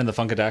about Cameron the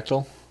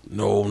Funkadactyl?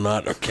 No,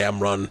 not a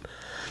Cameron.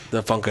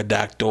 The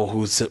Funkadactyl,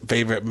 whose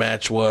favorite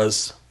match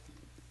was.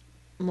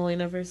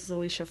 Melina versus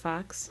Alicia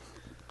Fox.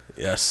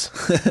 Yes.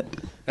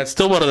 That's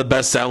still one of the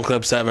best sound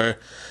clips ever.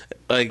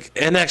 Like,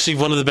 and actually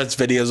one of the best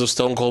videos of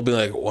Stone Cold being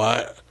like,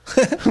 what?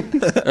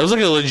 It was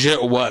like a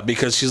legit what,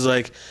 because she's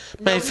like,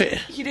 my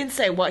He didn't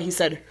say what. He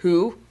said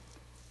who.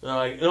 no,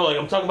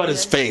 I'm talking about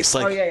his face.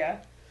 Like, yeah.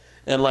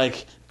 and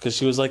like, because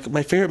she was like,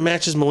 my favorite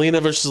match is Melina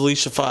versus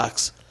Alicia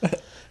Fox.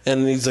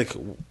 And he's like,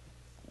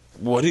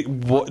 what?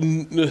 What?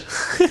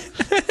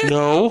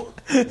 No.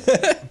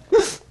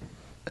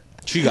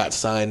 She got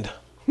signed.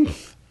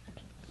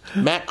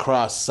 Matt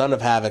Cross, Son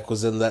of Havoc,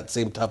 was in that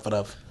same Tough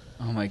Enough.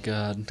 Oh my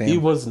god. He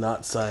was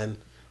not signed.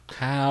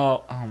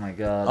 How? Oh my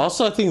god.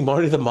 Also, I think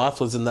Marty the Moth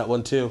was in that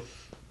one too.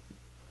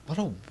 What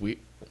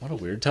a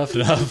weird Tough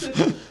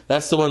Enough.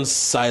 That's the one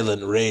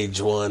Silent Rage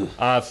one.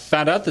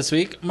 Found out this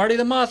week, Marty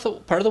the Moth,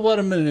 part of the What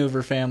a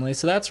Maneuver family,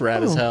 so that's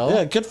rad as hell.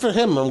 Yeah, good for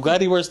him. I'm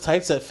glad he wears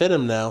tights that fit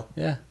him now.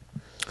 Yeah.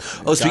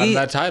 Oh, Got speaking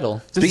that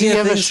title. Does he Speaking of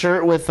have a things-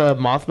 shirt with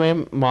moth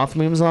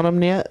memes on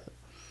him yet?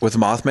 with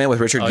Mothman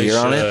with Richard Oh, you Gere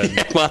on it. should.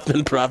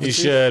 Mothman Prophecy. You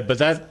should, but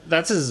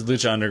that's his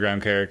Lucha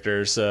Underground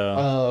character, so.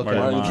 Oh, okay. Marty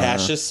the Martin Moth.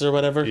 Cassius or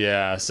whatever.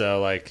 Yeah, so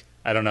like,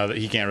 I don't know that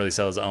he can't really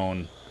sell his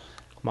own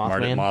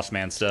Mothman.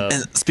 Mothman stuff.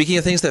 And speaking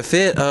of things that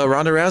fit,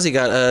 Ronda Rousey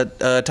got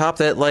a top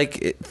that like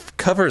it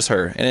covers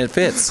her and it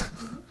fits.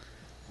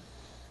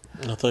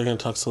 I thought you were going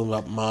to talk something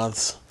about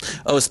moths.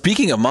 Oh,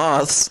 speaking of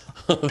moths,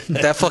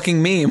 that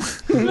fucking meme.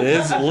 It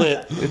is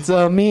lit. It's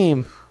a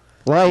meme.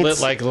 Lights, Lit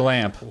like the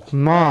lamp.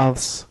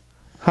 moths.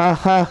 Ha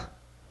ha.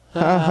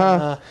 Ha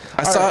ha.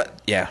 I saw it.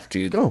 Yeah,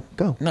 dude. Go.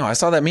 No, I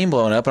saw that meme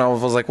blowing up and I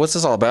was like, what's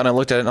this all about? And I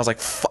looked at it and I was like,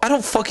 I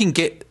don't fucking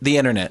get the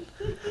internet.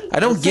 I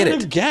don't get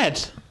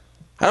it.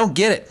 I don't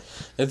get it.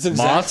 It's exact.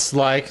 Moths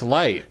like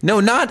light. No,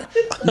 not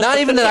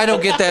even that I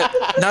don't get that.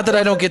 Not that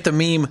I don't get the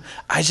meme.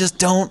 I just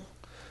don't.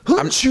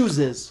 Who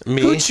chooses?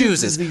 Me. Who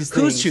chooses? these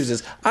Who things?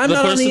 chooses? I'm The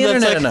not on person the that's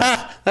internet like, enough.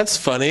 ha, that's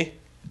funny.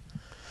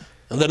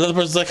 And then another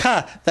person's like,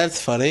 ha,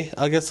 that's funny.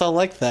 I guess I'll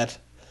like that.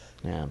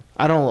 Yeah.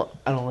 I don't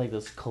like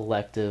this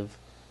collective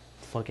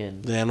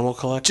fucking. The Animal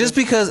Collective. Just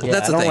because Yeah,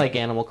 that's I the don't thing. like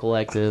Animal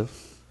Collective.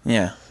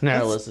 Yeah,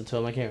 Never listen to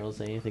them. I can't really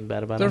say anything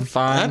bad about They're them.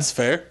 fine. That's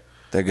fair.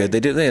 they're good.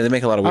 They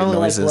make a lot of I weird only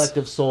like noises.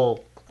 Collective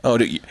Soul. Oh,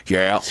 dude,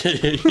 yeah.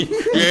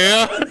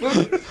 Yeah.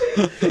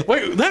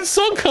 Wait, that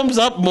song comes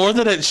up more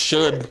than it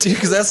should. Dude,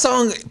 because that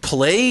song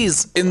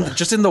plays in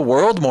the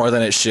world more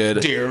than it should.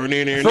 I feel like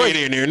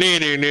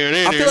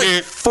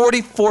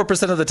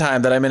 44% of the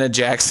time that I'm in a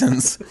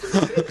Jackson's.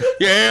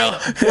 Yeah.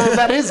 Well,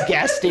 that is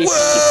gas station.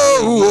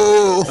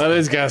 Whoa! That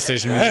is gas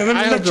station music.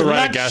 I hope to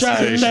write a gas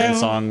station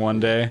song one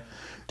day.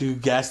 Dude,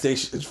 gas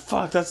station.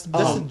 Fuck, that's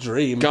a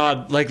dream.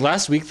 God, like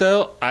last week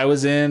though, I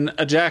was in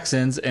a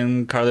Jackson's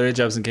and Carly Rae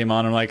Jepsen came on.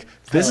 And I'm like,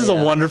 this is a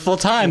wonderful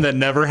time that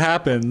never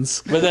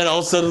happens. But then all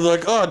of a sudden, they're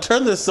like, oh,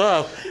 turn this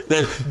off.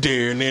 Then,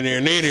 Hey,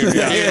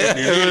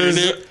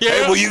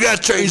 well, you guys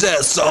change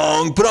that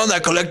song. Put on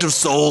that Collective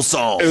Soul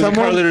song. It was a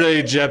Someone- Carly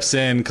Rae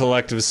Jepsen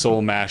Collective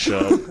Soul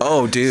mashup.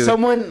 Oh, dude.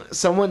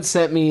 Someone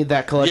sent me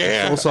that collective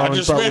Yeah, soul song, I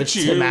just but met with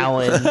you. Tim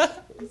Allen.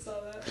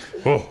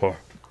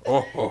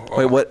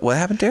 Wait, what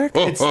happened, Derek?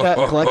 It's that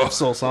collective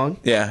soul song,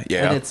 Yeah.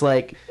 and it's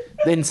like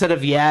instead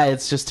of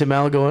it's just Tim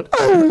Allen going.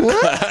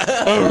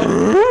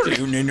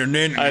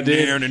 I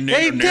did.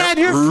 hey, Dad,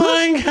 you're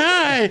flying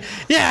high.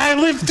 Yeah, I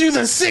lived through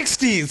the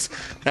 60s.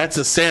 That's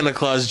a Santa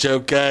Claus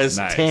joke, guys.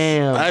 Nice.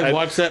 Damn. I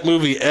watch that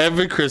movie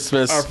every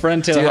Christmas. Our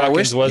friend Taylor Dude, I Hawkins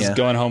wish- was yeah.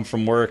 going home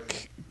from work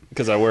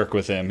because I work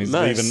with him. He's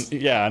Nice.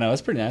 leaving. Yeah, I know.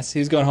 It's pretty nice.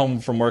 He's going home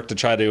from work to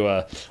try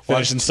to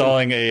finish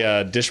installing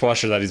a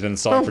dishwasher that he's been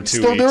installing for 2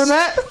 still weeks. doing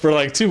that? For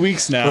like 2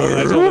 weeks now. And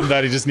I told him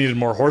that he just needed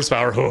more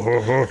horsepower.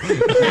 and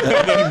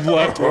then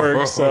left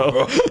work.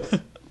 So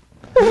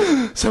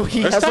So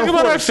he Let's has talk a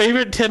about our horse.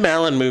 favorite Tim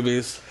Allen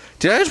movies.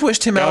 Dude, I just wish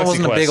Tim Allen Galaxy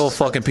wasn't a big Quest. old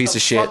fucking piece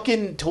of shit.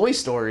 Fucking Toy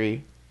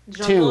Story.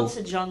 Jungle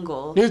Two. to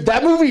jungle. Dude,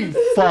 that movie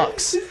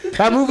fucks.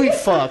 That movie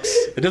fucks.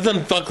 It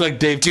doesn't fuck like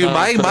Dave. Dude, Tom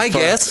for the my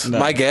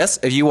fuck. guess,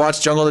 if you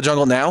watch Jungle to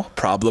Jungle now,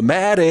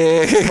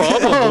 problematic.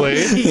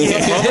 probably.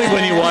 Probably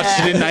when you watched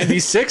it in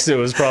 96, it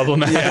was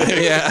problematic.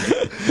 Yeah.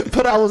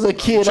 But I was a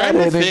kid. I Trying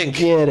to didn't think.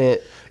 get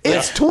it.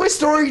 It's Toy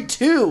Story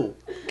 2.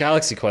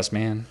 Galaxy Quest,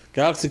 man.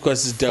 Galaxy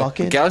Quest is dope.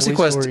 Fucking Galaxy Toy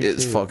Quest Story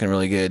is 2. fucking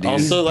really good, dude.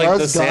 Also, like Buzz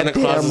the Santa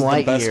Claus is the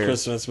goddamn best Lightyear.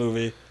 Christmas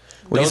movie.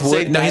 Well, he's Don't say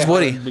Woody- no, Die he's Hard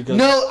Woody. because-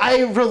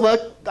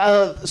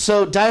 No,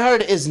 so Die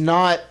Hard is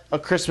not a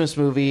Christmas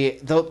movie.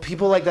 Though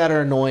people like that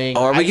are annoying.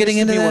 Oh, are we I getting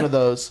used to into be that? one of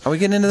those. Are we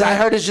getting into Die that?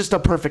 Hard is just a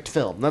perfect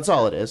film. That's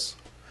all it is.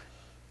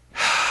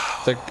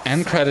 The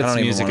end credits don't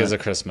even music wanna- is a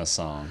Christmas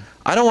song.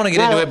 I don't want to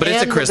get into Well, it, but it's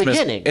a and the Christmas.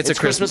 beginning. It's a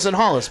Christmas. in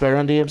Hollis by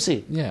Run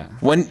DMC. Yeah.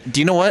 When do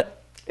you know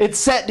what? It's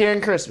set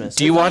during Christmas.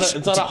 Do you watch?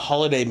 It's not a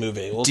holiday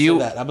movie. We'll do you-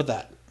 say that. How about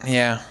that?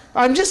 Yeah.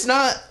 I'm just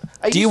not.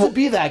 I Do used you- to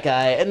be that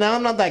guy, and now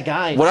I'm not that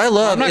guy. What I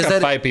love I'm not is gonna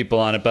that fight people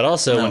on it, but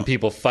also No. when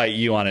people fight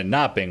you on it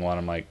not being one,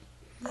 I'm like,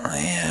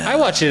 I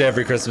watch it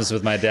every Christmas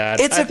with my dad.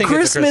 it's I a think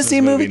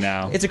Christmassy movie.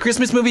 now. It's a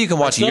Christmas movie you can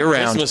watch It's not year a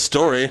round. Christmas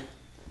story.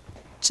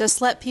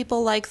 Just let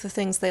people like the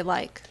things they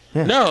like.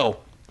 No.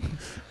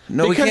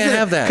 No, we can't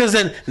have that. Because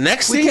then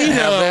next thing can't you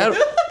have know,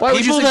 that. Why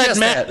would you suggest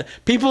that?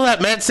 People that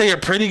Matt say are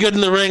pretty good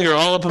in the ring are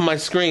all up on my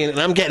screen, and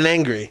I'm getting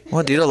angry.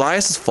 Well, dude,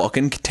 Elias is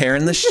fucking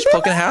tearing the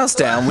fucking house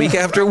down week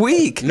after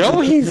week. No,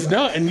 he's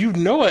not, and you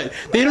know it.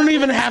 They don't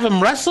even have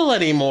him wrestle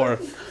anymore.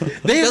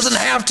 They He doesn't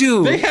have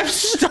to. They have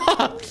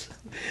stopped.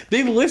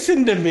 They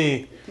listen to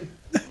me.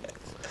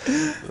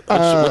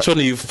 Which one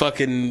of you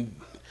fucking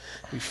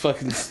like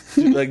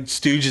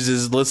stooges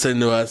is listening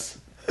to us?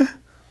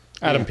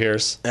 Adam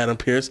Pierce. Adam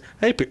Pierce.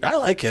 Hey, I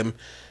like him.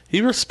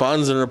 He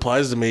responds and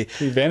replies to me.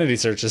 He vanity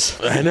searches.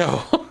 I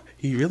know.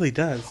 He really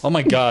does. Oh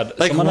my god!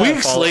 Like Someone that I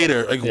weeks follow-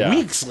 later. Yeah.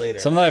 Weeks later.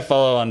 Someone that I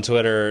follow on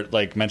Twitter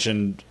like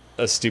mentioned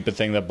a stupid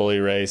thing that Bully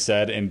Ray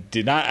said and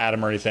did not add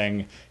him or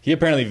anything. He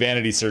apparently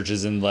vanity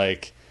searches and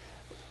like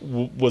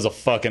was a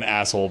fucking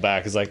asshole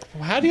back. Is like,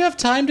 how do you have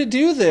time to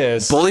do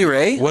this? Bully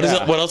Ray? What is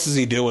Yeah. it? What else is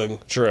he doing?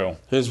 True.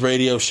 His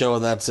radio show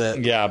and that's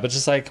it. Yeah, but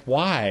just like,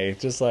 why?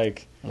 Just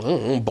like,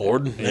 I'm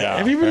bored. Yeah,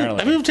 Have you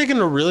apparently. ever taken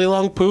a really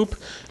long poop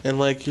and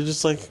like you're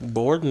just like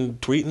bored and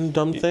tweeting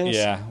dumb things?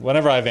 yeah.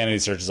 Whenever I vanity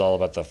search, is all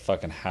about the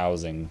fucking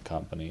housing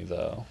company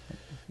though.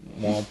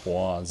 Womp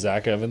womp.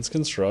 Zach Evans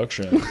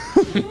Construction.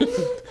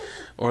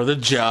 Or the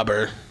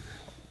jobber.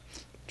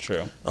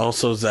 True.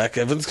 Also Zach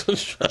Evans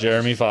Construction.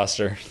 Jeremy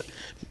Foster.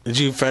 Did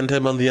you friend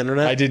him on the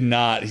internet? I did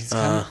not. He's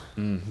kind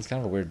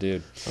of a weird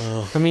dude.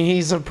 I mean,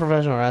 he's a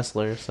professional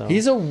wrestler, so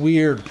He's a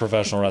weird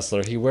professional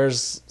wrestler. He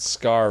wears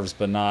scarves,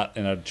 but not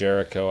in a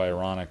Jericho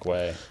ironic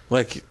way.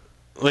 Like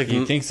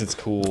He thinks it's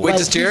cool. Wait,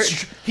 does Jared?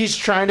 he's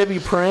trying to be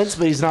Prince,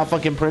 but he's not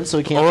fucking Prince, so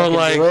he can't or fucking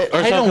like do it. or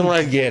I something don't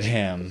like get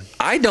him.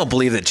 I don't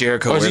believe that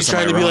Jericho or is wears he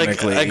them trying to be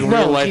ironically. like No,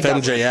 real he life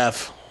doesn't.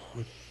 MJF?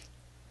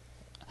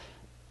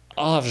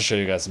 I'll have to show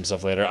you guys some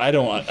stuff later. I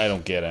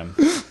don't get him.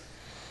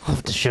 I'll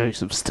have to show you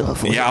some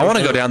stuff. yeah, I want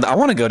to go down. I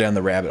want to go down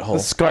the rabbit hole.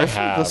 the scarf,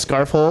 I have. the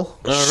scarf hole.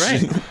 All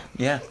right.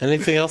 Yeah.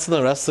 Anything else in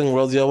the wrestling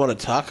world y'all want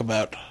to talk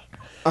about?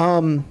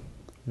 No,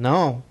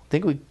 I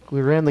think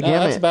we ran the No,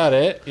 gamut. that's about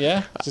it.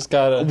 Yeah, just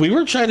gotta. We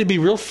were trying to be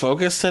real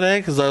focused today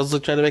because I was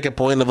like, trying to make a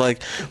point of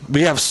like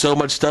we have so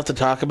much stuff to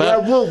talk Yeah,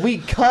 about. well, we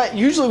cut.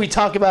 Usually, we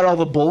talk about all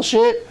the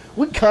bullshit.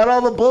 We cut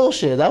all the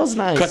bullshit. That was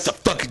nice. Cut the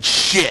fucking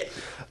shit.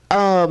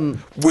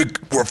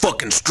 We're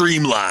fucking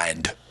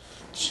streamlined.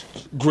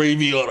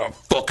 Gravy on our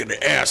fucking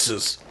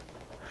asses.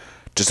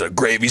 Just a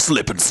gravy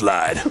slip and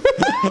slide.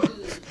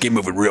 Get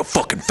moving real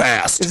fucking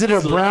fast. Is it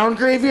a brown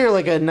gravy or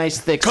like a nice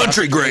thick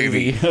Country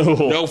gravy.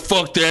 No,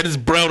 fuck that. It's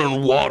brown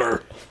and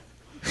water.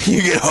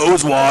 You get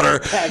hose water.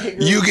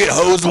 You get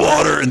hose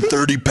water and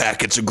 30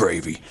 packets of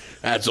gravy.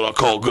 That's what I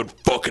call a good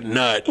fucking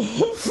night.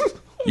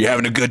 You're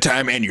having a good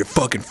time and you're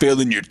fucking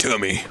filling your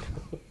tummy.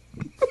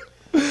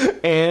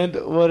 And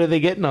what are they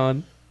getting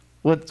on?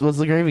 What's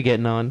the gravy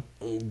getting on?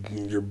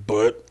 Your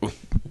butt.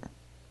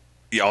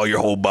 All your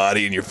whole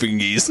body and your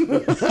fingies.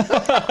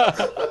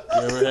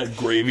 You ever had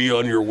gravy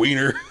on your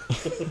wiener?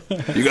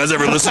 You guys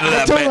ever listen to I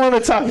that don't band? want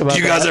to talk about Do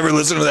you guys that. ever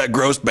listen to that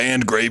gross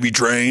band, Gravy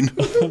Train?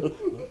 Do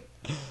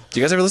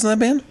you guys ever listen to that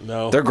band?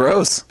 No. They're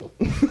gross.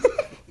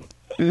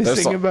 Do they There's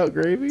sing some- about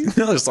gravy?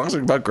 No, their songs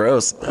are about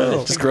gross.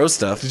 Just gross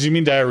stuff. Did you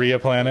mean Diarrhea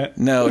Planet?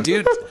 No,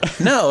 dude.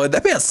 No,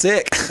 that band's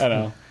sick. I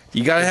know.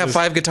 You gotta have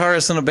 5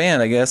 guitarists in a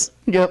band, I guess.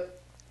 Yep.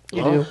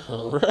 You do.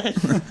 All right.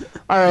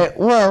 All right.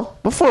 Well,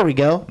 before we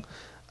go,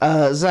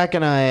 Zach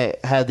and I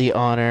had the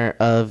honor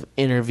of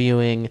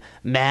interviewing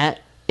Matt,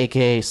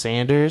 aka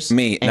Sanders.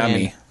 Me, not and-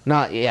 me.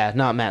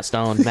 Not Matt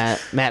Stone.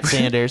 Matt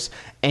Sanders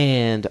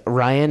and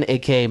Ryan,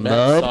 aka Matt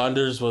Mud.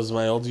 Saunders was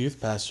my old youth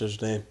pastor's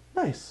name.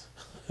 Nice.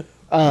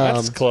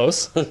 That's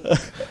close.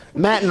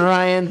 Matt and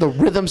Ryan, the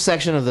rhythm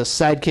section of the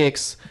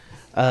Sidekicks.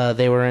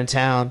 They were in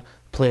town,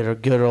 played a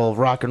good old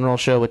rock and roll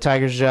show with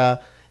Tiger's Jaw.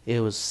 It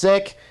was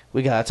sick.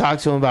 We got to talk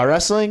to him about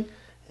wrestling,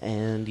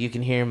 and you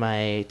can hear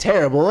my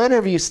terrible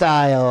interview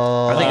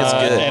style. I think it's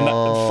good. And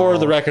for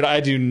the record,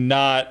 I do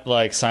not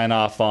sign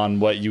off on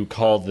what you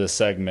called this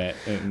segment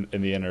in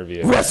the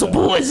interview. Wrestle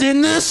Boys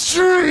in the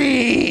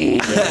street.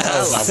 That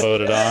was not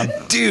voted on.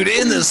 Dude,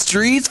 in the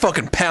streets,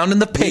 fucking pounding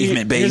the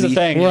pavement, baby. Here's the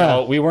thing.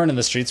 Yeah. We weren't in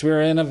the streets. We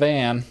were in a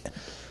van.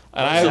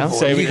 And I would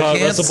say we You call it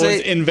can't Wrestle say-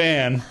 Boys in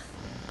van.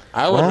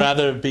 I would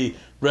rather it be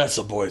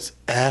Wrestle Boys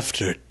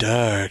After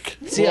Dark.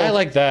 See, I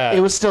like that.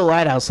 It was still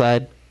light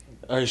outside.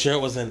 Are you sure it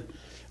wasn't?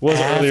 was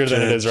earlier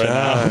than it is right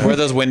now. Were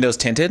those windows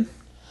tinted?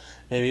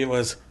 Maybe it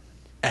was.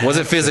 Was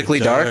it physically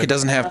dark? It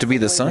doesn't have to be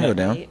the sun go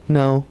down.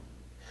 No.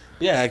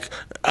 Yeah,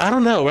 I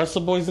don't know.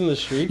 Wrestle Boys in the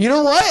Street. You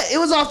know what? It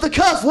was off the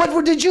cuff.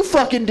 What did you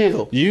fucking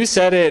do? You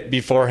said it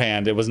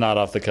beforehand. It was not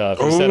off the cuff.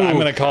 You said, I'm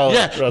going to call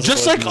Yeah, it Wrestle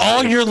just Boys like in the all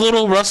Street." your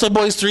little Wrestle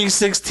Boys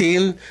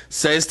 316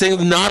 says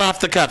things, not off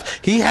the cuff.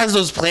 He has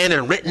those planned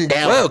and written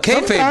down. Whoa,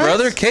 kayfabe, Sometimes.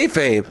 brother,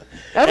 kayfabe.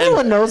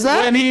 Everyone knows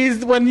that.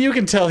 When you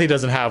can tell he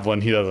doesn't have one,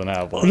 he doesn't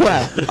have one.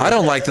 Yeah. I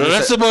don't like The the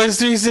Wrestle Boys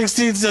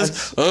 316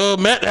 says, "Oh,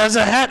 Matt has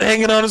a hat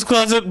hanging on his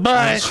closet.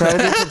 Bye." Try to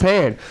be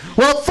prepared.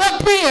 Well,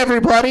 fuck me,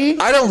 everybody.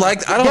 I don't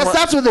like. I don't. Guess li-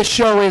 that's what this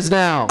show is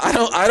now. I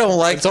don't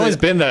like. It's always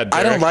been that,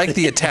 I don't Derek. like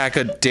the Attack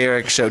of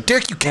Derek show.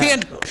 Derek, you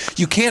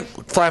can't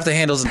fly off the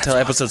handles until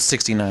episode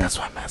 69. That's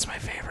why Matt's my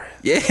favorite.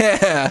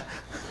 Yeah.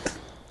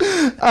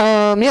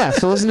 Yeah,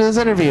 so listen to this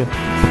interview.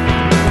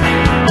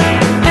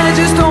 And I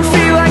just don't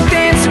feel like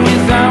dancing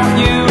without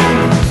you.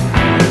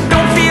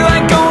 Don't feel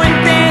like going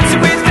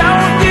dancing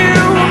without you.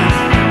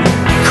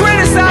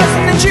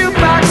 Criticizing the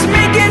jukebox,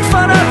 making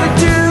fun of the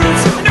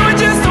dudes. No, I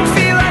just don't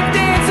feel like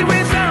dancing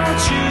without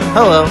you.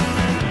 Hello.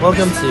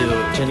 Welcome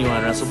to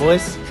Genuine Wrestle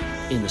Boys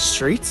in the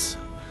Streets,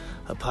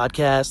 a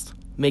podcast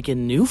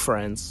making new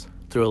friends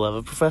through a love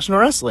of professional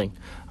wrestling.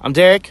 I'm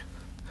Derek,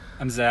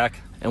 I'm Zach.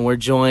 and we're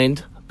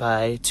joined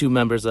by two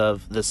members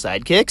of the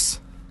Sidekicks.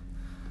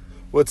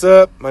 What's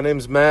up? My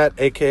name's Matt,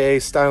 aka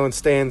Stylin'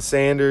 Stan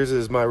Sanders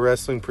is my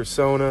wrestling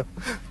persona.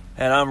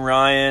 And I'm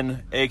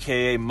Ryan,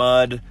 aka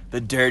Mud,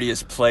 the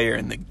dirtiest player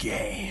in the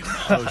game.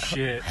 Oh,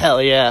 shit.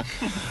 Hell yeah.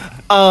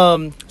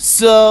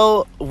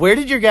 So where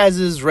did your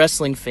guys'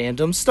 wrestling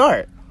fandom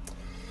start?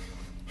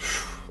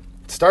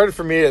 It started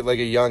for me at like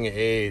a young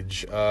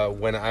age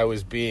when I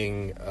was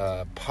being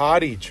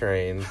potty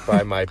trained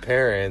by my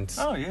parents.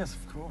 Oh, yes,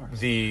 of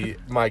course.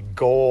 My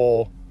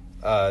goal,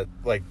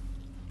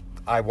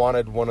 I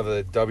wanted one of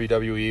the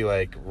WWE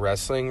like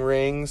wrestling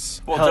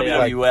rings. Well, Hell yeah.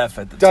 WWF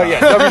at the time. Yeah,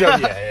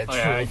 WWE. Yeah, Oh,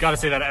 yeah, I gotta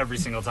say that every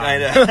single time. I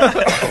know.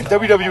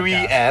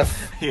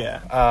 WWEF.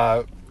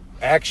 Yeah.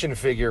 Action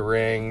figure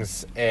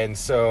rings, and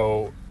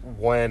so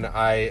when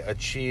I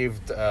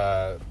achieved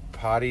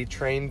potty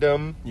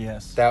traindom,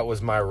 Yes. that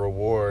was my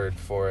reward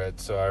for it.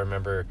 So I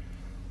remember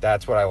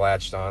that's what I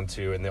latched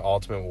onto, and the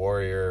Ultimate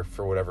Warrior,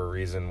 for whatever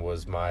reason,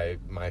 was my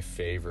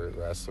favorite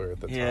wrestler at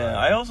the time. Yeah,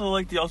 I also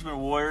like the Ultimate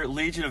Warrior,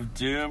 Legion of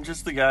Doom,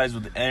 just the guys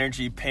with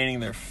energy painting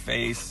their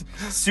face,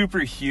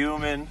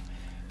 superhuman.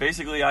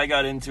 Basically, I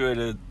got into it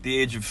at the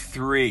age of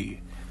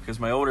 3 because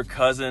my older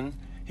cousin,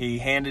 he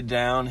handed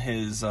down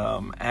his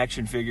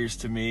action figures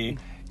to me.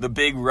 The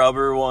big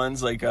rubber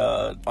ones, like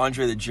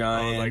Andre the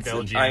Giant, like the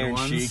and LGN Iron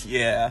ones? Sheik.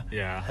 Yeah.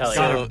 Yeah. Hell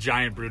Got yeah. a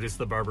giant Brutus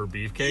the Barber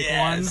Beefcake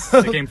Yes.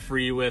 one. They came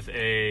free with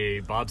a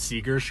Bob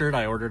Seger shirt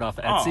I ordered off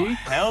Oh, Etsy.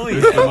 hell It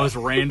was the yeah. most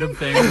random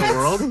thing in the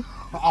world.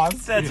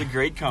 That's a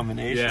great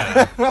combination.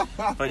 Yeah.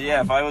 But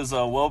yeah, if I was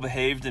well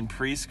behaved in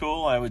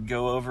preschool, I would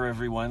go over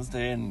every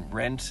Wednesday and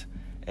rent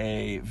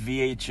a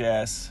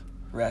VHS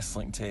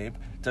wrestling tape,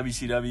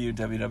 WCW,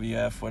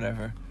 WWF,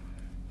 whatever.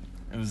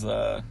 It was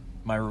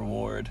my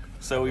reward.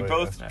 So we Oh,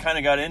 both yeah. kind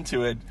of got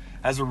into it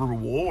as a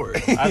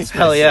reward. That's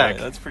Hell yeah.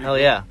 That's pretty Hell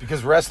cool. yeah.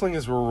 Because wrestling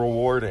is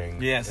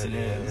rewarding. Yes, it in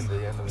is. the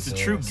end of It's the a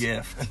day. true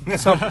gift.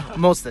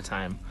 Most of the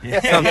time.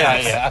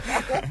 Yeah.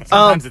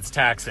 Sometimes it's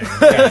taxing.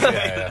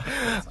 Yeah.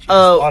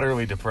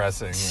 Utterly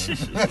depressing.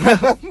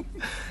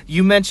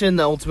 You mentioned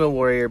the Ultimate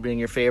Warrior being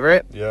your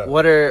favorite. Yeah.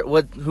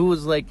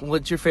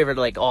 What's your favorite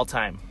like all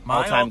time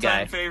My guy?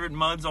 all-time favorite,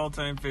 Mud's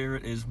all-time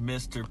favorite, is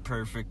Mr.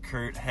 Perfect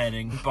Kurt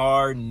Hennig,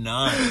 bar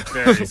none.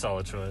 Very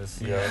solid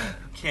choice. Yeah.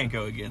 Can't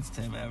go against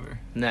him ever.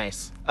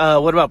 Nice.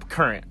 What about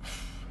current?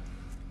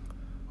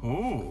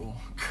 Ooh,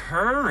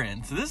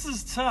 current. This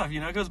is tough.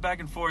 It goes back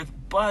and forth,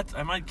 but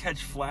I might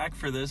catch flack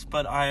for this,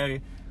 but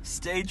I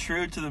stay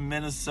true to the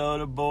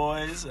Minnesota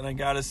boys, and I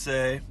gotta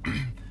say,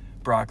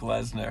 Brock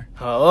Lesnar.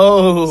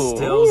 Oh,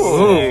 Still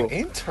sick.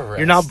 Interesting.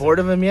 You're not bored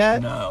of him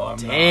yet? No, I'm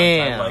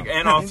Damn. not.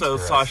 And also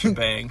Sasha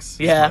Banks. is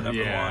Yeah. my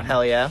number one.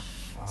 Hell yeah.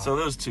 So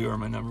those two are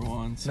my number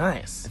ones.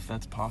 Nice. If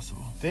that's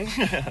possible.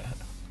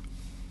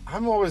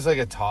 I'm always like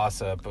a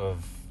toss-up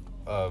of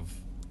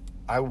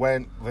I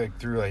went like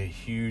through a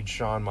huge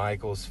Shawn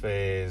Michaels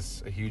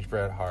phase, a huge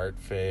Bret Hart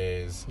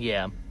phase.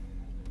 Yeah.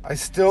 I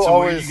still So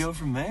always where do you go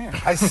from there?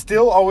 I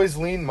still always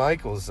lean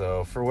Michaels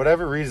though, for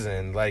whatever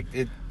reason. Like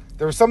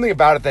there was something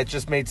about it that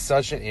just made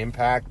such an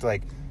impact.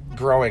 Like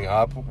growing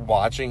up,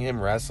 watching him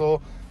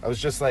wrestle, I was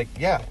just like,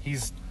 yeah,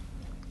 he's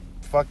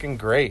fucking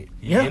great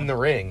Yeah. in the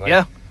ring. Like,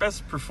 Yeah.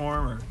 Best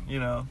performer,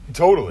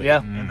 totally.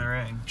 Yeah. in the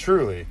ring.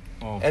 Truly.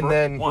 Well, And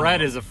then-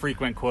 Brett is a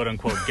frequent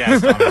quote-unquote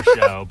guest on the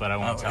show, but I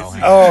won't Oh, tell is him.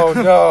 he? Oh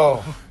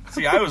no.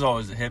 See, I was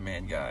always a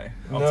Hitman guy.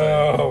 I'll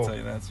No. tell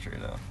you that's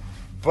straight up.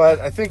 But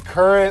I think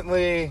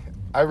currently,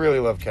 I really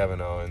love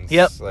Kevin Owens.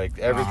 Yep. Like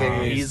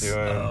everything he's doing.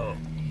 Oh.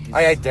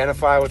 I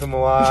identify with him a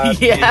lot.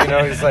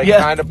 Yeah. He's like Yeah.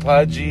 kind of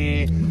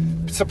pudgy,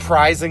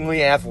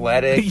 surprisingly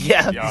athletic.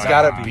 Yeah. He's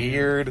got a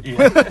beard.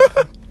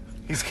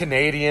 He's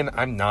Canadian.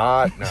 I'm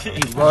not. No.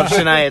 He loves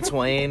Shania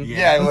Twain.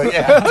 Yeah,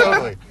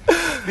 totally.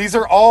 These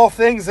are all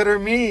things that are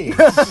me.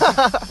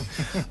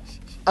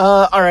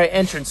 All right,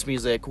 entrance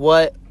music.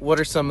 What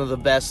are some of the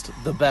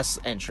best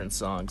entrance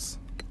songs?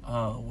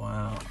 Oh,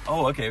 wow.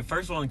 Oh, okay.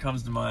 First one that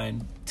comes to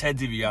mind, Ted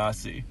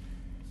DiBiase.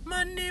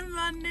 Money,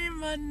 money,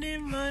 money,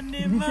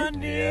 money,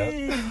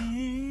 money.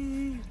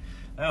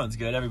 That one's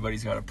good.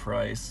 Everybody's got a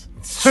price.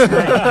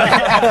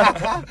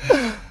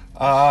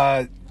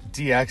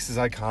 DX is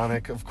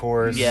iconic, of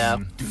course. Yeah.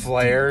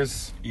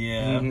 Flares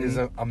Yeah. is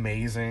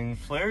amazing.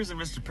 Flares and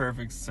Mr.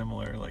 Perfect's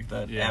similar, like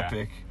that Yeah.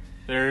 epic.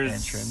 There's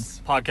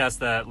entrance. podcasts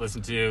that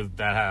listen to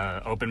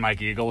that Open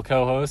Mike Eagle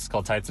co-hosts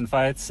called Tights and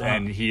Fights, Uh-huh.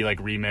 and he like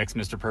remixed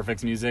Mr.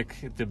 Perfect's music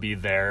to be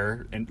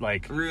their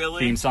Really?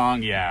 theme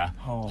song. Yeah,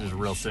 Holy which is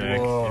real shit. sick.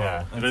 Whoa.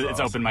 Yeah, That's it's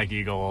awesome. Open Mike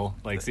Eagle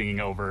like singing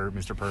over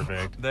Mr.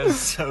 Perfect. That is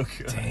so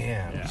good.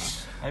 Damn. Yeah.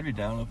 I'd be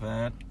down with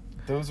that.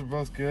 Those are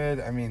both good.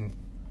 I mean,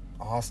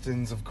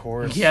 Austin's, of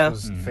course, Yeah.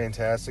 was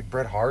fantastic.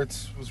 Bret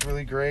Hart's was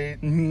really great.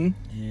 Mm-hmm.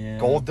 Yeah.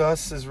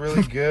 Goldust is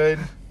really good.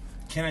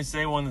 Can I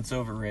say one that's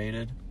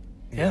overrated?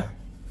 Yeah.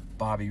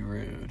 Bobby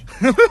Roode.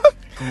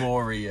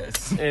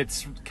 Glorious.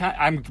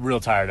 I'm real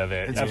tired of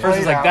it. It's At first, played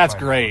it's like out that's by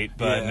great,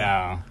 but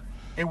Yeah.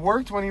 no. It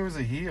worked when he was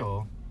a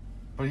heel,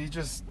 but he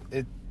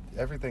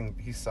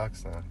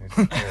sucks now.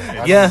 He's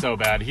Yeah. So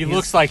bad. He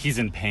looks like he's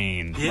in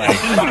pain.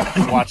 Like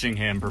watching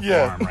him perform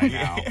Yeah. right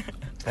now.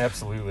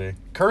 Absolutely.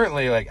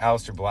 Currently, like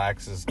Aleister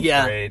Black's is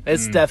Yeah, great.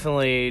 it's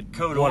definitely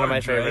Code one of my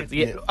Orange, right? favorites.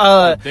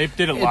 Yeah. They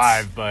did it it's-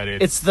 live, but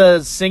It's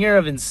the singer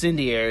of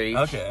Incendiary.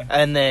 Okay.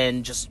 And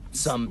then just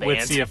some band. with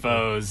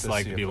CFOs, The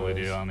like the people who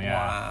do CFOs. them.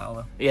 Yeah.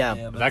 Wow. Yeah.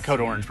 that's That Code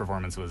sweet. Orange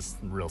performance was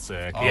real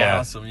sick. Oh, Yeah.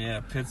 awesome. Yeah.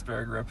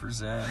 Pittsburgh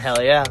represent.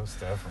 Hell yeah. Most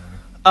definitely.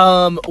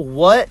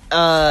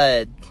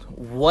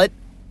 What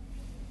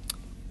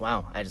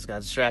wow, I just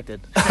got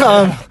distracted.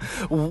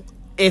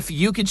 If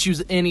you could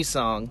choose any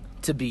song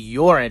to be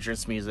your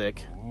entrance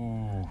music,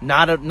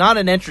 not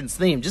an entrance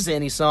theme, just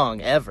any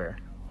song ever,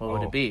 what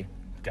would Oh. it be?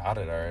 Got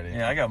it already.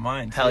 Yeah, I got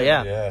mine. Too. Hell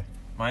yeah. Yeah.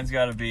 Mine's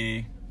got to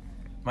be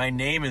My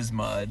Name is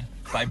Mud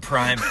by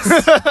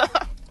Primus.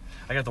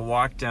 I got to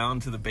walk down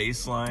to the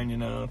bass line,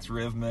 it's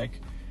rhythmic.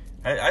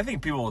 I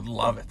think people would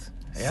love it.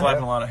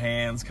 Slapping a lot of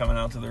hands coming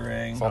out to the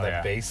ring. It's all that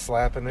yeah. bass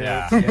slapping there.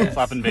 Yeah. Yes.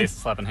 Slapping bass,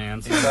 slapping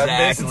hands. Slapping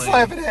bass and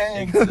slapping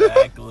hands.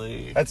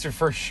 Exactly. That's your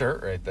first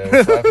shirt right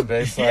there. Slapping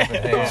bass,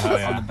 slapping hands. Oh,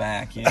 yeah. On the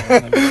back,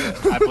 that'd be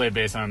good. I played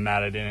bass and I'm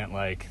mad I didn't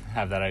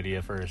have that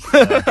idea first.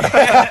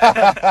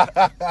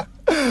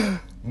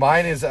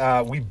 Mine is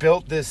We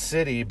Built This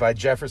City by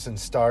Jefferson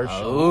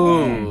Starship.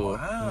 Ooh.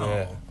 Wow.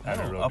 Yeah. That's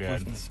That'll real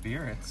uplift good. the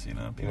spirits,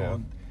 People Yeah.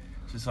 would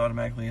just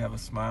automatically have a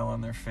smile on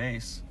their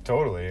face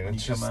Totally. And when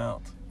it's you just come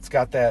out. it's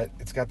got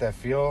that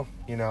feel.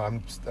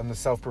 I'm the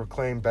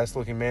self-proclaimed best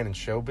looking man in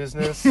show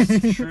business.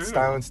 True.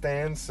 Style and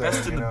stands. So,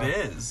 Best in you the know,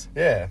 biz.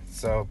 Yeah.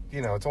 So,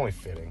 it's only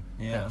fitting.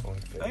 Yeah.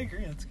 Only fitting. I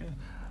agree. That's good.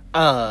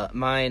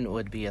 Mine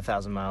would be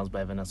 1,000 Miles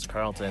by Vanessa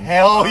Carlton.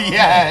 Hell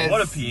yes.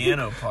 What a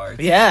piano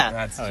part. Yeah.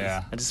 That's Oh just,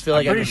 yeah. I just feel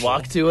like I pretty could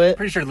walk to it.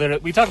 Pretty sure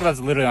we talked about this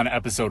literally on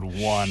episode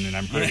 1, and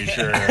I'm pretty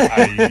sure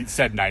I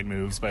said Night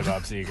Moves by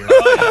Bob Seger.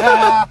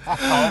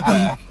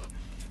 Callback.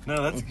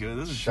 No, that's good.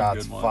 This is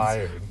Shots good ones.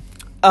 fired.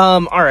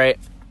 All right.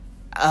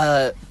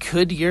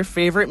 Could your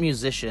favorite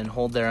musician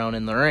hold their own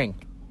in the ring?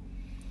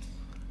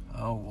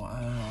 Oh,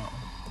 wow.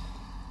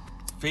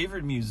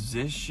 Favorite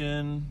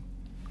musician?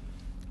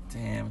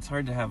 Damn, it's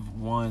hard to have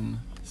one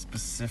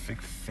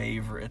specific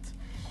favorite.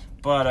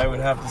 But I would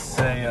have to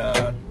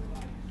say,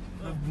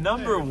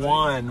 number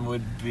one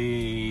would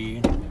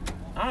be...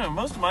 I don't know,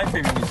 most of my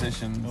favorite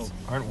musicians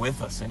aren't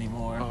with us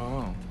anymore.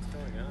 Oh.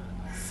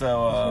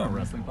 So,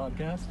 Wrestling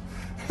podcast?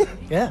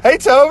 Yeah. Hey,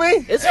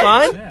 Toby. It's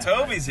fine.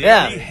 Toby's here.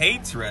 Yeah. He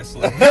hates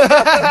wrestling.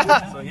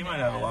 So he might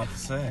have a lot to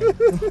say.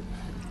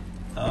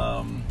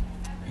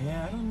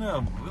 Yeah, I don't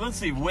know. Let's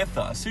see, with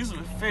us. Who's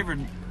your favorite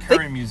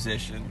current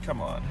musician? Come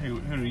on. Who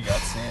do you got,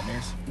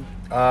 Sanders?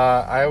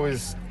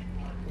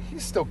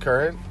 He's still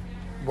current.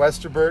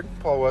 Westerberg,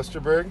 Paul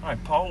Westerberg. All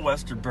right, Paul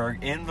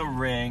Westerberg in the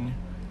ring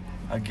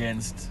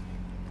against,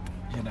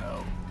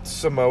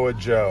 Samoa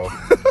Joe.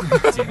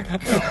 dear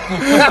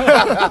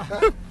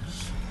God.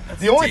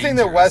 The only thing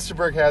that dangerous.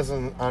 Westerberg has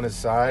on his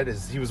side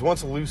is he was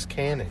once a loose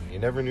cannon. You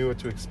never knew what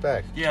to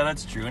expect. Yeah,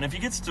 that's true. And if he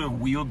gets to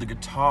wield the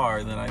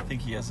guitar, then I think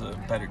he has a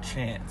better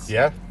chance.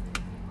 Yeah,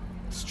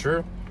 it's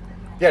true.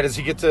 Yeah, does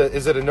he get to?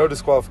 Is it a no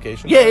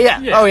disqualification? Yeah.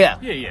 Oh, yeah.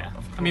 Yeah.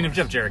 I mean, if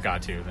Jeff Jarrett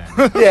got to, then.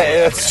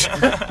 Yeah, that's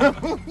true.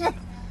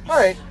 All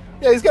right.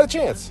 Yeah, he's got a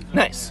chance.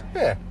 Nice.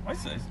 Yeah. I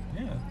say,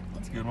 yeah,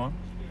 that's a good one.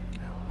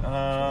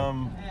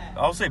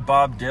 I'll say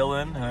Bob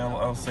Dylan, and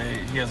I'll say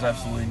he has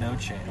absolutely no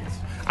chance.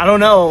 I don't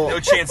know. No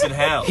chance in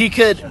hell. He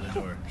could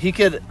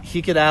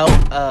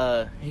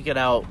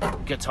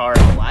out guitar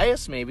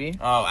Elias maybe.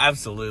 Oh,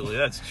 absolutely,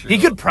 that's true. He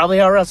could probably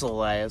out wrestle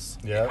Elias.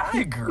 Yeah. I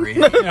agree.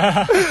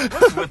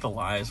 What's with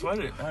Elias? He's We're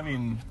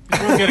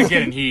gonna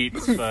get in heat,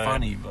 but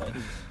funny, but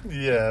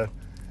Yeah.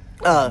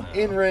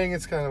 In ring,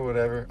 it's kind of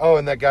whatever. Oh,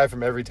 and that guy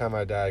from Every Time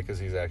I Die, because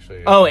he's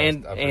actually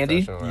And a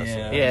Andy? professional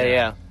wrestler.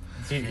 Yeah.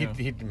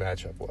 He'd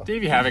match up well.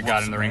 Davey Havoc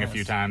got in the ring a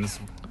few times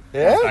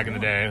Yeah. back in the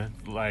day.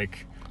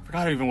 Like,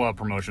 forgot even what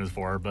promotion it was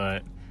for,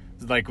 but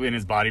like in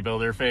his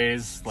bodybuilder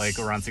phase, like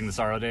around Sing the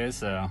Sorrow days.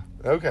 So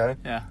Okay.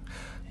 yeah.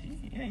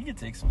 he could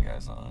take some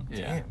guys on.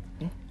 Yeah.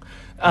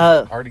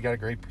 Already got a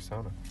great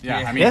persona. Yeah,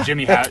 I mean, Yeah.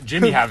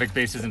 Jimmy Havoc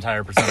based his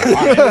entire persona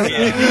on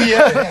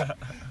it.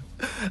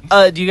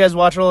 So. Do you guys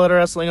watch a lot of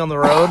wrestling on the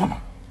road?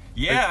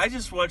 Yeah, I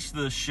just watched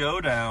the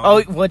Showdown.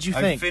 Oh, what'd you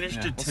I think?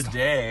 finished it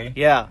today.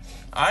 Yeah.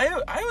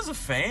 I was a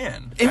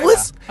fan. It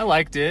was. I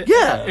liked it.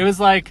 Yeah. It was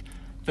like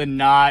the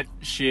not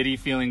shitty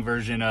feeling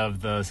version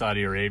of the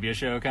Saudi Arabia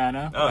show, kind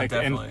of. Oh, like,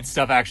 definitely. And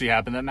stuff actually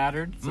happened that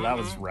mattered, so that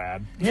was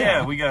rad.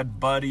 Yeah, we got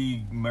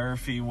Buddy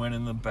Murphy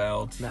winning the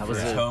belt That for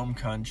was his it. home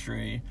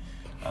country.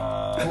 Who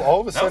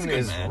all of a That was sudden good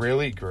is match.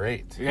 really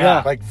great.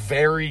 Yeah. Like,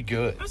 very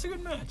good. That's a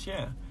good match,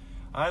 yeah.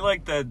 I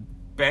like that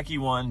Becky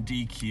won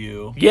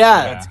DQ.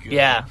 Yeah. That's good.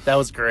 Yeah. That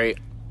was great.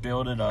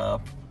 Build it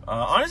up.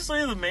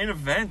 Honestly, the main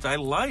event I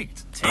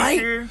liked.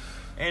 Taker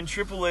and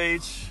Triple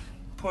H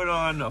put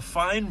on a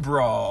fine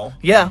brawl,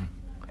 Yeah.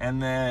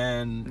 and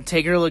then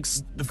Taker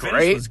looks the finish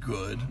great. was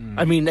good.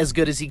 I mean, as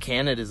good as he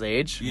can at his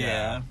age.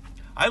 Yeah.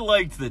 I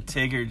liked that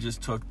Taker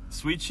just took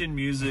Sweet Chin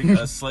Music,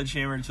 a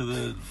sledgehammer to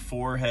the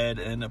forehead,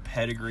 and a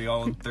pedigree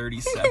all in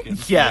 30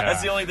 seconds. Yeah.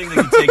 That's the only thing that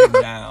could take him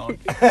down.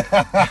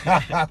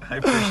 I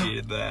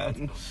appreciated that.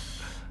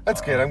 That's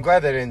good. I'm glad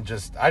they didn't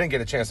just... I didn't get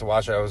a chance to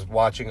watch it. I was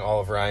watching all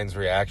of Ryan's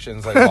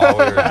reactions like while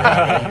we were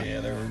driving. Yeah,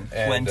 there were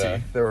And,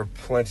 plenty. there were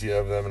plenty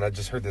of them, and I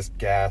just heard this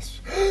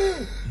gasp.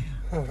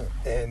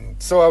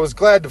 And so I was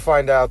glad to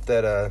find out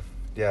that,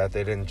 they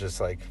didn't just,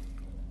 like,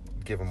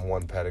 give him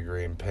one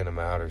pedigree and pin him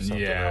out or something.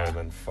 Yeah. That would have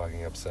been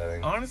fucking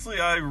upsetting. Honestly,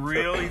 I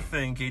really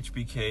think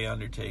HBK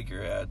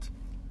Undertaker at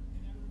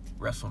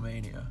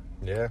WrestleMania.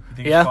 Yeah. You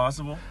think Yeah. it's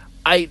possible?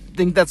 I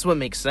think that's what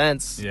makes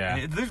sense.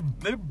 Yeah.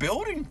 They're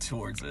building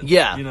towards it.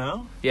 Yeah. You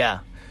know? Yeah.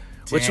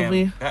 Which will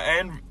Damn. be.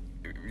 And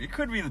it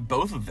could be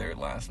both of their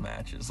last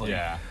matches. Like,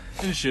 Yeah.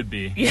 It should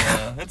be.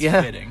 Yeah, that's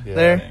Yeah. fitting. Yeah.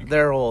 I think.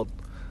 They're old.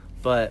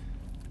 But,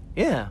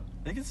 yeah.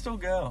 They can still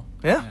go.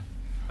 Yeah.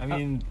 I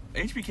mean,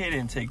 HBK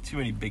didn't take too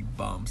many big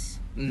bumps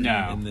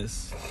No. in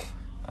this.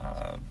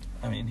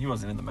 I mean, he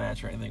wasn't in the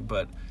match or anything,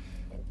 but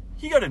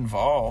he got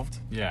involved.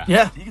 Yeah.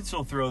 Yeah. He could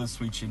still throw the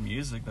Sweet Chin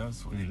Music. That was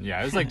sweet.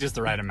 Yeah, it was like just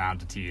the right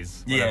amount to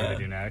tease whatever Yeah. they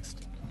do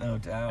next. No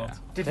doubt.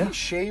 Did he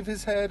shave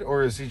his head,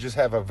 or does he just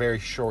have a very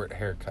short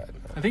haircut?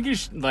 I think he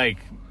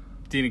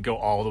didn't go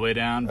all the way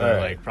down, but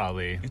Alright. like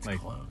probably It's like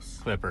close.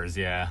 clippers,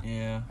 yeah.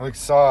 Yeah. I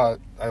saw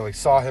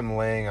him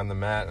laying on the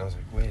mat, and I was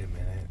like, wait a minute.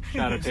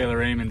 Shout out Taylor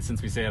Raymond,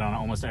 since we say it on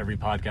almost every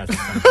podcast. At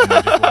some point,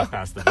 we just walk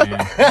past the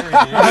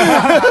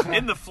van.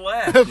 In the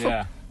flesh.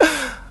 Yeah.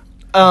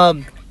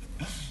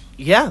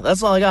 Yeah,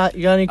 that's all I got.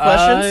 You got any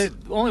questions?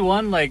 Only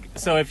one.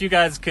 So if you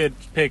guys could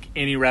pick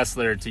any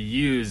wrestler to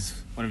use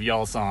one of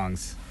y'all's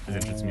songs as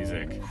entrance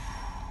music,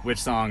 which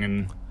song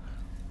and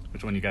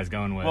which one you guys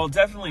going with? Well,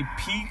 definitely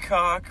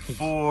Peacock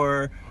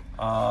for.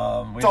 We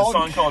have a Dalton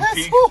song called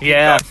Castle?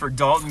 Yeah. Peacock for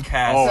Dalton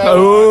Castle.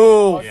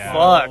 Oh, Yeah.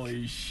 fuck.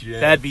 Holy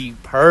shit. That'd be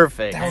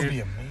perfect. That would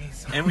be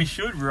amazing. And we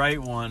should write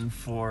one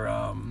for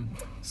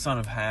Son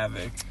of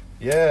Havoc.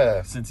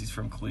 Yeah. since he's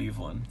from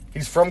Cleveland.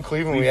 He's from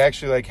Cleveland. We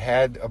actually like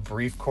had a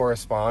brief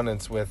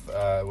correspondence with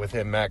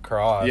him, Matt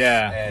Cross.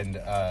 Yeah.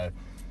 And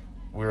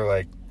we were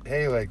like,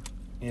 hey, like,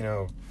 you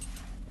know,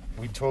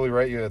 we totally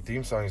write you a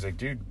theme song. He's like,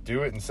 dude,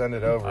 do it and send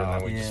it over. And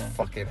then we just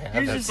fucking have He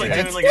was that just like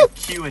shit. doing like a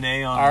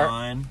Q&A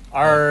online.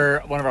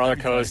 One of our other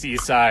co-hosts,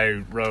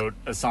 Isai, wrote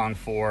a song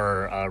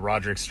for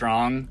Roderick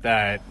Strong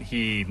that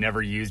he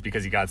never used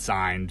because he got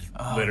signed.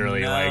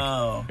 Literally, no.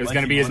 like it was Like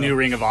going to he be his wanna- new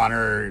Ring of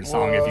Honor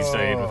song if he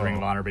stayed with Whoa. Ring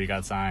of Honor, but he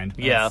got signed.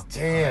 Yeah.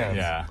 Damn.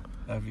 Yeah.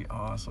 That'd be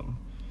awesome.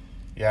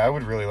 Yeah, I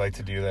would really like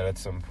to do that at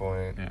some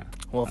point. Yeah.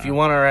 Well, if you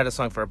want to write a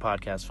song for a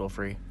podcast, feel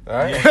free. All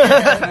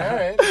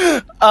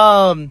right.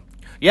 All right.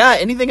 Yeah,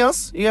 anything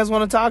else you guys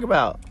want to talk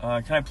about?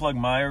 Can I plug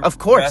my Of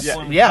course.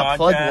 wrestling Yeah,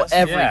 plug podcast?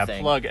 everything.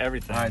 Yeah, plug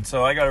everything. All right,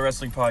 so I got a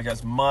wrestling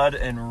podcast, Mud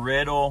and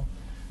Riddle.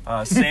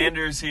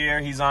 Sanders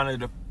here. He's on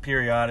it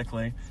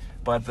periodically.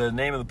 But the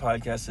name of the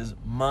podcast is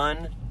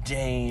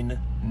Mundane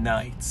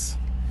Nights.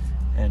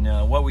 And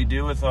what we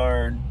do with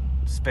our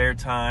spare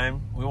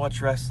time, we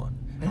watch wrestling.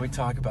 And we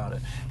talk about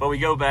it. But we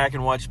go back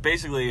and watch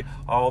basically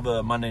all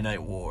the Monday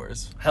Night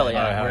Wars. Hell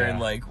yeah. We're in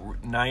yeah. like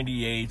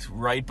 98,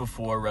 right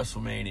before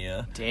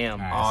WrestleMania. Damn.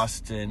 Nice.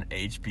 Austin,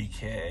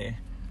 HBK.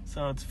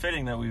 So it's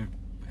fitting that we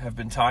have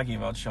been talking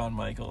about Shawn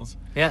Michaels.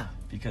 Yeah.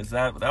 Because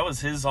that was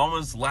his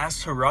almost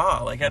last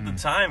hurrah. Like at the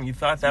time, you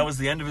thought that was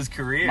the end of his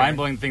career.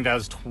 Mind-blowing thing that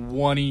was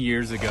 20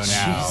 years ago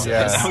now. Jesus.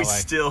 Yeah. Now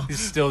Like, he's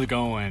still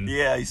going.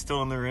 Yeah, he's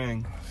still in the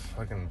ring.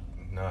 Fucking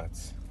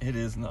nuts. It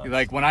is nuts.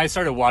 Like when I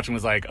started watching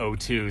was like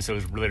 2002, so it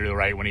was literally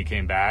right when he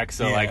came back.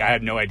 So Yeah. like I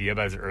had no idea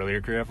about his earlier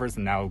career at first,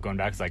 and now going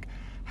back, it's like,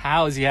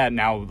 how is he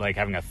now like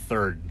having a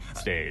third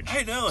stage?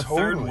 I know, a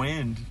third Totally.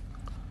 wind.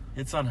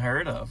 It's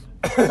unheard of.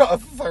 A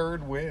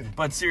third win.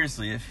 But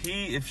seriously,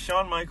 if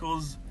Shawn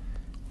Michaels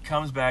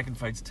comes back and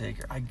fights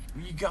Taker,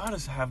 you gotta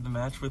have the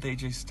match with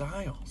AJ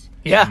Styles.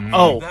 Yeah.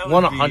 Oh, That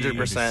would be-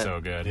 100%. So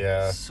good.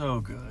 Yeah.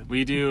 So good.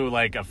 We do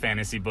like a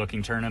fantasy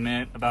booking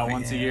tournament about Oh,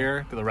 once a yeah.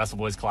 year, the Wrestle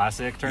Boys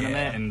Classic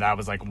tournament, Yeah. and that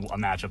was like a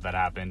matchup that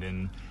happened,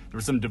 and there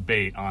was some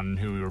debate on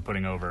who we were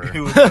putting over.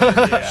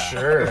 Yeah.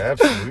 Sure,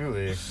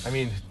 absolutely. I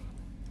mean,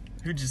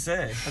 Who'd you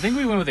say? I think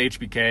we went with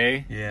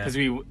HBK. Yeah. Because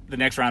the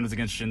next round was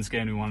against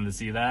Shinsuke, and we wanted to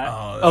see that.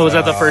 Oh, was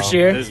that the first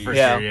year? This for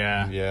yeah. sure,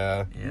 yeah.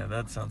 yeah. Yeah,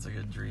 that sounds like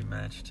a dream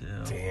match too.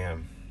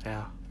 Damn.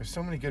 Yeah. There's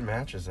so many good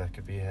matches that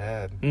could be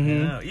had.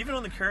 Mm-hmm. Yeah, even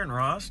on the current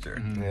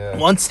roster. Yeah.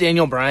 Once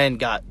Daniel Bryan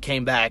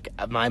came back,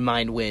 my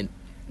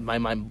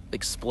mind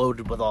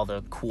exploded with all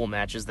the cool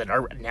matches that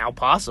are now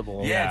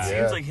possible. Yeah, it Yeah.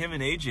 seems like him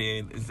and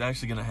AJ is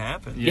actually going to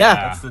happen. Yeah.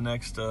 That's the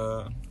next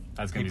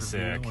That's going to be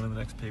pay-per-view, sick. one of the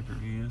next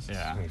pay-per-views. Yeah.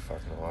 It's gonna be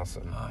fucking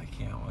awesome. Oh, I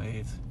can't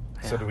wait.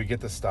 So do we get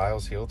the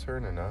Styles heel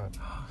turn or not?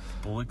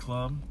 Bullet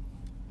Club?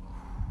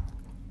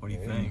 What do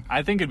you think?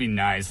 I think it'd be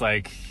nice.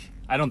 Like,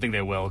 I don't think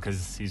they will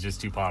because he's just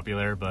too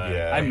popular, but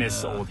Yeah. I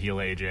miss Yeah. old heel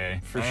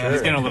AJ. For Yeah. sure.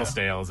 He's getting a little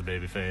stale as a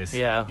babyface.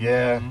 Yeah.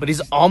 Yeah. But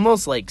he's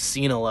almost like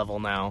Cena level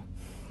now.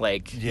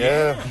 Like,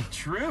 Yeah.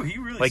 True, he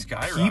really like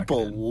skyrocketed.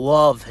 people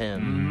love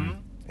him.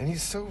 And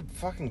he's so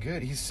fucking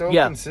good. He's so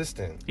Yeah.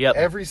 consistent. Yep.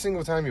 Every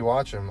single time you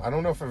watch him, I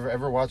don't know if I've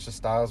ever watched a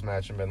Styles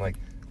match and been like,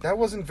 that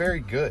wasn't very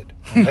good.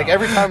 Like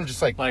every time I'm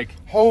just like, Like,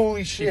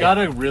 holy he shit. got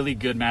a really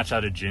good match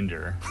out of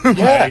Jinder.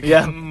 yeah.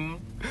 Yeah.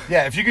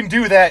 Yeah, if you can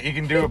do that, you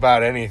can do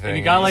about anything. And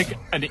he got like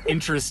an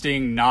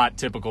interesting, not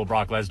typical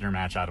Brock Lesnar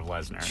match out of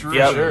Lesnar. True.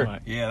 Yeah. Sure.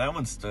 Like, Yeah, that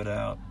one stood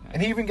out.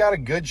 And he even got a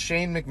good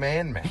Shane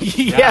McMahon match.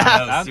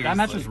 Yeah. that match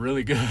seriously. was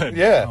really good.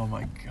 Yeah. Oh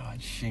my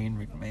God, Shane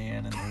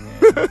McMahon in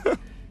the ring.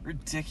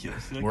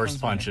 Ridiculous. He, like, Worst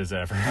comes back. punches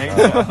ever.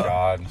 Oh,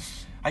 God.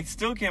 I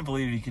still can't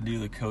believe he can do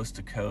the coast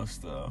to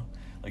coast though.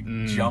 Like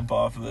jump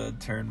off the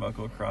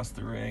turnbuckle across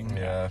the ring.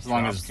 Yeah. As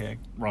long Drop as kick.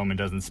 Roman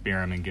doesn't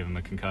spear him and give him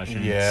a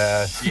concussion.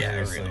 Yeah. Yeah,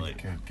 seriously. really.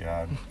 Good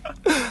God.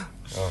 Oh,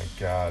 my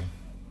God.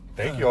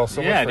 Thank you all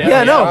so Yeah, much for yeah,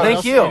 Yeah, no, that. thank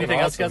That's you. Anything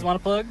else you guys awesome. want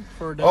to plug?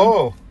 Before we're done?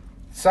 Oh,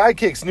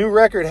 Sidekicks, new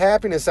record,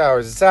 Happiness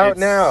Hours. It's out It's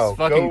now.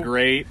 fucking Go-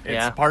 great. It's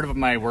Yeah. part of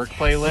my work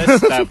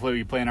playlist that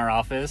we play in our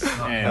office. And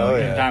hell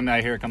yeah. anytime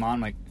I hear it come on,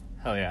 I'm like,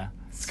 hell yeah.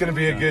 It's going to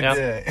be a good Yeah.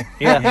 day.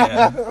 Yeah.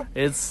 Yeah.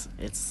 It's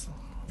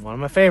one of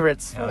my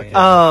favorites. Hell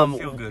yeah.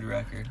 Feel good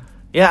record.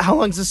 Yeah, how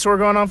long's this tour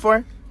going on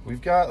for?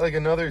 We've got like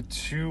another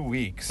 2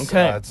 weeks.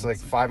 Okay. It's like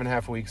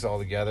 5.5 weeks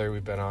altogether.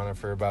 We've been on it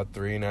for about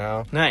 3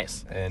 now.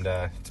 Nice. And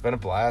it's been a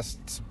blast.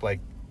 It's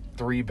like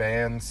 3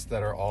 bands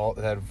that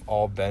have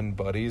all been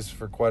buddies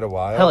for quite a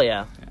while. Hell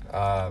yeah.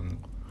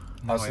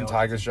 Us and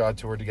Tiger's Jaw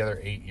toured together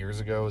 8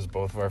 years ago. It was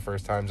both of our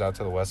first times out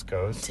to the West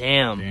Coast.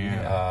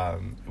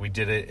 Damn. We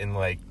did it in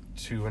like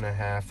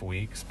 2.5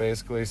 weeks,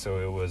 basically. So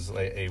it was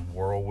like a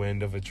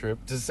whirlwind of a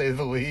trip, to say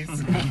the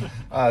least.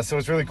 So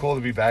it's really cool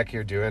to be back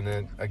here doing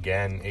it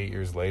again 8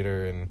 years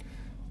later and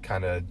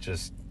kind of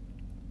just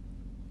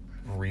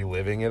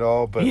reliving it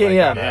all. But Yeah, like,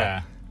 yeah. on a-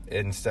 Yeah.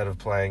 instead of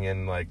playing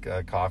in like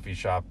a coffee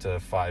shop to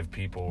 5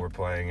 people, we're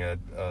playing a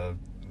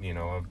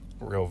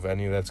real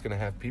venue that's going to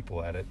have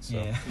people at it. So.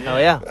 Yeah. Hell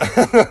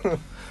yeah.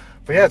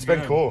 But yeah, it's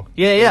been cool.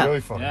 Yeah, It's yeah. been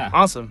really fun. Yeah.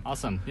 Awesome.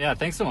 Awesome. Yeah,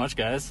 thanks so much,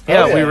 guys.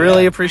 Yeah, yeah. we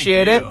really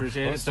appreciate it.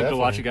 Appreciate it. Most Stoked to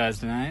watch definitely. you guys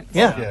tonight.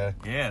 Yeah. Yeah,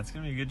 Yeah, it's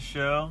gonna be a good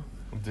show.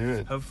 we'll do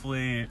it.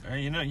 Hopefully,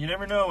 you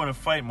never know when a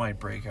fight might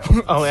break out.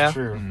 Oh yeah.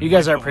 True. You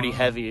guys are pretty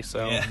heavy,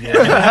 so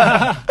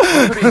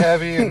We're pretty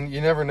heavy, and you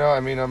never know. I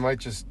mean, I might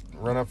just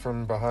run up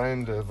from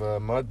behind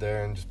of mud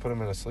there and just put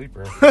him in a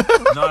sleeper.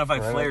 Not if I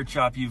Right. flare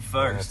chop you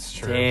first. That's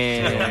true.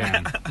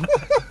 damn.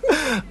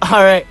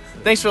 All right.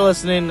 Thanks for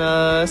listening.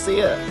 See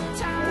ya.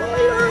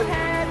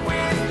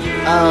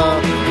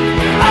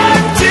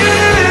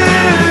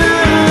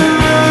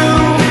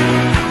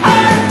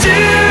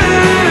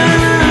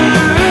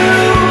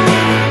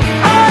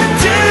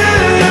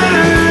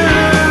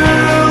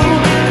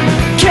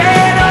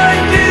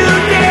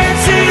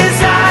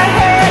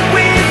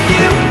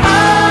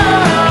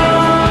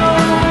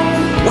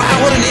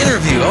 Wow, what an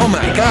interview! Oh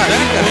my god,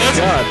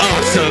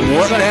 Awesome.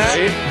 what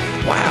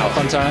that? Wow.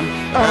 Fun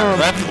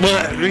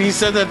time. When he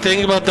said that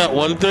thing about that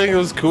one thing, it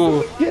was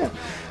cool. Yeah.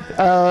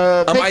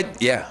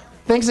 Yeah.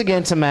 Thanks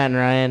again to Matt and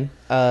Ryan.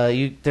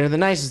 They're the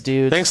nicest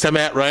dudes. Thanks to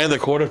Matt Ryan, the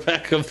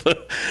quarterback of the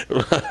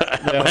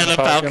Atlanta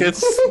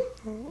Falcons.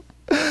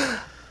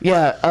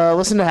 Yeah,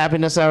 listen to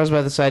Happiness Hours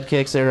by the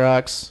Sidekicks. It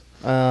rocks.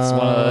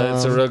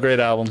 It's a real great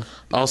album.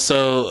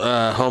 Also,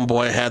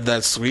 Homeboy had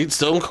that sweet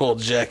Stone Cold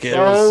jacket. It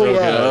Oh, was so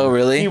yeah. good. Oh,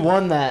 really? He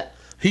won that.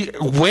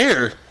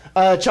 Where?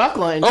 Chalk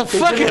line. Oh, They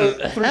did fucking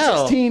a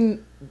hell.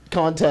 316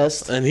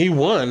 contest. And he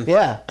won.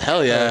 Yeah.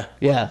 Hell yeah.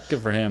 Yeah.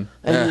 Good for him.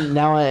 And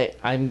now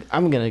I'm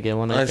gonna get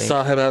one. I I think.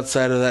 saw him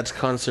outside of that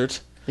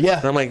concert. Yeah.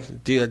 And I'm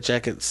like, dude, that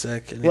jacket's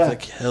sick. And Yeah. he's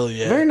like, hell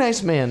yeah. Very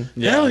nice man.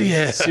 Hell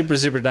yeah. Super,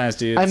 super nice,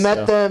 dude. I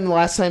met them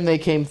last time they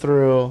came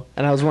through,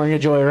 and I was wearing a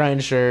Joey Ryan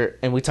shirt,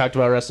 and we talked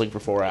about wrestling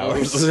for 4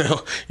 hours.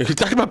 So, we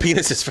talked about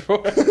penises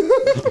for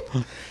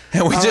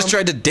And we just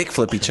tried to dick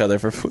flip each other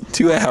for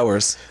 2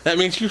 hours. That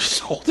means you're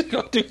just holding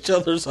on to each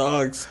other's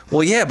hogs.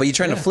 Well, yeah, but you're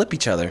trying to flip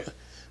each other.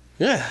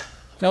 Yeah.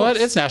 You know what?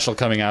 It's National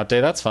Coming Out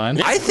Day. That's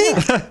fine. I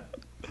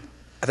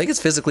think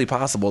it's physically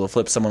possible to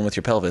flip someone with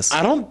your pelvis.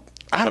 I don't,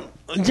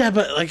 yeah,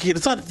 but like,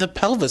 it's not the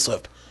pelvis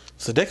flip.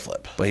 It's the dick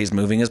flip. But he's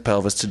moving his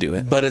pelvis to do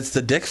it. But it's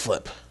the dick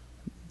flip.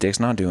 Dick's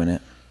not doing it.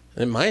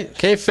 It might.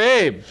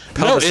 Kayfabe.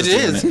 No, Pelvis it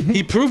is doing is.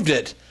 He proved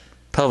it.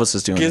 Pelvis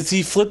is doing Because it.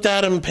 he flipped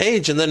Adam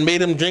Page and then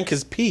made him drink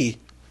his pee.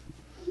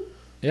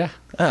 Yeah.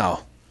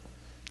 Oh.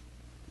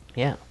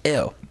 Yeah.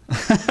 Ew.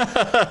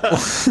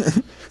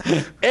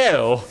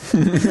 Ew.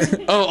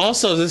 Oh,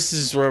 also, this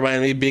just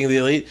reminded me, being the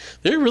Elite,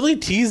 they're really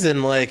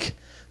teasing, like,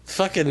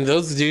 fucking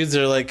those dudes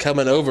are, like,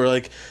 coming over,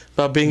 like,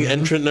 about being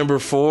entrant number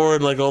 4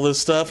 and, like, all this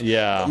stuff.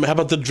 Yeah. How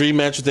about the dream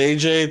match with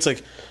AJ? It's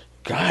like,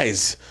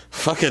 guys,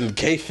 fucking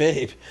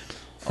kayfabe.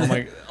 Oh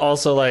my.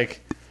 Also, like,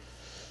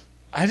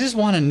 I just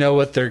want to know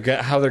what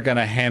how they're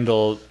gonna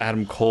handle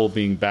Adam Cole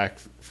being back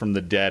from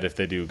the dead if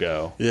they do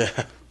go. Yeah.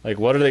 Like,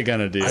 what are they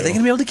gonna do? Are they going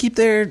to be able to keep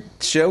their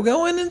show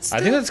going and stuff?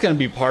 I think that's gonna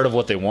be part of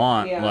what they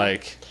want. Yeah.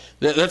 Like,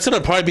 That's going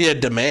to probably be a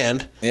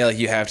demand. Yeah, like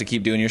you have to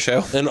keep doing your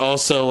show. And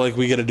also, like,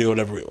 we got to do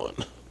whatever we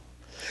want.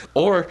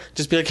 Or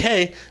just be like,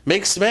 hey,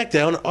 make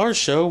SmackDown our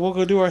show. We'll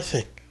go do our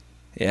thing.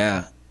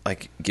 Yeah.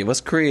 Like, give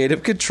us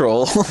creative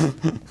control.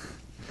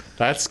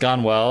 that's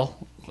gone well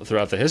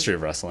throughout the history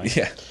of wrestling.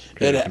 Yeah.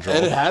 And Control.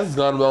 it has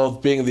gone well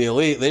with being the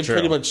Elite. They've True.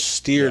 pretty much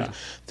steered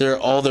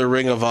all their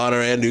Ring of Honor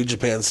and New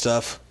Japan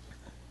stuff.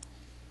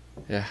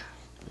 Yeah.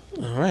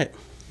 All right.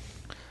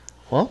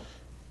 Well,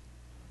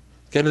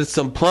 Get into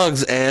some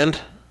plugs and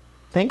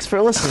thanks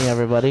for listening,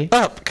 everybody.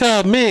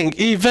 upcoming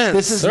events.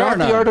 This is There are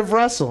not the none. art of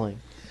wrestling.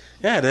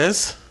 Yeah, it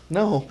is.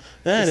 No,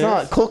 Yeah, it's it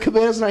not. is. Cole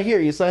Cabana's not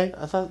here. You say?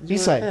 I thought you You were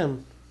say.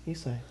 him. You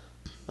say.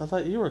 I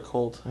thought you were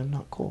cold. I'm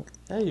not cool.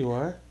 Yeah, you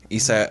are.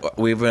 Isai,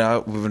 we've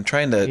been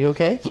trying to. You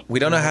okay? We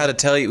don't know how to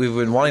tell you. We've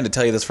been wanting to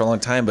tell you this for a long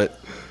time, but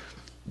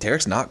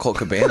Derek's not Colt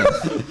Cabana.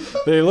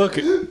 They look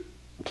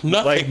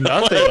Nothing. like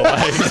nothing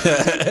alike.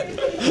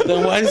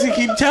 Then why does he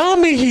keep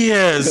telling me he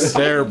is?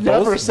 They're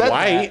Never both said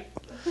white.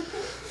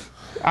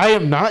 I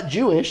am not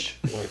Jewish.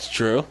 That's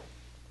true.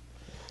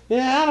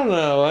 Yeah, I don't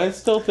know. I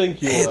still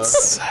think you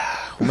It's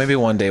well, maybe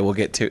one day we'll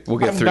get I'm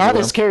through not to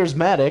as him.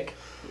 charismatic. are.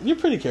 You're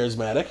pretty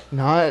charismatic.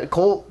 Not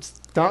Colt.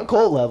 Not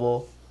Colt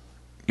level.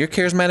 You're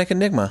charismatic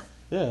enigma,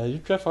 Yeah, you're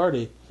Jeff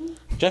Hardy.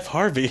 Jeff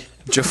Harvey.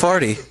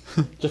 Jafardi.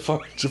 Jafar.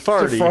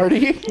 Jafardi.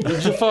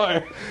 Farty.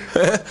 Jafar.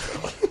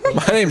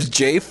 My name's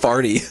Jay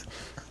Farty.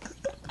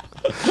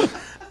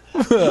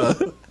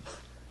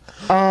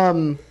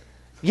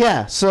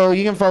 Yeah, so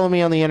you can follow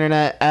me on the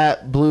internet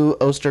at Blue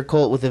Oster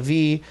Colt with a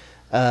V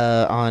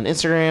on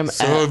Instagram.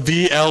 So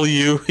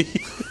VLU.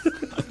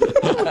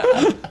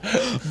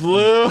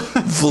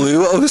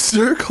 Blue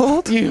Oster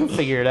Colt. You can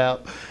figure it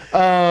out.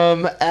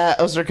 At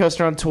Oster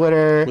Coaster on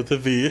Twitter. With a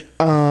V.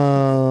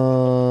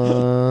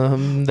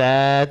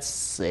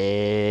 That's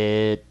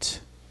it.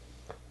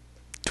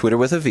 Twitter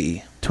with a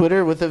V.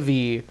 Twitter with a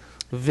V.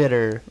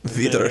 Vitter.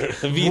 Twitter.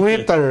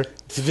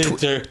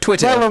 Twitter.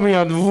 Twitter. Follow Twitter. me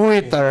on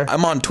Twitter.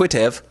 I'm on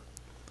Twitter.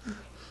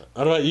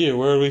 What about you?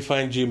 Where do we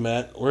find you,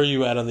 Matt? Where are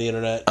you at on the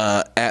internet?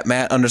 At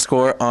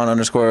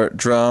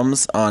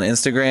Matt_on_drums on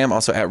Instagram.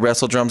 Also at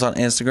WrestleDrums on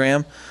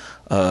Instagram.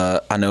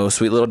 I know a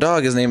sweet little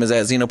dog. His name is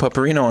at Zeno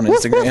Paparino on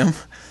Instagram.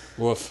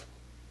 Woof.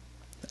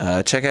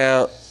 Check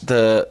out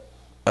the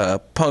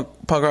punk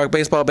rock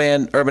baseball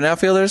band Urban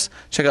Outfielders.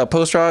 Check out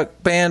post rock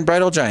band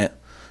Bright Old Giant.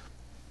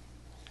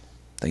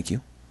 Thank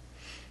you.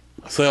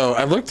 So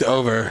I looked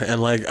over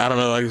and I don't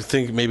know. I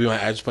think maybe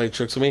my eyes played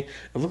tricks with me.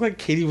 It looked like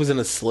Katie was in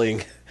a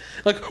sling.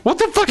 Like, what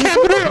the fuck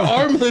happened to her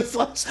arm this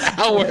last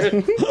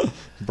hour?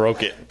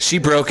 Broke it. She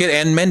broke it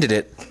and mended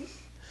it.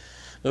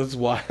 That's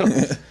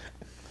wild.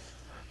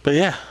 But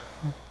yeah,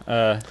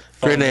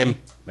 great name.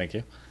 Thank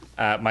you.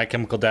 At My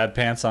Chemical Dad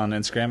Pants on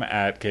Instagram.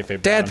 At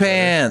kayfabe Dad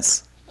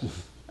Pants.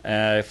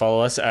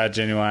 Follow us at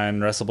Genuine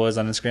WrestleBoys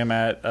on Instagram.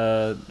 At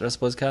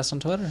WrestleBoysCast on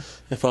Twitter.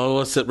 And follow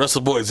us at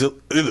WrestleBoys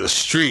in the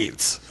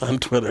streets on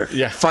Twitter.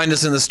 Yeah. Find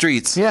us in the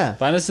streets. Yeah.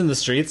 Find us in the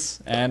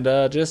streets and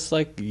just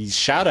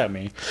shout at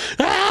me.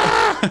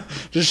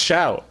 Just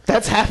shout.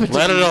 That's happened to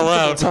Let me it all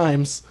multiple out.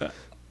 times.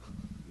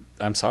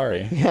 I'm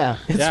sorry. Yeah,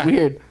 it's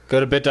weird. Go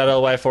to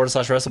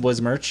bit.ly/WrestleBoys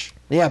merch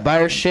Yeah, buy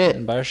our shit.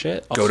 and buy our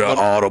shit. Go to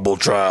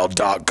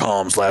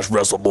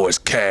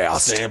audibletrial.com/WrestleBoysCast.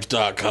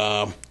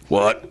 Stamps.com.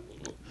 What?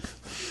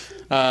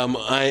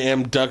 I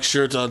am Duck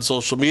Shirts on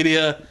social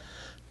media.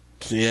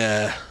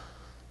 Yeah.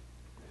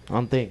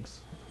 On things.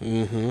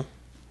 Mm-hmm.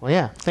 Well,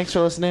 yeah. Thanks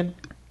for listening.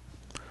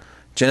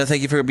 Jenna,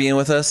 thank you for being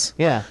with us.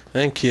 Yeah.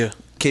 Thank you.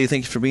 Katie,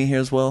 thank you for being here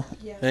as well.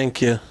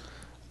 Thank you.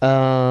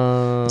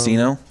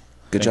 Zeno,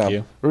 good Thank job.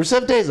 you.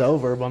 Rusev Day's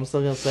over, but I'm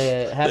still gonna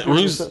say it. Happy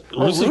Rusev-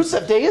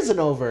 Rusev Day isn't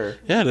over.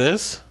 Yeah, it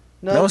is.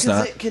 No, it's 'cause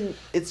not.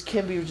 It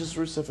can be just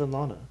Rusev and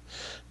Lana.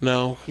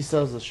 No, He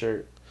sells the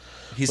shirt.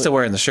 He's still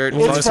wearing the shirt.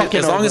 It's fucking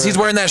As long as over. he's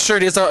wearing that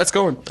shirt, it's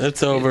going.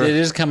 it's over. They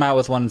just come out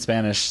with one in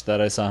Spanish that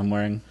I saw him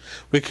wearing.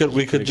 We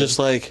could just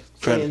Say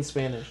try. in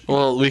Spanish.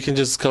 Well, we can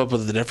just come up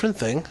with a different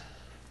thing.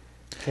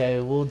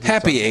 Okay, we'll do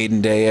Happy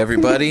Aiden Day,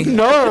 everybody.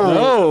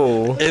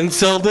 No.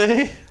 Incel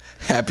Day.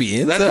 Happy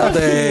Incel That's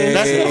Day.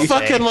 That's the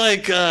fucking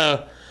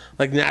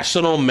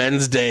National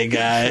Men's Day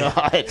guy.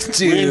 God. When's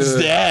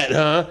Dude. that,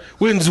 huh?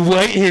 When's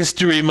White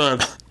History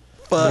Month?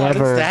 Fuck,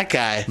 Never. it's that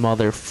guy.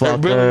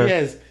 Motherfucker. It really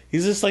is.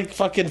 He's just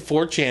fucking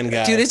 4chan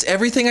guy. Dude, it's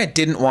everything I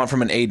didn't want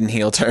from an Aiden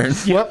heel turn.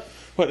 Yep.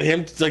 What,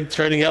 him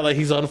turning out like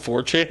he's on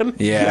 4chan?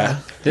 Yeah.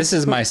 This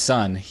is my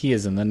son. He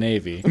is in the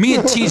Navy. Me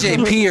and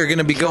TJP are going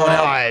to be going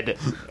out. God.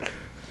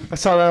 I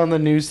saw that on the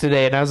news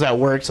today, and I was at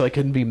work, so I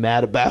couldn't be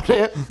mad about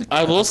it.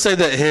 I will say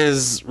that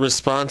his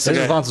response. His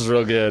response was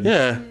real good.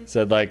 Yeah.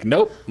 Said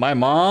nope, my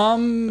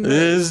mom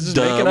Is is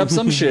dumb. making up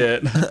some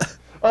shit.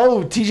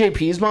 Oh,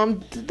 TJP's mom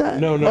did that?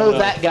 No, Oh, no.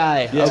 that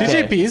guy.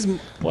 Okay. TJP's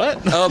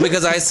what? Oh,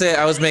 because I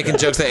was making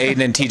jokes that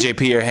Aiden and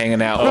TJP are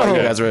hanging out while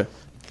you guys were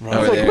I over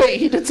was like, there. wait,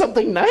 he did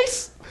something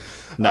nice?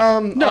 No,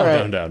 all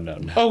right. no.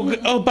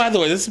 Oh, by the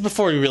way, this is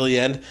before we really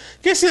end. You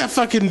guys see that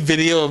fucking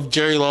video of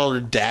Jerry Lawler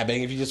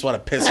dabbing if you just want to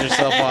piss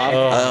yourself off?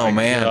 Oh,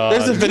 man.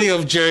 There's a video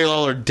of Jerry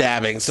Lawler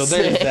dabbing, so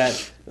there's Sick.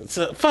 that.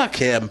 So, fuck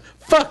him.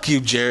 Fuck you,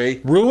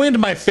 Jerry. Ruined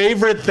my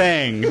favorite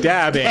thing,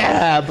 dabbing.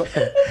 Ab.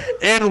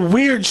 And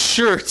weird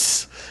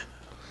shirts.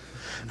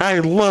 I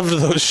loved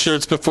those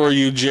shirts before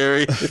you,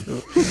 Jerry.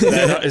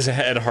 Is it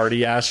Ed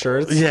Hardy ass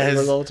shirts?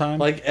 Yes. all the time.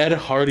 Like Ed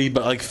Hardy,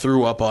 but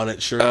threw up on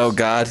it shirts. Oh,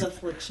 God.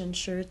 Affliction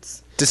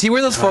shirts. Does he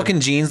wear those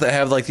fucking jeans that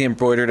have the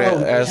embroidered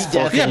ass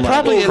yeah. fucking Yeah,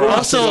 probably. And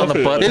crosses also, on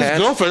the butt his patch?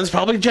 girlfriend's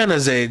probably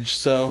Jenna's age,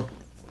 so.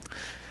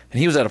 And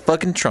he was at a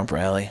fucking Trump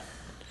rally.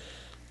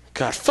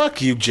 God,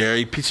 fuck you,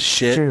 Jerry. Piece of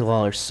shit. Jerry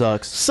Lawler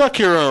sucks. Suck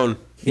your own.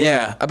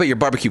 Yeah, I bet your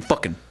barbecue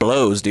fucking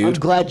blows, I'm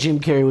dude. glad Jim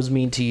Carrey was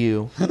mean to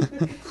you.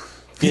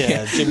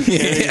 Yeah, Jim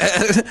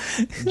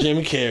Carrey. Jim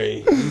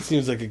Carrey. He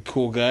seems like a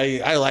cool guy.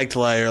 I liked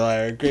Liar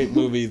Liar. Great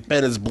movie.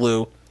 Ben is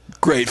Blue.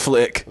 Great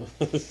flick.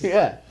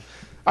 Yeah.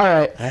 All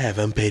right. I have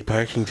unpaid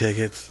parking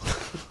tickets.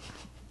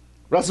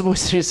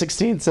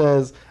 RussellBoys316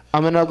 says,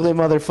 I'm an ugly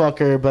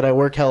motherfucker, but I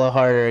work hella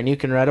harder, and you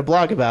can write a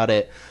blog about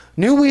it.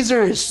 New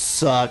Weezer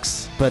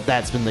sucks, but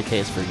that's been the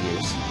case for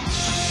years.